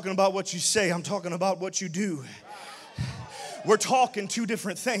 I'm not talking about what you say. I'm talking about what you do. We're talking two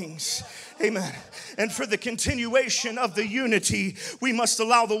different things. Amen. And for the continuation of the unity, we must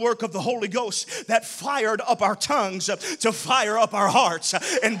allow the work of the Holy Ghost that fired up our tongues to fire up our hearts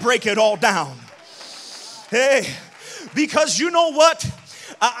and break it all down. Hey, because you know what?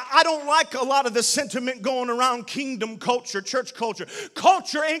 I don't like a lot of the sentiment going around kingdom culture, church culture.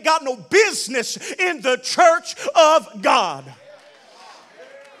 Culture ain't got no business in the church of God.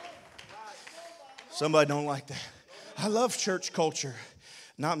 Somebody don't like that. I love church culture.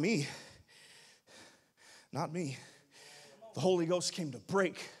 Not me. Not me. The Holy Ghost came to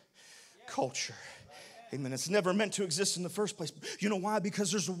break culture. Amen. It's never meant to exist in the first place. You know why? Because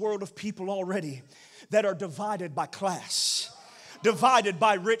there's a world of people already that are divided by class, divided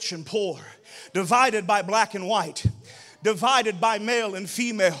by rich and poor, divided by black and white, divided by male and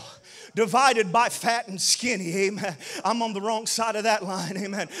female, divided by fat and skinny, amen. I'm on the wrong side of that line,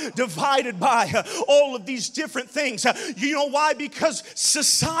 amen. Divided by all of these different things. You know why? Because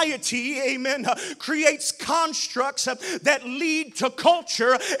society, amen, creates constructs that lead to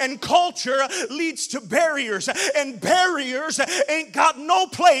culture, and culture leads to barriers, and barriers ain't got no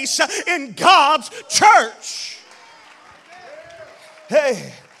place in God's church.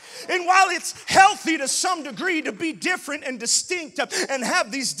 Hey. And while it's healthy to some degree to be different and distinct and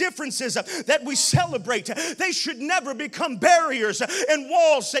have these differences that we celebrate, they should never become barriers and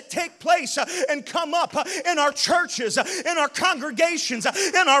walls that take place and come up in our churches, in our congregations,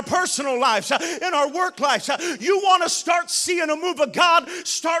 in our personal lives, in our work lives. You want to start seeing a move of God,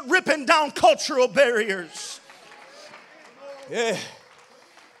 start ripping down cultural barriers. Yeah.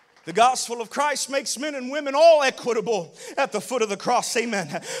 The gospel of Christ makes men and women all equitable at the foot of the cross, amen.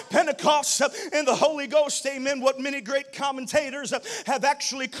 Pentecost and the Holy Ghost, amen, what many great commentators have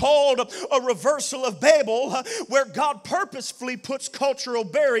actually called a reversal of Babel, where God purposefully puts cultural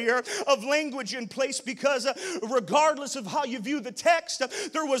barrier of language in place, because regardless of how you view the text,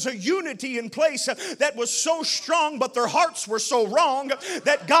 there was a unity in place that was so strong, but their hearts were so wrong,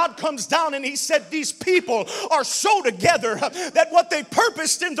 that God comes down and he said, these people are so together that what they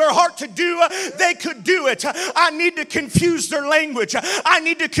purposed in their heart to do, they could do it. I need to confuse their language. I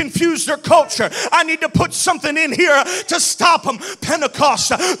need to confuse their culture. I need to put something in here to stop them. Pentecost,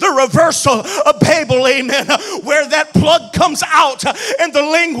 the reversal of Babel, amen, where that plug comes out and the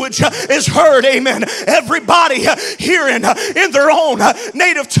language is heard, amen. Everybody hearing in their own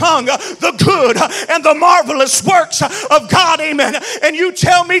native tongue the good and the marvelous works of God, amen. And you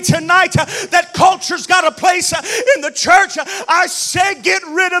tell me tonight that culture's got a place in the church. I say get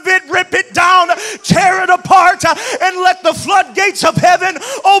rid of it, rip it down, tear it apart, and let the floodgates of heaven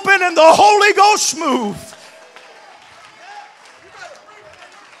open and the Holy Ghost move.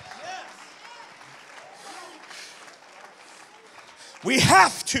 We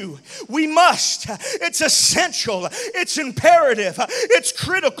have to. We must. It's essential. It's imperative. It's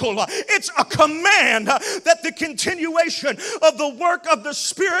critical. It's a command that the continuation of the work of the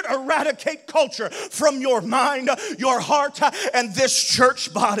Spirit eradicate culture from your mind, your heart, and this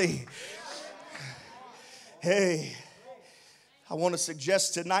church body. Hey, I want to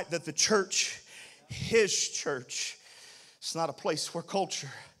suggest tonight that the church, His church, it's not a place where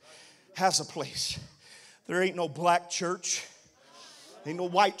culture has a place. There ain't no black church. Ain't no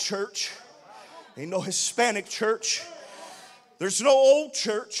white church. Ain't no Hispanic church. There's no old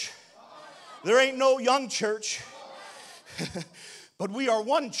church. There ain't no young church, but we are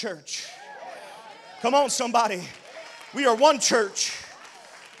one church. Come on, somebody. We are one church,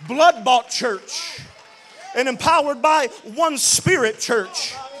 blood-bought church, an empowered by one Spirit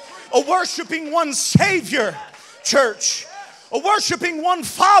church, a worshiping one Savior church, a worshiping one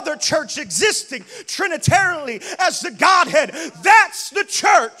Father church, existing trinitarily as the Godhead. That's the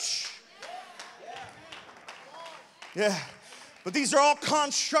church. Yeah. But these are all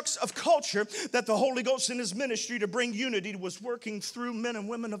constructs of culture that the Holy Ghost in His ministry to bring unity was working through men and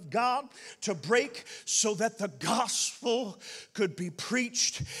women of God to break so that the gospel could be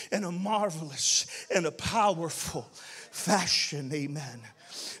preached in a marvelous and a powerful fashion. Amen.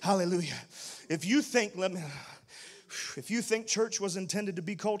 Hallelujah. If you think church was intended to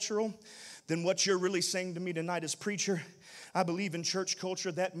be cultural, then what you're really saying to me tonight is, preacher, I believe in church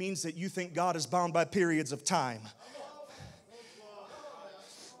culture. That means that you think God is bound by periods of time.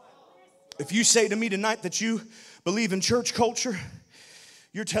 If you say to me tonight that you believe in church culture,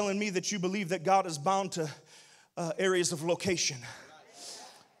 you're telling me that you believe that God is bound to areas of location.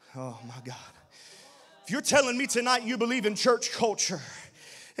 Oh my God. If you're telling me tonight you believe in church culture,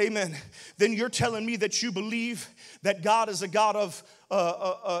 amen, then you're telling me that you believe that God is a God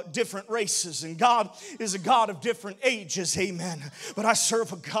of different races, and God is a God of different ages, amen. But I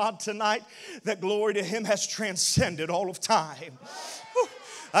serve a God tonight that, glory to Him, has transcended all of time.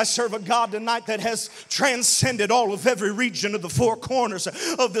 I serve a God tonight that has transcended all of every region of the four corners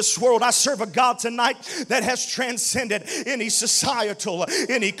of this world. I serve a God tonight that has transcended any societal,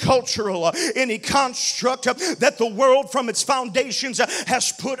 any cultural, any construct that the world from its foundations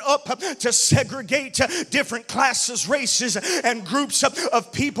has put up to segregate different classes, races, and groups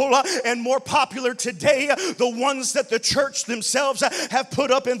of people. And more popular today, the ones that the church themselves have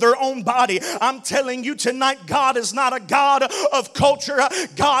put up in their own body. I'm telling you tonight, God is not a God of culture.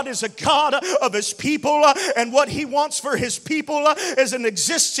 God is a God of His people, and what He wants for His people is an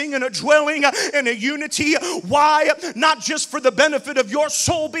existing and a dwelling in a unity. Why? Not just for the benefit of your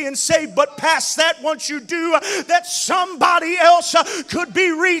soul being saved, but past that, once you do, that somebody else could be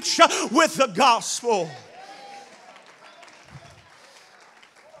reached with the gospel.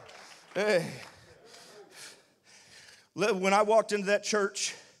 Hey. When I walked into that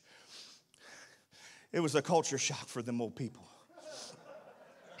church, it was a culture shock for them old people.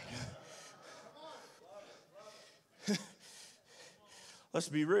 Let's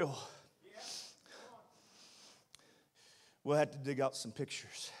be real. We'll have to dig out some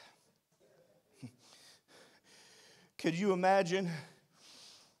pictures. Could you imagine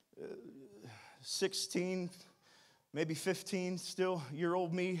 16, maybe 15 still year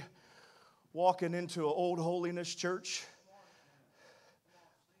old me walking into an old holiness church?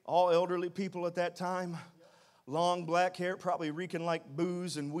 All elderly people at that time, long black hair, probably reeking like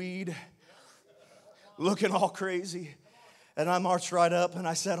booze and weed, looking all crazy. And I marched right up and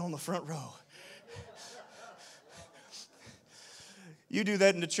I sat on the front row. You do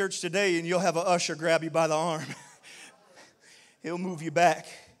that in the church today and you'll have an usher grab you by the arm. He'll move you back.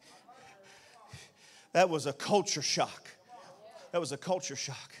 That was a culture shock. That was a culture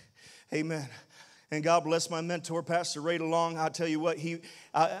shock. Amen. And God bless my mentor, Pastor Ray DeLong. I tell you what,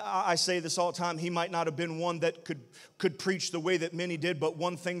 I say this all the time. He might not have been one that could preach the way that many did, but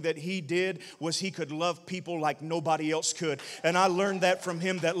one thing that he did was he could love people like nobody else could. And I learned that from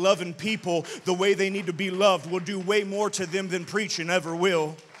him, that loving people the way they need to be loved will do way more to them than preaching ever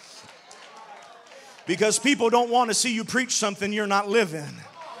will. Because people don't want to see you preach something you're not living.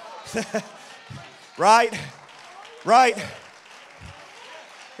 Right? Right?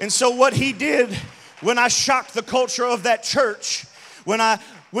 And so what he did when I shocked the culture of that church, when I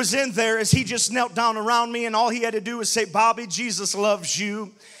was in there, is he just knelt down around me and all he had to do was say, Bobby, Jesus loves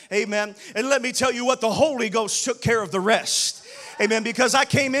you. Amen. And let me tell you what, the Holy Ghost took care of the rest. Amen. Because I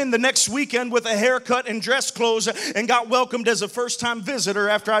came in the next weekend with a haircut and dress clothes and got welcomed as a first-time visitor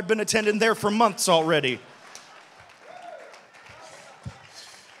after I'd been attending there for months already.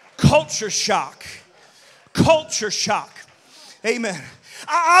 Culture shock. Culture shock. Amen.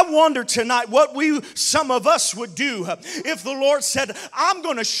 I wonder tonight what some of us would do if the Lord said, I'm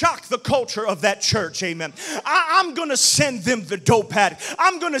going to shock the culture of that church. Amen. I'm going to send them the dope addict.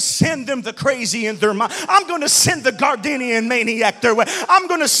 I'm going to send them the crazy in their mind. I'm going to send the Gardenian maniac their way. I'm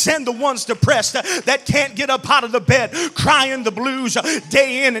going to send the ones depressed that can't get up out of the bed, crying the blues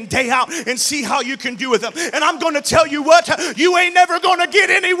day in and day out, and see how you can do with them. And I'm going to tell you what, you ain't never going to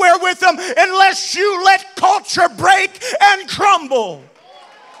get anywhere with them unless you let culture break and crumble.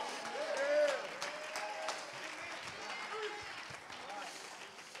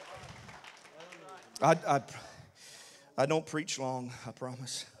 I don't preach long, I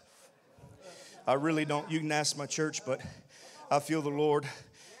promise. I really don't. You can ask my church, but I feel the Lord.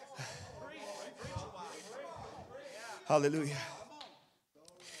 Hallelujah.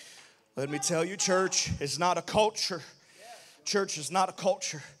 Let me tell you, church is not a culture. Church is not a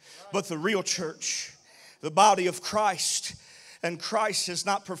culture, but the real church, the body of Christ. And Christ has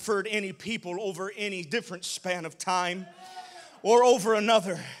not preferred any people over any different span of time or over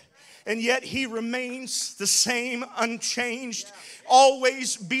another. And yet he remains the same, unchanged,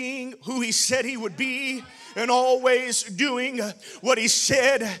 always being who he said he would be, and always doing what he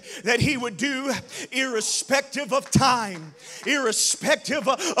said that he would do, irrespective of time, irrespective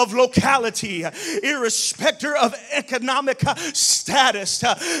of locality, irrespective of economic status,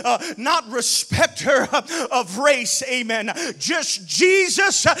 not respecter of race, amen. Just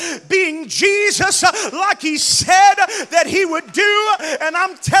Jesus being Jesus like he said that he would do. And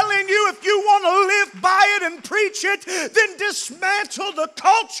I'm telling you, if you want to live by it and preach it, then dismantle the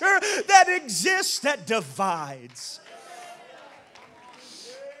culture that exists that divides.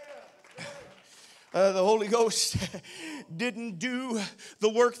 The Holy Ghost didn't do the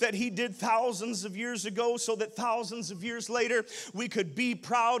work that he did thousands of years ago so that thousands of years later we could be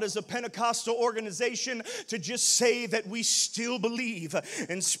proud as a Pentecostal organization to just say that we still believe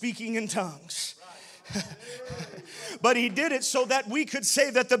in speaking in tongues. But he did it so that we could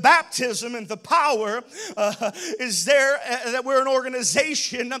say that the baptism and the power is there, that we're an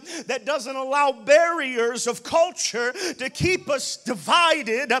organization that doesn't allow barriers of culture to keep us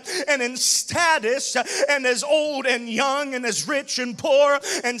divided and in status and as old and young and as rich and poor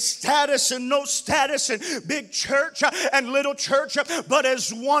and status and no status and big church and little church, but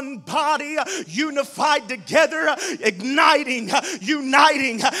as one body unified together, igniting,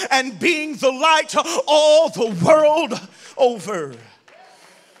 uniting, and being the light all the world over.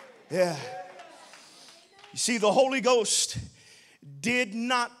 Yeah. You see, the Holy Ghost did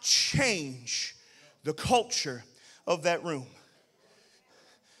not change the culture of that room.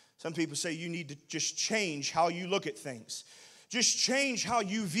 Some people say you need to just change how you look at things. Just change how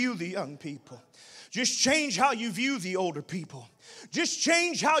you view the young people. Just change how you view the older people. Just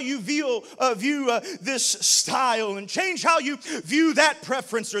change how you view this style, and change how you view that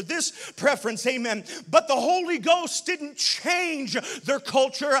preference or this preference, amen. But the Holy Ghost didn't change their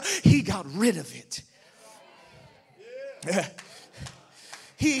culture. He got rid of it.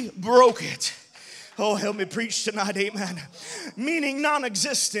 He broke it. Oh, help me preach tonight, amen. Meaning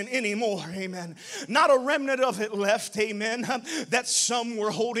non-existent anymore, amen. Not a remnant of it left, amen, that some were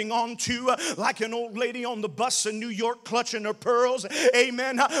holding on to like an old lady on the bus in New York clutching her pearls,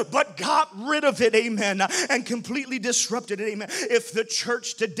 amen, but got rid of it, amen, and completely disrupted it, amen. If the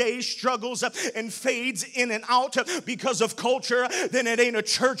church today struggles and fades in and out because of culture, then it ain't a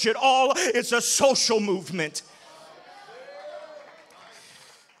church at all. It's a social movement.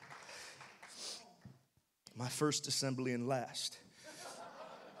 My first assembly and last.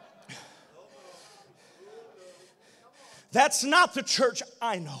 That's not the church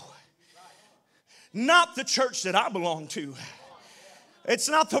I know. Not the church that I belong to. It's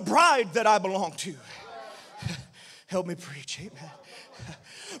not the bride that I belong to. Help me preach, amen.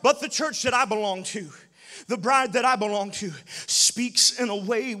 But the church that I belong to, the bride that I belong to, speaks in a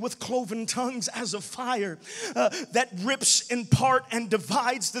way with cloven tongues as of fire that rips in part and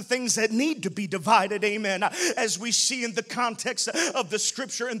divides the things that need to be divided, amen, as we see in the context of the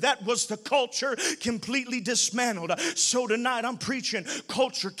scripture. And that was the culture completely dismantled. So tonight I'm preaching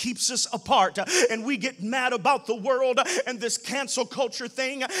culture keeps us apart, and we get mad about the world and this cancel culture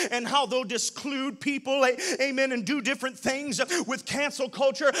thing and how they'll disclude people, amen, and do different things with cancel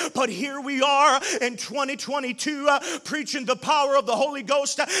culture. But here we are in 2022 preaching the power of the Holy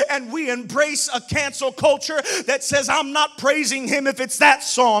Ghost, and we embrace a cancel culture that says I'm not praising him if it's that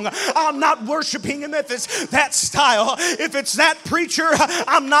song, I'm not worshiping him if it's that style, if it's that preacher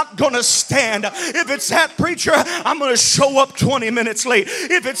I'm not gonna stand, if it's that preacher I'm gonna show up 20 minutes late,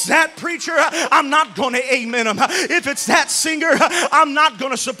 if it's that preacher I'm not gonna amen him, if it's that singer I'm not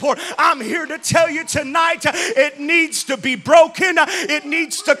gonna support. I'm here to tell you tonight, it needs to be broken, it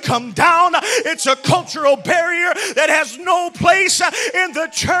needs to come down. It's a cultural barrier that has no place in the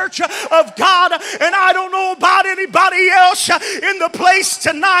church of God. And I don't know about anybody else in the place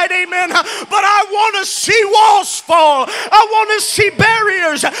tonight, amen, but I want to see walls fall. I want to see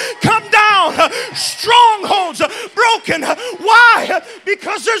barriers come down, strongholds broken. Why?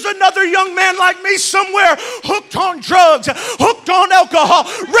 Because there's another young man like me somewhere hooked on drugs, hooked on alcohol,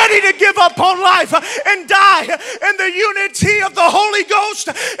 ready to give up on life and die. And the unity of the Holy Ghost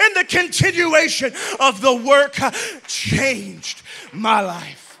and the continuation of the work changed my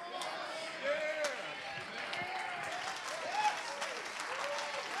life.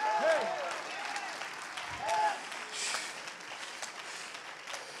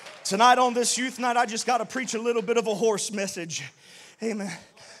 Tonight on this youth night, I just got to preach a little bit of a horse message. Amen.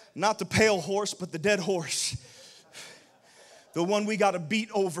 Not the pale horse, but the dead horse. The one we got to beat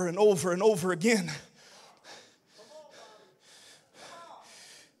over and over and over again.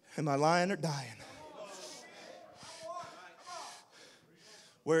 Am I lying or dying?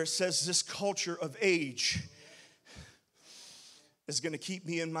 Where it says this culture of age is going to keep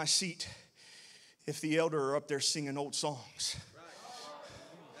me in my seat if the elder are up there singing old songs.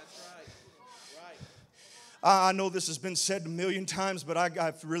 I know this has been said a million times, but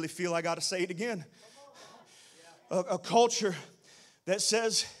I really feel I got to say it again. A culture that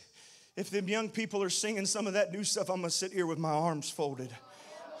says, if them young people are singing some of that new stuff, I'm going to sit here with my arms folded.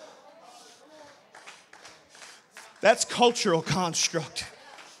 That's cultural construct.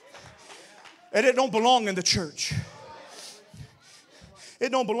 And it don't belong in the church.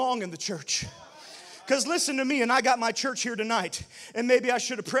 It don't belong in the church. Because listen to me, and I got my church here tonight, and maybe I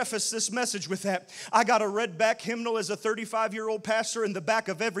should have prefaced this message with that. I got a red back hymnal as a 35-year-old pastor in the back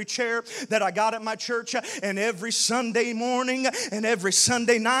of every chair that I got at my church, and every Sunday morning, and every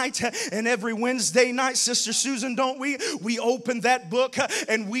Sunday night, and every Wednesday night, Sister Susan, don't we? We open that book,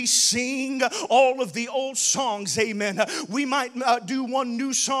 and we sing all of the old songs, amen. We might do one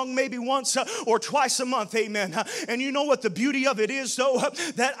new song maybe once or twice a month, amen. And you know what the beauty of it is, though?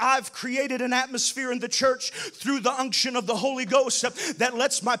 That I've created an atmosphere in the church through the unction of the Holy Ghost that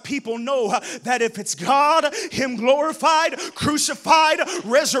lets my people know that if it's God, Him glorified, crucified,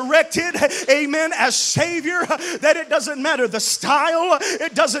 resurrected, amen, as Savior, that it doesn't matter the style,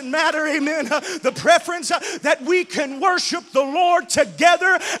 it doesn't matter, amen, the preference, that we can worship the Lord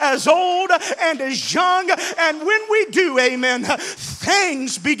together as old and as young. And when we do, amen,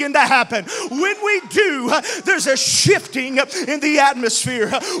 things begin to happen. When we do, there's a shifting in the atmosphere.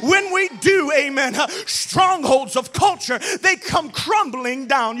 When we do, amen, strongholds of culture, they come crumbling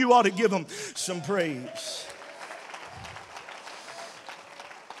down. You ought to give them some praise.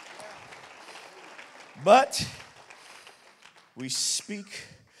 But we speak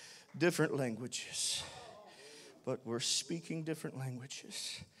different languages. But we're speaking different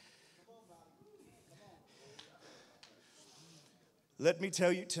languages. Let me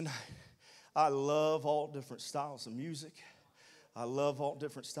tell you tonight, I love all different styles of music. I love all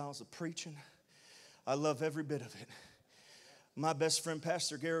different styles of preaching. I love every bit of it. My best friend,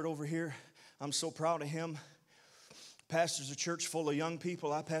 Pastor Garrett over here, I'm so proud of him. Pastors a church full of young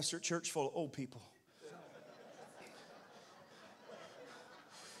people. I pastor a church full of old people.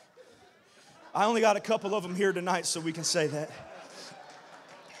 I only got a couple of them here tonight, so we can say that.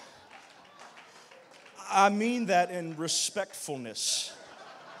 I mean that in respectfulness.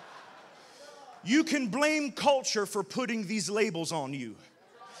 You can blame culture for putting these labels on you.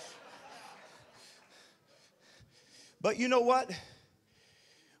 But you know what?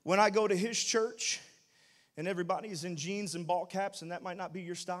 When I go to his church and everybody's in jeans and ball caps, and that might not be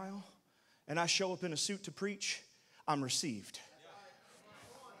your style, and I show up in a suit to preach, I'm received.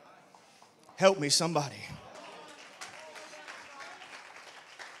 Help me, somebody.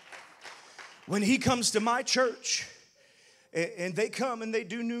 When he comes to my church, and they come and they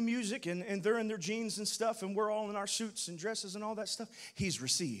do new music, and they're in their jeans and stuff, and we're all in our suits and dresses and all that stuff, he's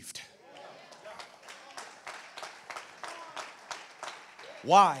received.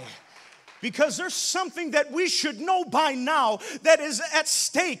 Why? Because there's something that we should know by now that is at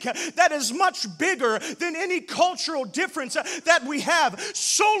stake, that is much bigger than any cultural difference that we have,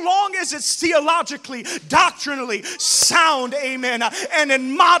 so long as it's theologically, doctrinally sound, amen, and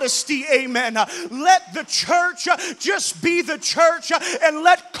in modesty, amen. Let the church just be the church, and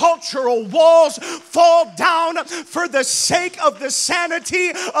let cultural walls fall down for the sake of the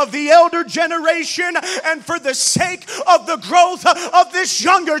sanity of the elder generation and for the sake of the growth of this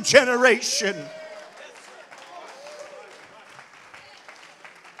younger generation.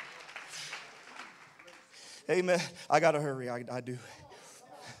 Amen. I got to hurry. I do.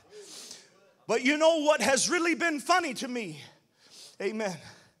 But you know what has really been funny to me? Amen.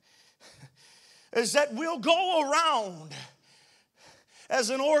 Is that we'll go around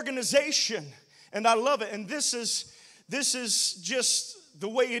as an organization, and I love it, and this is just the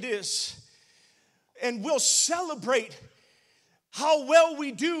way it is, and we'll celebrate how well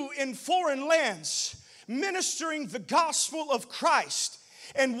we do in foreign lands, ministering the gospel of Christ.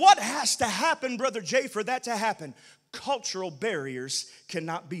 And what has to happen, Brother Jay, for that to happen? Cultural barriers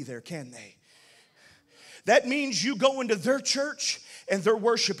cannot be there, can they? That means you go into their church and they're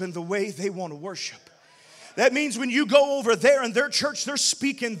worshiping the way they want to worship. That means when you go over there in their church, they're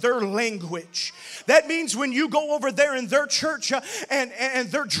speaking their language. That means when you go over there in their church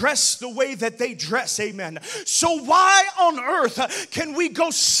and they're dressed the way that they dress. Amen. So why on earth can we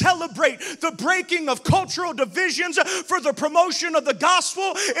go celebrate the breaking of cultural divisions for the promotion of the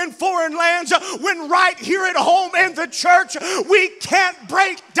gospel in foreign lands when right here at home in the church we can't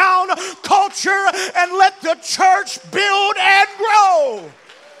break down culture and let the church build and grow?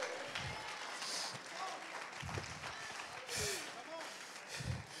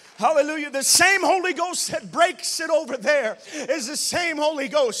 Hallelujah. The same Holy Ghost that breaks it over there is the same Holy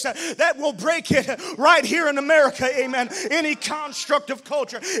Ghost that will break it right here in America. Amen. Any construct of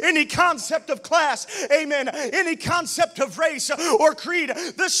culture, any concept of class, amen, any concept of race or creed,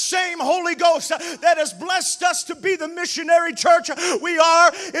 the same Holy Ghost that has blessed us to be the missionary church we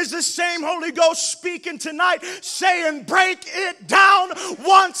are is the same Holy Ghost speaking tonight, saying, break it down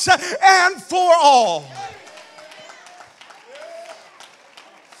once and for all.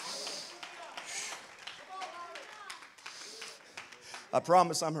 I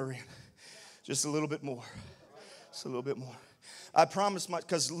promise I'm hurrying. Just a little bit more. Just a little bit more. I promise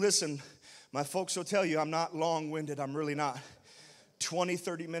because listen, my folks will tell you I'm not long-winded. I'm really not. 20,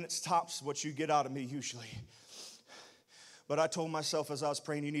 30 minutes tops what you get out of me usually. But I told myself as I was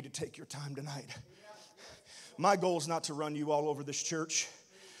praying, you need to take your time tonight. My goal is not to run you all over this church.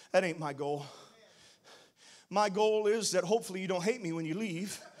 That ain't my goal. My goal is that hopefully you don't hate me when you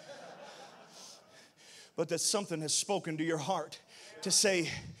leave. But that something has spoken to your heart to say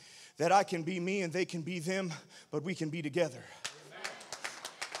that I can be me and they can be them, but we can be together.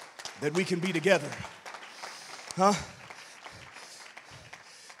 That we can be together. Huh?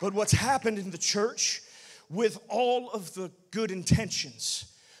 But what's happened in the church with all of the good intentions,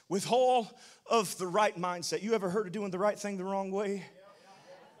 with all of the right mindset. You ever heard of doing the right thing the wrong way?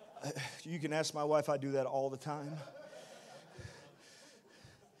 You can ask my wife, I do that all the time.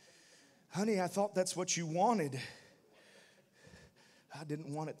 Honey, I thought that's what you wanted. I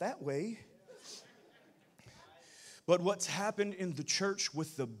didn't want it that way. But what's happened in the church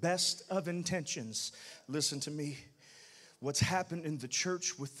with the best of intentions, listen to me. What's happened in the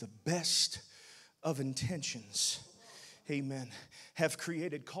church with the best of intentions, amen, have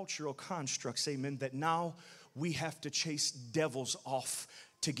created cultural constructs, amen, that now we have to chase devils off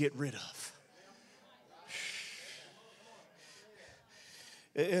to get rid of.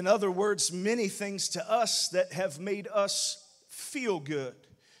 In other words, many things to us that have made us feel good,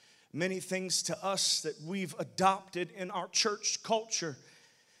 many things to us that we've adopted in our church culture,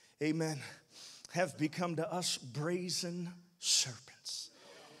 amen, have become to us brazen serpents.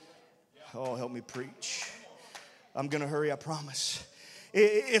 Oh, help me preach. I'm going to hurry, I promise.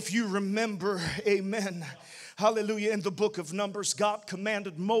 If you remember, amen, hallelujah, in the book of Numbers, God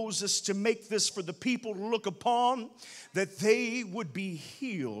commanded Moses to make this for the people to look upon, that they would be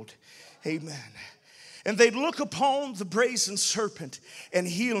healed. Amen. And they'd look upon the brazen serpent and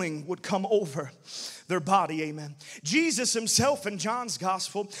healing would come over their body. Amen. Jesus himself in John's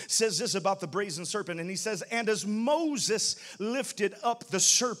gospel says this about the brazen serpent. And he says, and as Moses lifted up the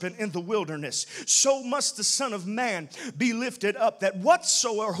serpent in the wilderness, so must the Son of Man be lifted up, that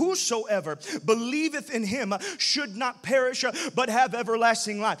whosoever believeth in him should not perish but have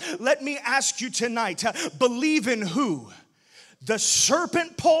everlasting life. Let me ask you tonight, believe in who? The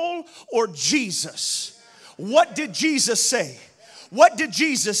serpent pole or Jesus? What did Jesus say? What did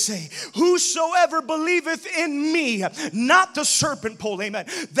Jesus say? Whosoever believeth in me, not the serpent pole, amen.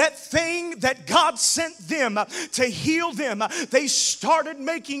 That thing that God sent them to heal them, they started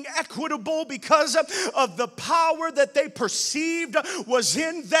making equitable because of the power that they perceived was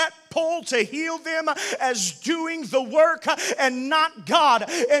in that pole to heal them as doing the work and not God.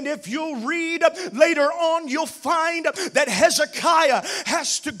 And if you'll read later on, you'll find that Hezekiah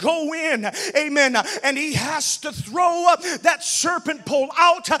has to go in, amen, and he has to throw that serpent pole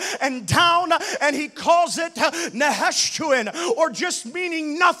out and down, and he calls it Neheshtuin, or just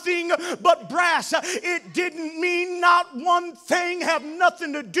meaning nothing but brass. It didn't mean not one thing, have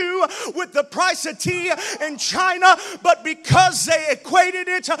nothing to do with the price of tea in China, but because they equated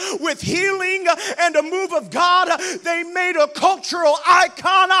it with healing and a move of God, they made a cultural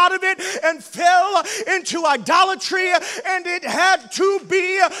icon out of it and fell into idolatry, and it had to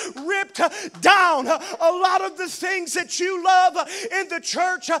be ripped down. A lot of the things that you love in the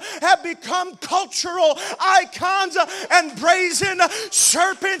church have become cultural icons and brazen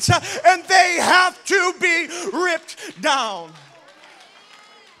serpents, and they have to be ripped down.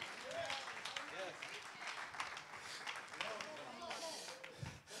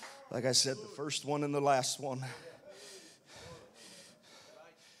 Like I said, the first one and the last one.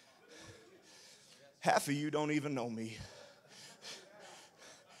 Half of you don't even know me.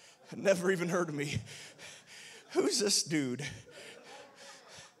 Never even heard of me. Who's this dude?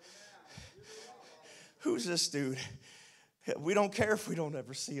 Who's this dude? We don't care if we don't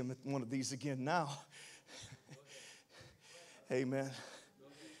ever see him at one of these again now. Amen.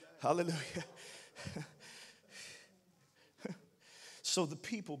 Hallelujah. So the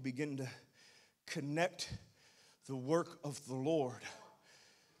people begin to connect the work of the Lord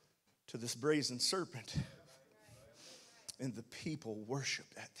to this brazen serpent. And the people worship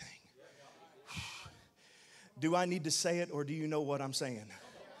that thing. Do I need to say it, or do you know what I'm saying?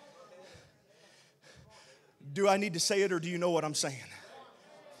 Do I need to say it, or do you know what I'm saying?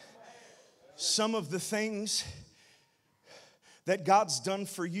 Some of the things that God's done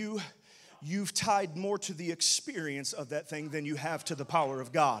for you, you've tied more to the experience of that thing than you have to the power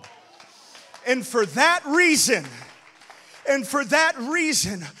of God. And for that reason,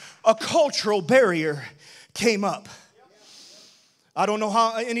 a cultural barrier came up. I don't know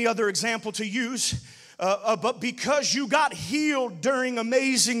how any other example to use, but because you got healed during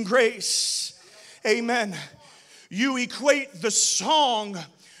Amazing Grace, amen, you equate the song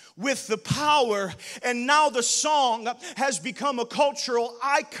with the power, and now the song has become a cultural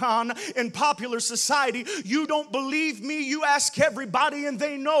icon in popular society. You don't believe me? You ask everybody and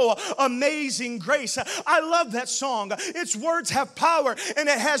they know Amazing Grace. I love that song. Its words have power and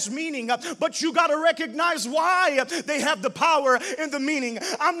it has meaning, but you got to recognize why they have the power and the meaning.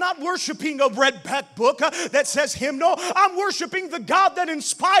 I'm not worshiping a red back book that says hymnal. I'm worshiping the God that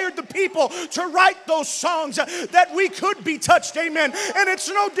inspired the people to write those songs that we could be touched. Amen. And it's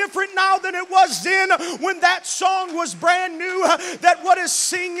no different now than it was then when that song was brand new. That what is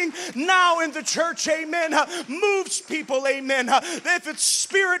singing now in the church, amen, moves people, amen. If it's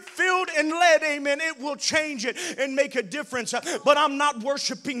spirit filled and led, amen, it will change it and make a difference. But I'm not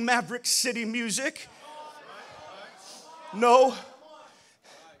worshiping Maverick City music. No,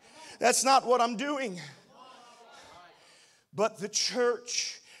 that's not what I'm doing. But the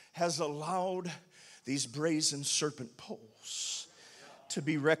church has allowed these brazen serpent poles to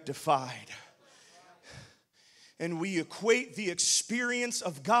be rectified. And we equate the experience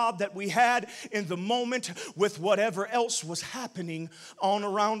of God that we had in the moment with whatever else was happening on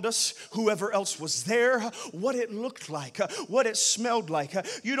around us, whoever else was there, what it looked like, what it smelled like.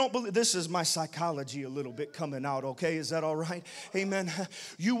 You don't believe, this is my psychology a little bit coming out, okay? Is that all right? Amen.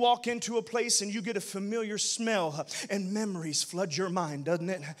 You walk into a place and you get a familiar smell and memories flood your mind, doesn't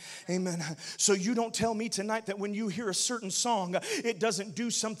it? Amen. So you don't tell me tonight that when you hear a certain song, it doesn't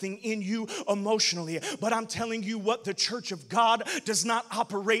do something in you emotionally, but I'm telling you what, the church of God does not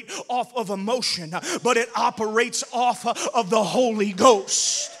operate off of emotion, but it operates off of the Holy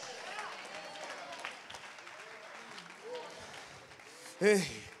Ghost. Hey.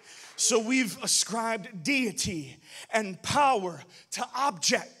 So we've ascribed deity and power to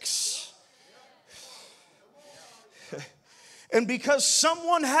objects. And because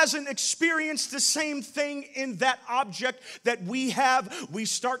someone hasn't experienced the same thing in that object that we have, we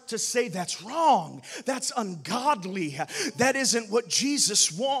start to say that's wrong. That's ungodly. That isn't what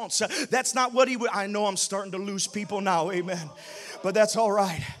Jesus wants. That's not what he would. I know I'm starting to lose people now, amen. But that's all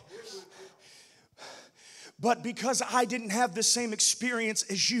right. But because I didn't have the same experience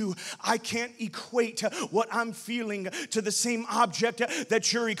as you, I can't equate what I'm feeling to the same object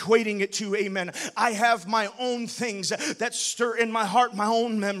that you're equating it to, amen. I have my own things that stir in my heart, my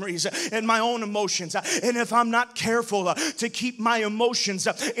own memories and my own emotions. And if I'm not careful to keep my emotions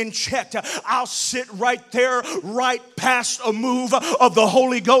in check, I'll sit right there, right past a move of the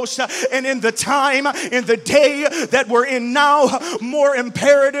Holy Ghost. And in the time, in the day that we're in now, more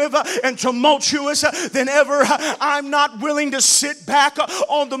imperative and tumultuous than ever, I'm not willing to sit back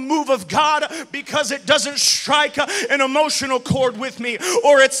on the move of God because it doesn't strike an emotional chord with me,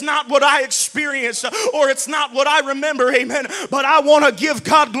 or it's not what I experienced, or it's not what I remember, amen. But I want to give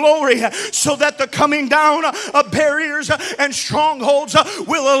God glory so that the coming down of barriers and strongholds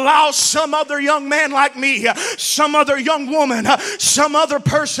will allow some other young man like me, some other young woman, some other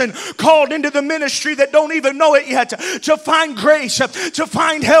person called into the ministry that don't even know it yet, to find grace, to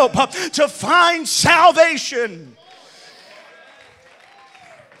find help, to find salvation.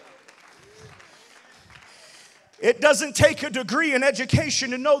 It doesn't take a degree in education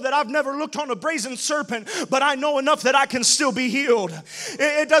to know that I've never looked on a brazen serpent, but I know enough that I can still be healed.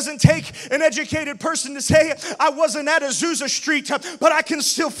 It doesn't take an educated person to say, I wasn't at Azusa Street, but I can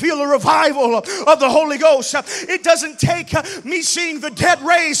still feel a revival of the Holy Ghost. It doesn't take me seeing the dead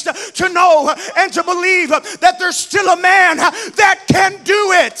raised to know and to believe that there's still a man that can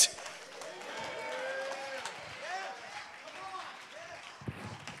do it.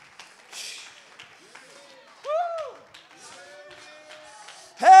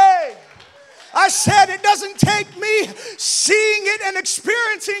 doesn't take me seeing it and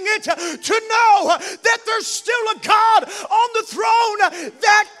experiencing it to know that there's still a God on the throne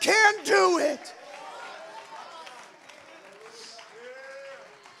that can do it.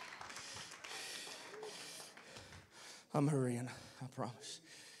 I'm hurrying, I promise.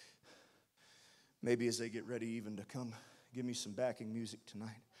 Maybe as they get ready even to come, give me some backing music tonight.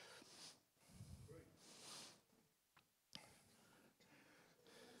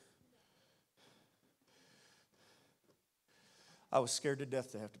 I was scared to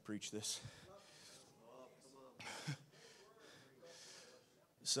death to have to preach this.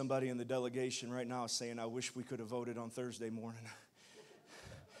 Somebody in the delegation right now is saying, I wish we could have voted on Thursday morning.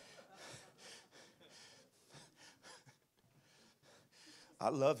 I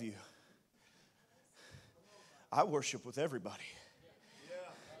love you. I worship with everybody.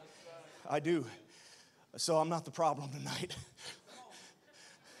 I do. So I'm not the problem tonight.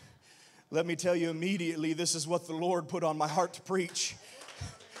 Let me tell you immediately, this is what the Lord put on my heart to preach.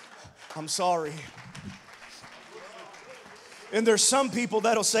 I'm sorry. And there's some people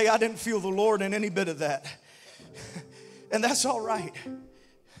that'll say, I didn't feel the Lord in any bit of that. And that's all right.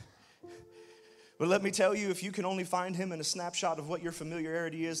 But let me tell you, if you can only find him in a snapshot of what your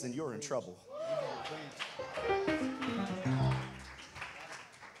familiarity is, then you're in trouble.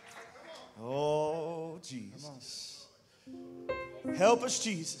 Oh, Jesus. Help us,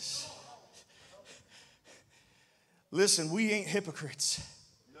 Jesus. Listen, we ain't hypocrites.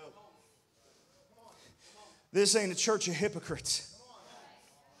 This ain't a church of hypocrites.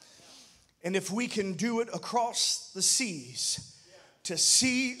 And if we can do it across the seas, to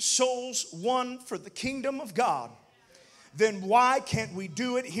see souls won for the kingdom of God, then why can't we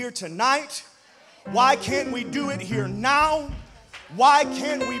do it here tonight? Why can't we do it here now? Why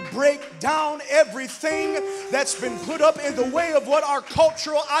can't we break down everything that's been put up in the way of what our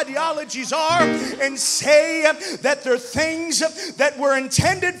cultural ideologies are and say that they're things that were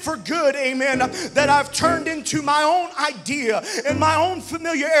intended for good, amen, that I've turned into my own idea and my own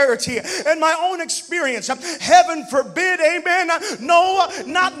familiarity and my own experience. Heaven forbid, amen. No,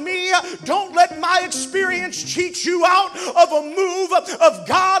 not me. Don't let my experience cheat you out of a move of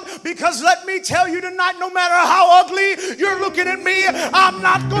God, because let me tell you tonight, no matter how ugly you're looking at me, I'm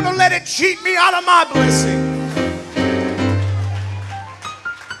not going to let it cheat me out of my blessing.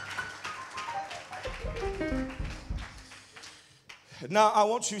 Now, I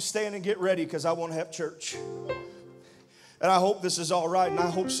want you to stand and get ready, because I want to have church. And I hope this is all right, and I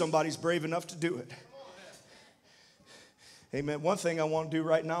hope somebody's brave enough to do it. Amen. One thing I want to do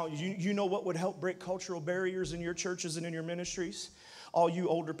right now, you know what would help break cultural barriers in your churches and in your ministries? All you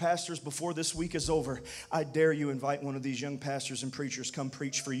older pastors, before this week is over, I dare you invite one of these young pastors and preachers, come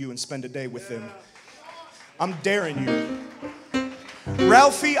preach for you and spend a day with them. I'm daring you.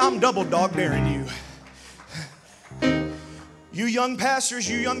 Ralphie, I'm double dog daring you. You young pastors,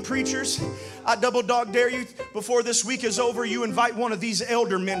 you young preachers, I double dog dare you, before this week is over, you invite one of these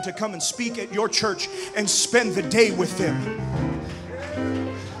elder men to come and speak at your church and spend the day with them.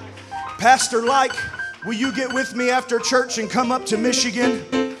 Pastor Like, will you get with me after church and come up to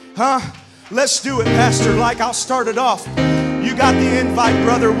Michigan? Huh? Let's do it, Pastor Like. I'll start it off. You got the invite,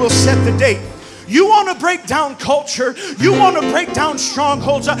 brother. We'll set the date. You want to break down culture? You want to break down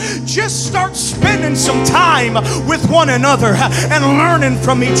strongholds? Just start spending some time with one another and learning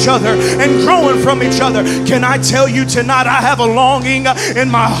from each other and growing from each other. Can I tell you tonight, I have a longing in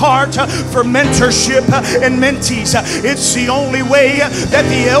my heart for mentorship and mentees. It's the only way that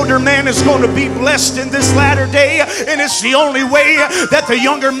the elder man is going to be blessed in this latter day, and it's the only way that the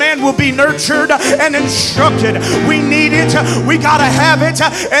younger man will be nurtured and instructed. We need it. We got to have it,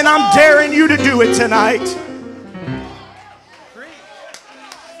 and I'm daring you to do it tonight.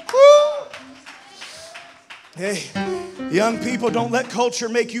 Woo. Hey, young people, don't let culture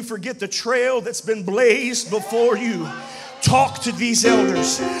make you forget the trail that's been blazed before you. Talk to these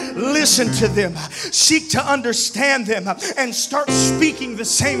elders. Listen to them. Seek to understand them and start speaking the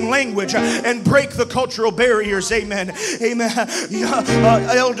same language and break the cultural barriers. Amen. Amen.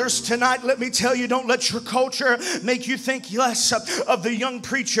 Elders, tonight, let me tell you, don't let your culture make you think less of the young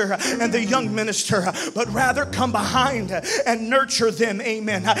preacher and the young minister, but rather come behind and nurture them.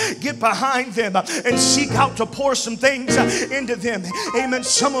 Amen. Get behind them and seek out to pour some things into them. Amen.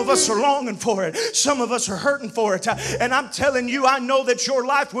 Some of us are longing for it. Some of us are hurting for it. And I'm telling you, I know that your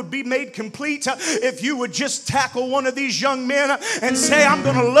life would be made complete if you would just tackle one of these young men and say, I'm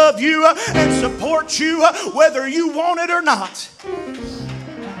going to love you and support you whether you want it or not.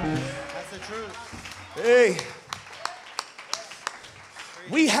 That's the truth. Hey,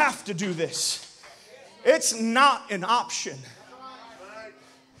 we have to do this. It's not an option.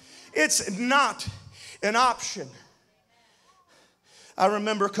 It's not an option. I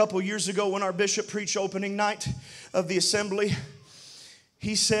remember a couple years ago when our bishop preached opening night of the assembly,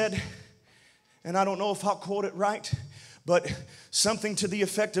 he said, and I don't know if I'll quote it right, but something to the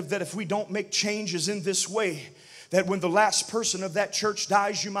effect of that if we don't make changes in this way, that when the last person of that church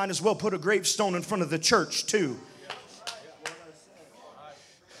dies, you might as well put a gravestone in front of the church too.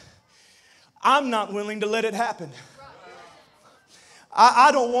 I'm not willing to let it happen.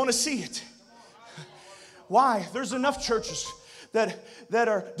 I don't want to see it. Why? There's enough churches that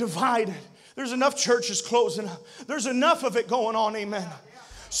are divided. There's enough churches closing up. There's enough of it going on, amen.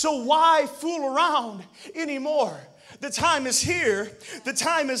 So why fool around anymore? The time is here. The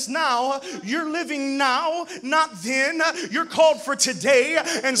time is now. You're living now, not then. You're called for today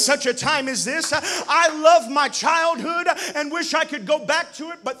and such a time as this. I love my childhood and wish I could go back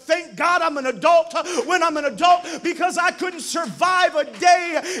to it, but thank God I'm an adult when I'm an adult, because I couldn't survive a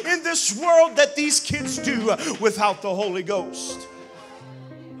day in this world that these kids do without the Holy Ghost.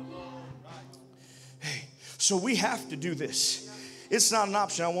 Hey, so we have to do this. It's not an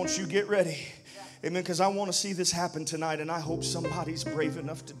option. I want you to get ready. Amen, because I want to see this happen tonight, and I hope somebody's brave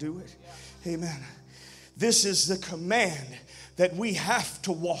enough to do it. Amen. This is the command that we have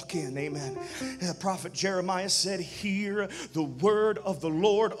to walk in. Amen. Prophet Jeremiah said, hear the word of the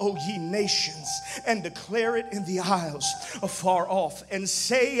Lord, O ye nations, and declare it in the isles afar off, and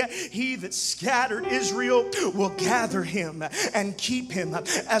say, he that scattered Israel will gather him and keep him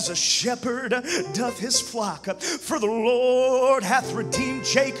as a shepherd doth his flock. For the Lord hath redeemed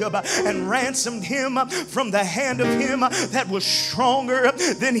Jacob and ransomed him from the hand of him that was stronger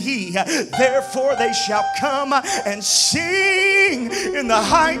than he. Therefore they shall come and sing in the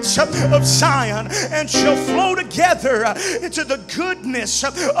heights of Zion, and shall flow together into the goodness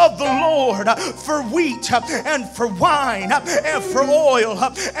of the Lord, for wheat and for wine and for oil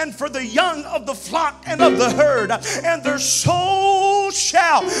and for the young of the flock and of the herd. And their soul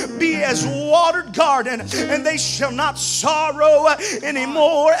shall be as watered garden, and they shall not sorrow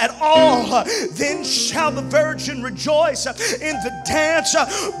anymore at all. Then shall the virgin rejoice in the dance,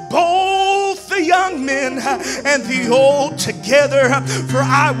 both the young men and the old together. For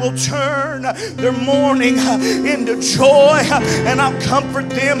I will turn their mourning into joy, and I'll comfort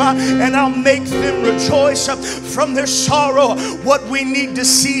them, and I'll make them rejoice from their sorrow. What we need to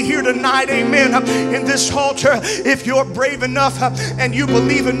see here tonight, amen, in this altar, if you're brave enough and you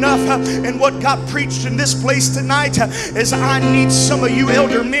believe enough in what God preached in this place tonight, is I need some of you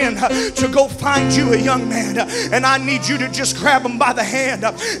elder men to go find you a young man, and I need you to just grab him by the hand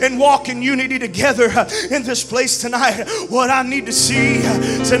and walk in unity together in this place tonight. What I need to see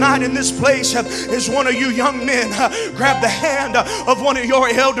tonight in this place is one of you young men grab the hand of one of your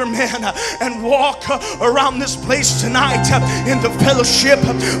elder men and walk around this place tonight in the fellowship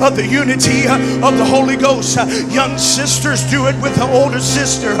of the unity of the Holy Ghost. Young sisters, do it with the older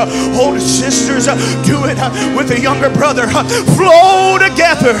sister. Older sisters, do it with the younger brother. Flow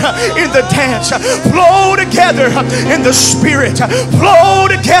together in the dance. Flow together in the spirit. Flow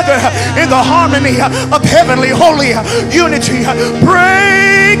together in the harmony of heavenly holy unity.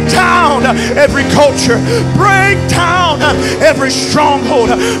 Break down every culture. Break down every stronghold.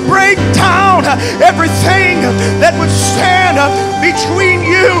 Break down everything that would stand between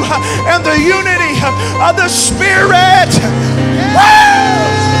you and the unity of the Spirit.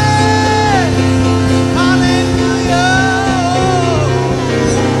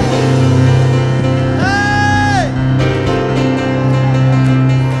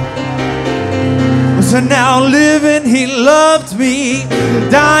 So now living, he loved me.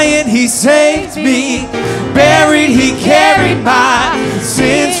 Dying, he saved me. Buried, he carried my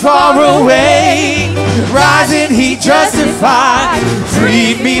sins far away. Rising, he justified.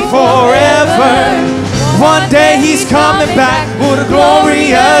 Freed me forever. One day he's coming back. What a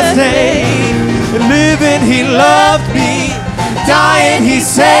glorious day. Living, he loved me. Dying, he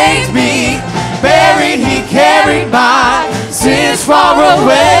saved me. Buried, he carried my sins far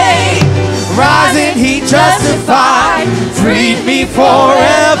away. Rising, he justified, freed me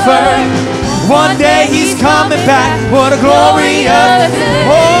forever. One day he's coming back. What a glorious day.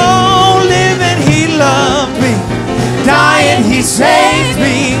 Oh, living, he loved me. Dying, he saved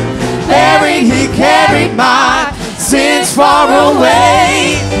me. Buried, he carried my sins far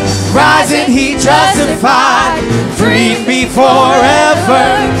away. Rising, he justified, freed me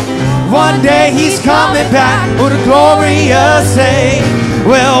forever. One day he's coming back. What a glorious day.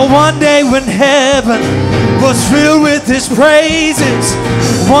 Well, one day when heaven was filled with his praises,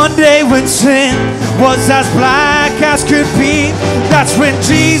 one day when sin was as black as could be, that's when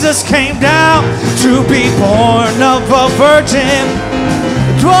Jesus came down to be born of a virgin,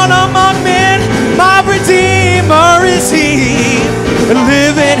 drawn among men, My Redeemer is He.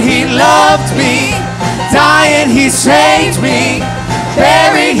 Living, He loved me. Dying, He saved me.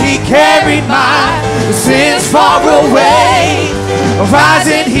 Buried, He carried my sins far away.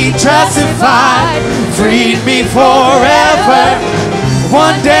 Rising, He justified, freed me forever.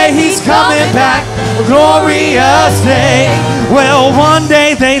 One day He's coming back, a glorious day. Well, one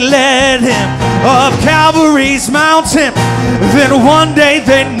day they led Him up Calvary's mountain. Then one day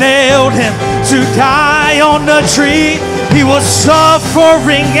they nailed Him to die on the tree. He was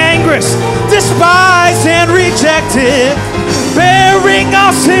suffering anguish, despised and rejected, bearing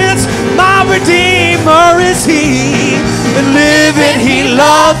our sins. My Redeemer is He. And living, He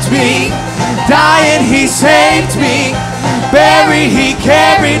loved me. Dying, He saved me. Buried, He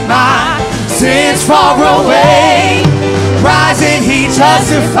carried my sins far away. Rising, He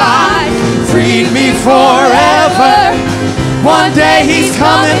justified, freed me forever. One day He's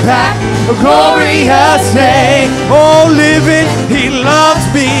coming back, a glorious day. Oh, living, He loves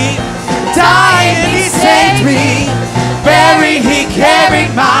me. Dying, He saved me. Buried, He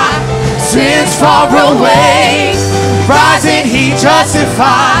carried my sins far away. Rising, He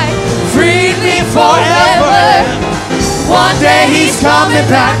justified, freed me forever. One day He's coming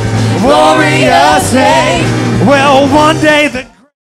back, glorious day. Well, one day the